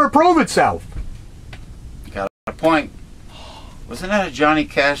does it ever prove itself? Got a point. Wasn't that a Johnny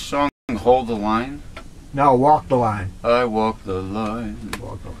Cash song, Hold the Line? No, Walk the Line. I walk the line.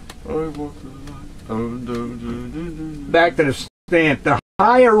 Walk the line. I walk the line. Back to the stamp. The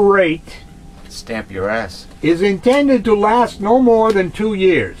higher rate Stamp your ass. is intended to last no more than 2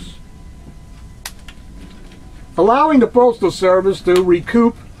 years, allowing the Postal Service to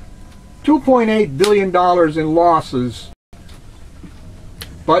recoup $2.8 billion in losses.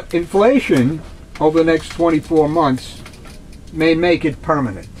 But inflation over the next 24 months may make it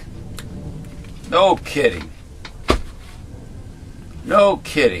permanent. No kidding. No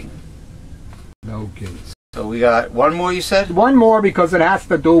kidding. No kidding. So we got one more, you said? One more, because it has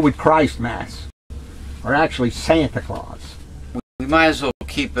to do with Christ Mass, or actually Santa Claus. We might as well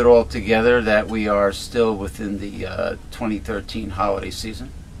keep it all together that we are still within the 2013 holiday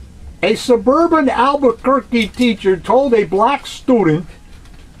season. A suburban Albuquerque teacher told a black student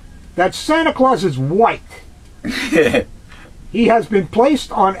that Santa Claus is white. He has been placed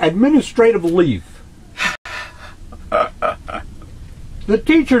on administrative leave. The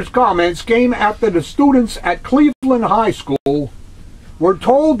teacher's comments came after the students at Cleveland High School were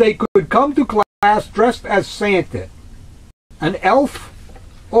told they could come to class dressed as Santa, an elf,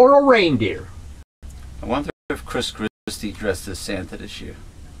 or a reindeer? I wonder if Chris Christie dressed as Santa this year.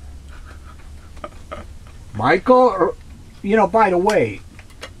 Michael, you know, by the way,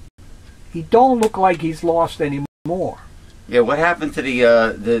 he don't look like he's lost anymore. Yeah, what happened to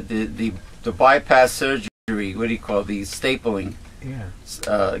the bypass surgery? What do you call the stapling?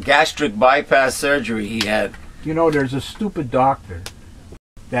 Yeah. Gastric bypass surgery he had. You know, there's a stupid doctor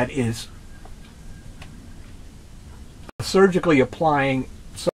that is surgically applying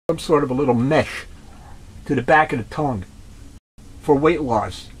some sort of a little mesh to the back of the tongue for weight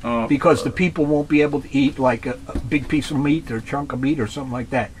loss, because the people won't be able to eat like a big piece of meat or chunk of meat or something like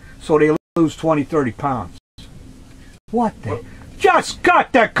that. So they lose 20, 30 pounds. What the? Just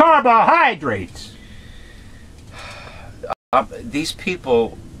cut the carbohydrates! These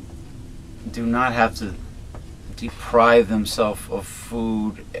people do not have to deprive themselves of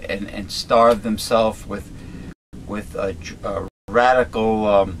food and starve themselves with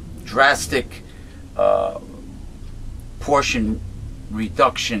radical, drastic portion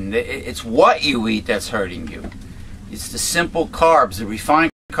reduction. It's what you eat that's hurting you. It's the simple carbs, the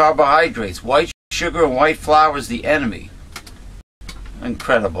refined carbohydrates. White sugar and white flour is the enemy.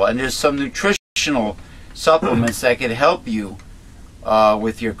 Incredible. And there's some nutritional supplements that can help you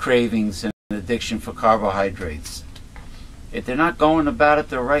with your cravings and addiction for carbohydrates. If they're not going about it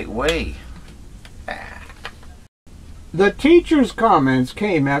the right way. The teacher's comments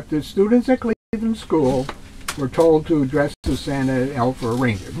came after students at Cleveland School were told to dress as Santa, elf, or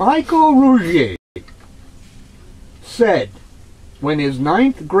reindeer. Michael Rougier said when his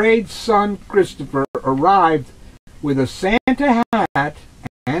 9th grade son Christopher arrived with a Santa hat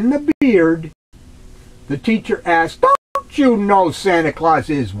and a beard, the teacher asked, "Don't you know Santa Claus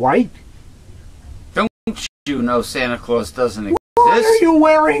is white? Don't you know Santa Claus doesn't exist? Why are you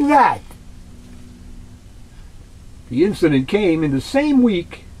wearing that?" The incident came in the same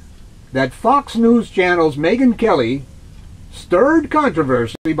week that Fox News Channel's Megyn Kelly stirred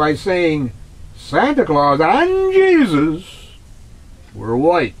controversy by saying Santa Claus and Jesus were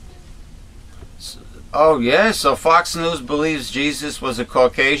white. Oh, yeah? So Fox News believes Jesus was a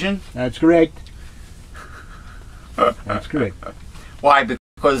Caucasian? That's correct. That's correct. Why?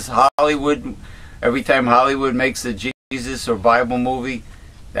 Because Hollywood, every time Hollywood makes a Jesus or Bible movie,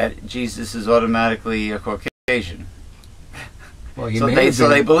 that Jesus is automatically a Caucasian. Well, so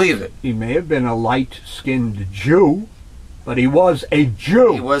they believe it. He may have been a light-skinned Jew, but he was a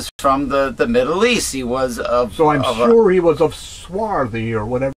Jew. He was from the Middle East. He was of... So I'm sure he was of swarthy or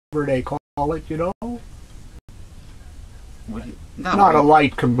whatever they call it, you know? No, not a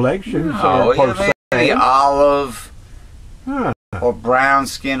light complexion, no, per maybe olive huh. or brown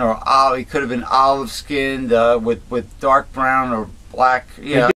skin, or olive. He could have been olive-skinned with dark brown or black.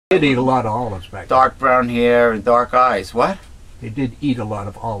 Yeah, they did eat a lot of olives back then. Dark brown hair and dark eyes. What? They did eat a lot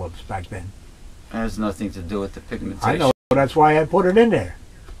of olives back then. That has nothing to do with the pigmentation. I know, that's why I put it in there.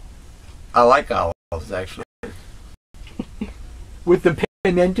 I like olives, actually. With the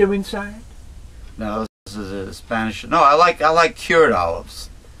pimento inside? No, this is a Spanish. No, I like cured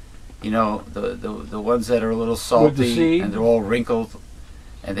olives. You know, the ones that are a little salty and they're all wrinkled,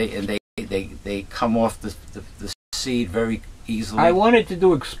 and they come off the seed very easily. I wanted to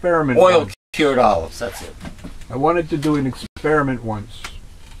do experiment. Oil cured olives. That's it. I wanted to do an experiment once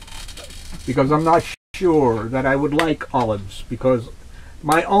because I'm not sure that I would like olives, because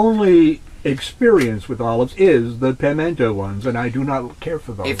my only experience with olives is the pimento ones, and I do not care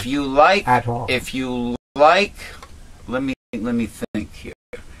for those. If you like at all. If you like, let me think here.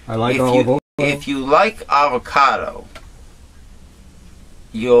 I like olive oil. If you like avocado,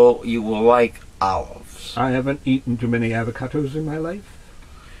 you will like olives. I haven't eaten too many avocados in my life.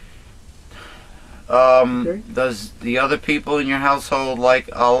 Okay. Does the other people in your household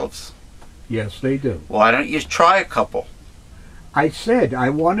like olives? Yes, they do. Why don't you try a couple? I said I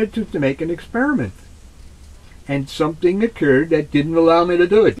wanted to make an experiment, and something occurred that didn't allow me to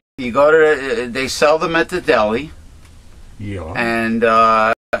do it. You go to they sell them at the deli. Yeah. And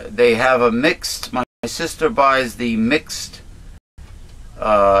they have a mixed. My sister buys the mixed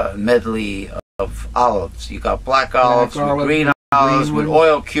medley of olives. You got black olives, with green olives, with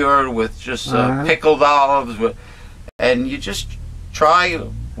oil cured, with just pickled olives, and you just try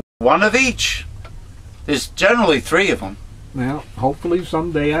one of each. There's generally 3 of them. Well, hopefully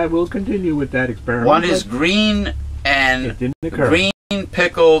someday I will continue with that experiment. One is green and green,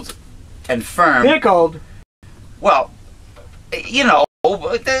 pickled, and firm. Pickled? Well, you know,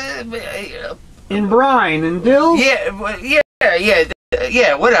 in brine and dill? Yeah,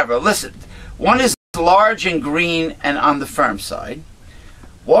 whatever. Listen, one is large and green and on the firm side.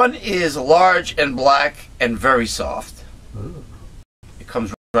 One is large and black and very soft. Ooh. It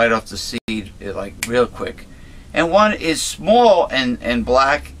comes right off the seed, like real quick. And one is small and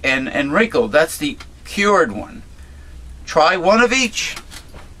black and wrinkled. That's the cured one. Try one of each.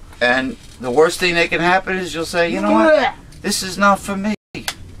 And the worst thing that can happen is you'll say, you know what? This is not for me.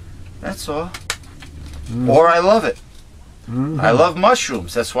 That's all. Or I love it. I love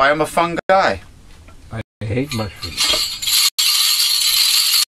mushrooms. That's why I'm a fun guy. I hate mushrooms.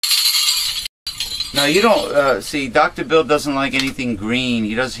 Now you don't see. Dr. Bill doesn't like anything green.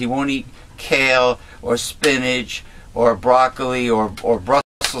 He won't eat kale or spinach or broccoli or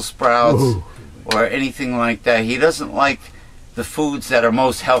Brussels sprouts. Ooh. Or anything like that. He doesn't like the foods that are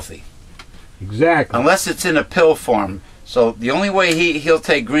most healthy. Exactly. Unless it's in a pill form. So the only way he'll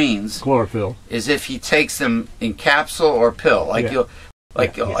take greens Chlorophyll is if he takes them in capsule or pill, like Yeah.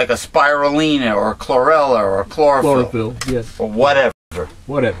 like a spirulina or a chlorella or a chlorophyll, yes. or whatever.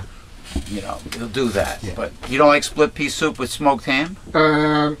 Whatever. You know, he'll do that. Yeah. But you don't like split pea soup with smoked ham?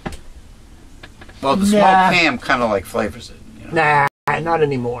 Well, the Nah. smoked ham kind of like flavors it. You know? Nah, not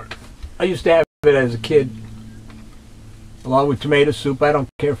anymore. I used to have it as a kid, along with tomato soup. I don't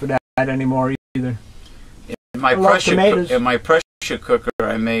care for that anymore either. In my pressure cooker,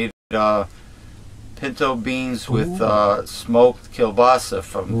 I made pinto beans with smoked kielbasa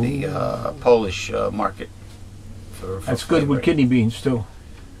from the Polish market. For That's good with kidney beans too,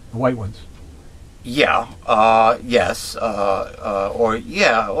 the white ones. Yeah. Yes. Or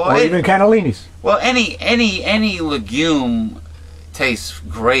yeah. Well, Or even cannellinis. Well, any legume tastes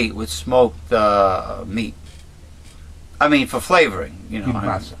great with smoked meat. I mean, for flavoring, you know.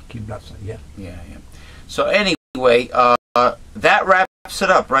 Kielbasa, yeah. Yeah. So anyway, that wraps it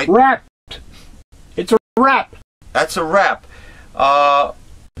up, right? Wrapped. It's a wrap. That's a wrap.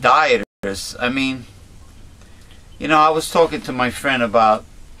 Dieters. I mean, you know, I was talking to my friend about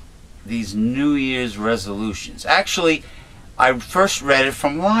these New Year's resolutions. Actually, I first read it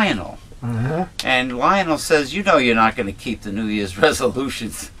from Lionel. And Lionel says, you know you're not going to keep the New Year's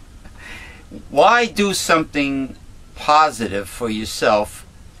resolutions. Why do something positive for yourself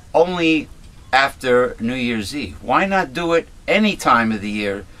only after New Year's Eve? Why not do it any time of the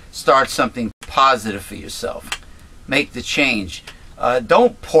year? Start something positive for yourself. Make the change.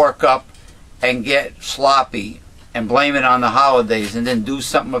 Don't pork up and get sloppy and blame it on the holidays and then do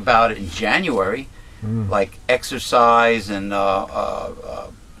something about it in January, like exercise and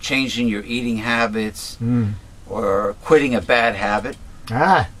changing your eating habits or quitting a bad habit.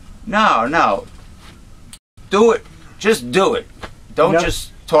 No. Do it. Just do it. Don't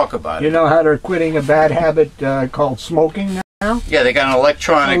just talk about it. You know how they're quitting a bad habit called smoking now? Yeah, they got an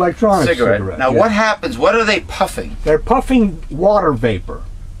electronic cigarette. Now, what happens? What are they puffing? They're puffing water vapor.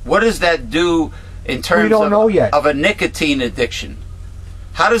 What does that do in terms of a nicotine addiction?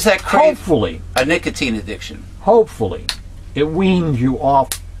 How does that create Hopefully, a nicotine addiction? Hopefully, it weans you off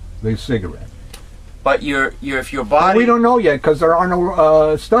the cigarette. But if your body... Well, we don't know yet because there are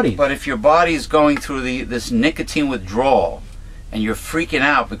no studies. But if your body is going through this nicotine withdrawal and you're freaking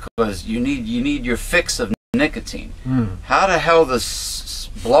out because you need your fix of nicotine, how the hell does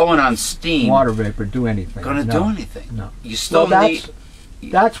blowing on steam... water vapor do anything? Going to do anything? No. You still need...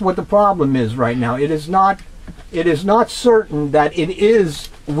 That's what the problem is right now. It is not certain that it is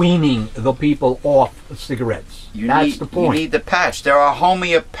weaning the people off cigarettes. That's the point. You need the patch. There are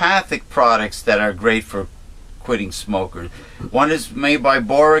homeopathic products that are great for quitting smokers. One is made by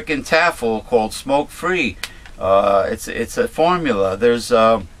Boric and Taffel called Smoke Free. It's a formula. There's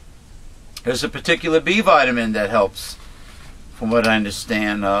a particular B vitamin that helps, from what I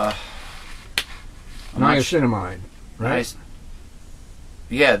understand. Niacinamide, right?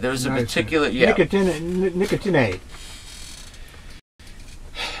 Yeah, there's a particular nicotinate.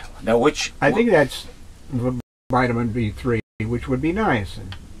 Now, which I think that's vitamin B3, which would be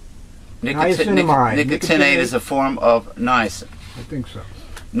niacin. Nicotinate. Nicotinate is a form of niacin. I think so.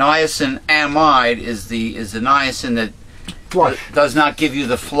 Niacinamide is the niacin that does not give you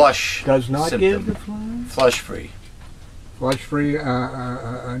the flush. Does not symptom. give the flush. Flush free. Flush free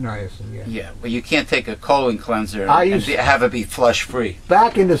niacin. Yeah. Yeah, well, you can't take a colon cleanser and have it be flush free.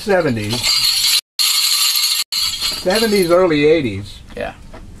 Back in the 70s, early 80s. Yeah.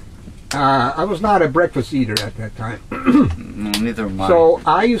 I was not a breakfast eater at that time. Neither am I. So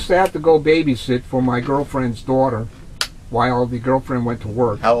I used to have to go babysit for my girlfriend's daughter while the girlfriend went to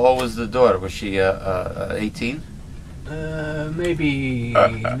work. How old was the daughter? Was she 18? Maybe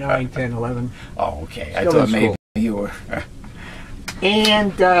 9, 10, 11. Oh, okay. I Still thought in maybe school. you were.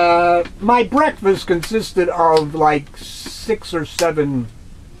 And my breakfast consisted of like 6 or 7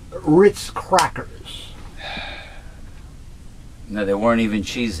 Ritz crackers. No, there weren't even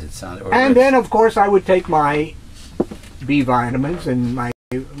Cheez-Its on it. And then, of course, I would take my B vitamins and my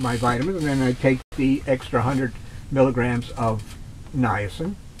vitamins, and then I'd take the extra 100 milligrams of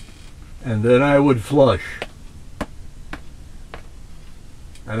niacin, and then I would flush.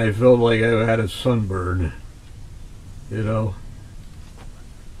 And I felt like I had a sunburn, you know.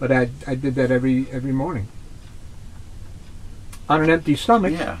 But I did that every morning. On an empty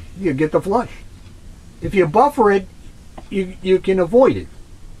stomach, yeah, you get the flush. If you buffer it, you can avoid it,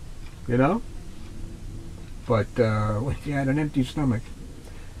 you know. But when you had an empty stomach,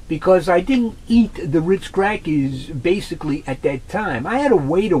 because I didn't eat the Ritz crackers basically at that time. I had to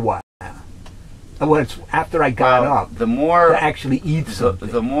wait a while. After I got up, the more to actually eat something.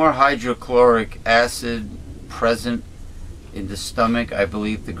 The more hydrochloric acid present in the stomach, I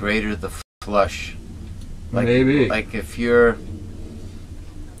believe, the greater the flush. Maybe. Like if you're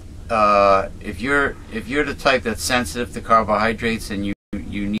the type that's sensitive to carbohydrates and you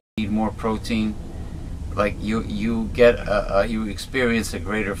need more protein, like you experience a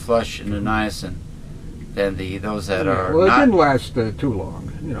greater flush in the niacin than those that are well, it not. didn't last too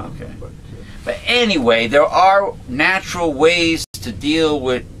long, you know. Okay. But anyway, there are natural ways to deal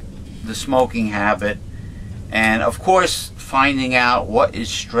with the smoking habit, and of course, finding out what is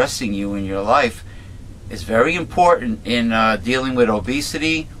stressing you in your life is very important in dealing with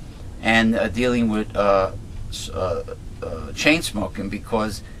obesity and dealing with chain smoking,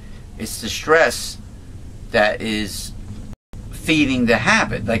 because it's the stress that is feeding the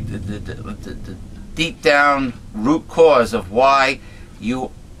habit, like the deep down root cause of why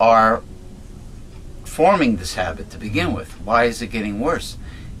you are forming this habit to begin with. Why is it getting worse?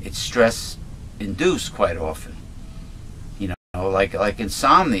 It's stress induced quite often. You know, like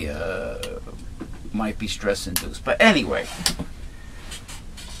insomnia might be stress induced. But anyway,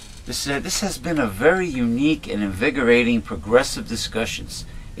 this has been a very unique and invigorating progressive discussions.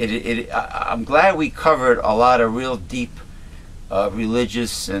 I'm glad we covered a lot of real deep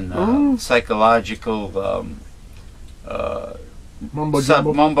religious and psychological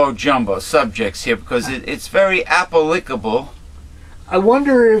mumbo jumbo subjects here, because it's very applicable. I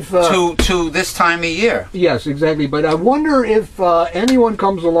wonder if to this time of year. Yes, exactly. But I wonder if anyone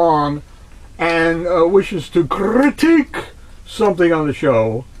comes along and wishes to critique something on the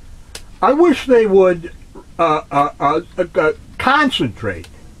show. I wish they would concentrate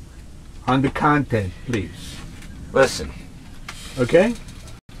on the content, please. Listen. Okay?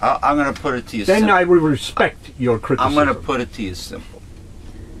 I'm going to put it to you then simple. I will respect your criticism. I'm going to put it to you simple.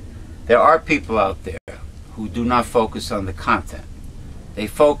 There are people out there who do not focus on the content. They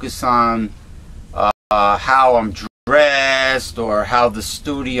focus on how I'm dressed, or how the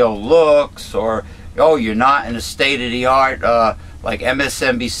studio looks, or, oh, you're not in a state-of-the-art like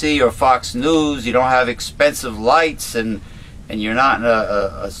MSNBC or Fox News. You don't have expensive lights, and you're not in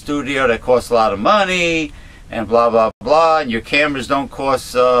a studio that costs a lot of money, and blah, blah, blah, and your cameras don't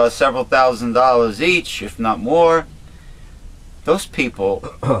cost several $1,000s each, if not more. Those people,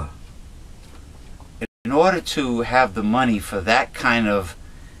 in order to have the money for that kind of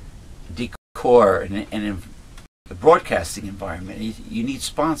decor and the broadcasting environment, you need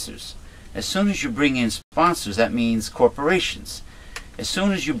sponsors. As soon as you bring in sponsors, that means corporations. As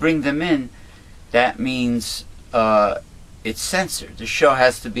soon as you bring them in, that means it's censored. The show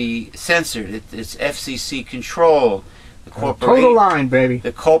has to be censored. It's FCC controlled. Total line, baby.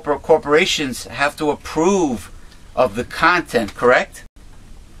 The corporations have to approve of the content, correct?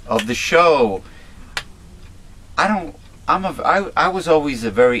 Of the show. I was always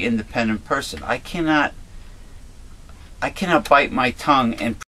a very independent person. I cannot bite my tongue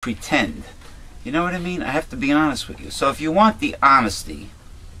and pretend. You know what I mean? I have to be honest with you. So if you want the honesty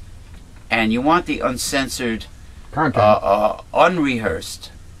and you want the uncensored,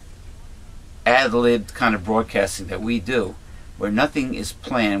 unrehearsed, ad-libbed kind of broadcasting that we do, where nothing is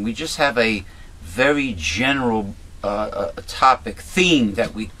planned, we just have a very general topic theme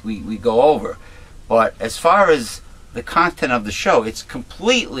that we go over. But as far as the content of the show, it's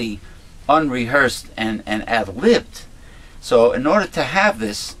completely unrehearsed and ad-libbed. So in order to have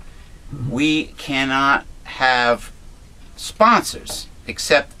this, we cannot have sponsors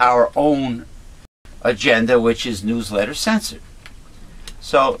except our own agenda, which is newsletter censored.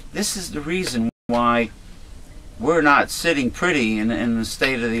 So this is the reason why we're not sitting pretty in the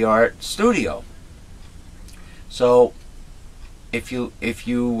state-of-the-art studio. So if you're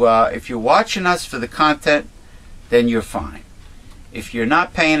watching us for the content, then you're fine. If you're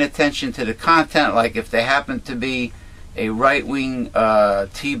not paying attention to the content, like if they happen to be a right-wing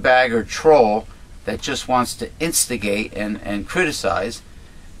teabagger troll that just wants to instigate and criticize,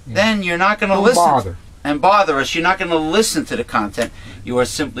 then you're not going to listen. Bother. and bother us. You're not going to listen to the content. You are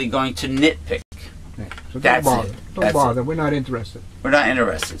simply going to nitpick. Yeah. So That's don't bother. it. Don't That's bother. it. We're not interested. We're not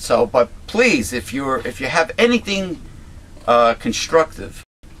interested. So, but please, if you have anything constructive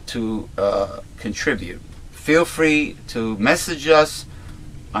to contribute, feel free to message us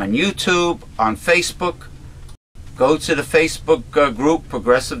on YouTube, on Facebook. Go to the Facebook group,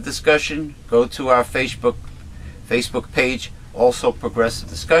 Progressive Discussion. Go to our Facebook page, also Progressive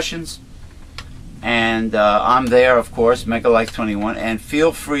Discussions. And I'm there, of course, MegaLife21. And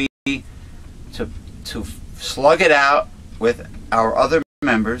feel free to slug it out with our other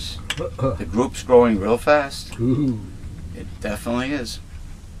members. The group's growing real fast. Ooh. It definitely is.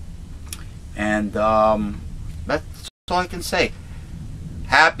 And that's all I can say.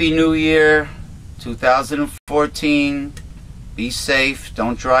 Happy New Year 2014. Be safe.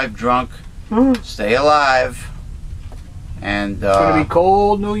 Don't drive drunk. Stay alive. And It's going to be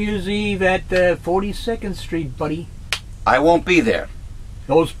cold New Year's Eve at 42nd Street, buddy. I won't be there.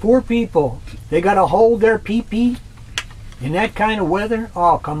 Those poor people, they got to hold their pee-pee in that kind of weather.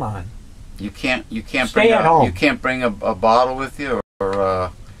 Oh, come on. You can't Stay at home. You can't bring a bottle with you,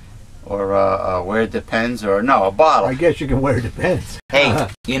 or where it depends, or no, a bottle. I guess you can wear Depends. Hey,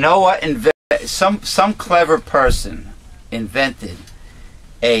 you know what? Some clever person invented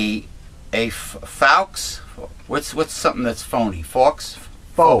a Faux. What's something that's phony? Faux.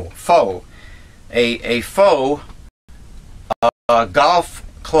 A faux golf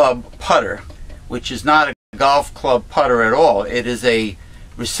club putter, which is not a golf club putter at all. It is a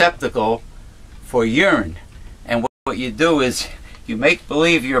receptacle for urine. And what you do is you make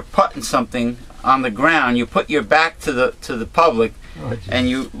believe you're putting something on the ground. You put your back to the public, and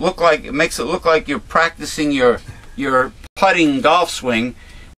you it makes it look like you're practicing your putting golf swing.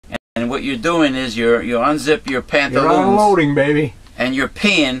 And what you're doing is you unzip your pantaloons. You're unloading, baby. And you're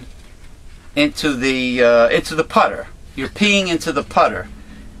peeing into the putter. You're peeing into the putter.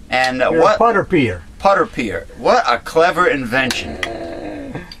 And You're what a putter peer. Putter peer. What a clever invention.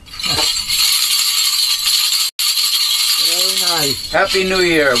 Very nice. Happy New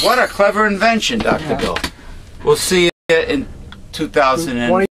Year. What a clever invention, Dr. Bill. We'll see you in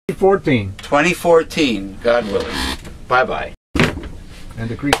 2014. 2014, God willing. Bye-bye. And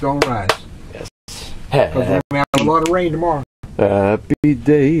the creek don't rise. Yes. Because we're going to have a lot of rain tomorrow. Happy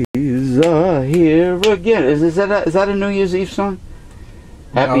days are here again. Is that a New Year's Eve song?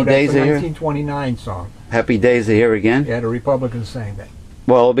 Happy days are here. 1929 song. Happy days are here again. Yeah, the Republicans sang that.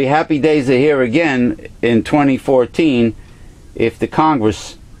 Well, it'll be happy days are here again in 2014 if the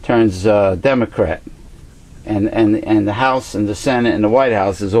Congress turns Democrat, and the House and the Senate and the White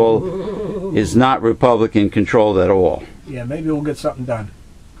House is not Republican controlled at all. Yeah, maybe we'll get something done.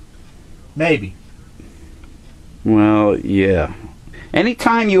 Maybe. Well, yeah.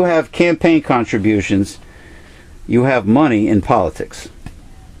 Anytime you have campaign contributions, you have money in politics.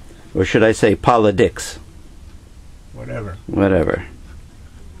 Or should I say politics? Whatever. Whatever.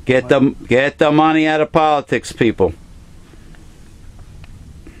 Get the money out of politics, people.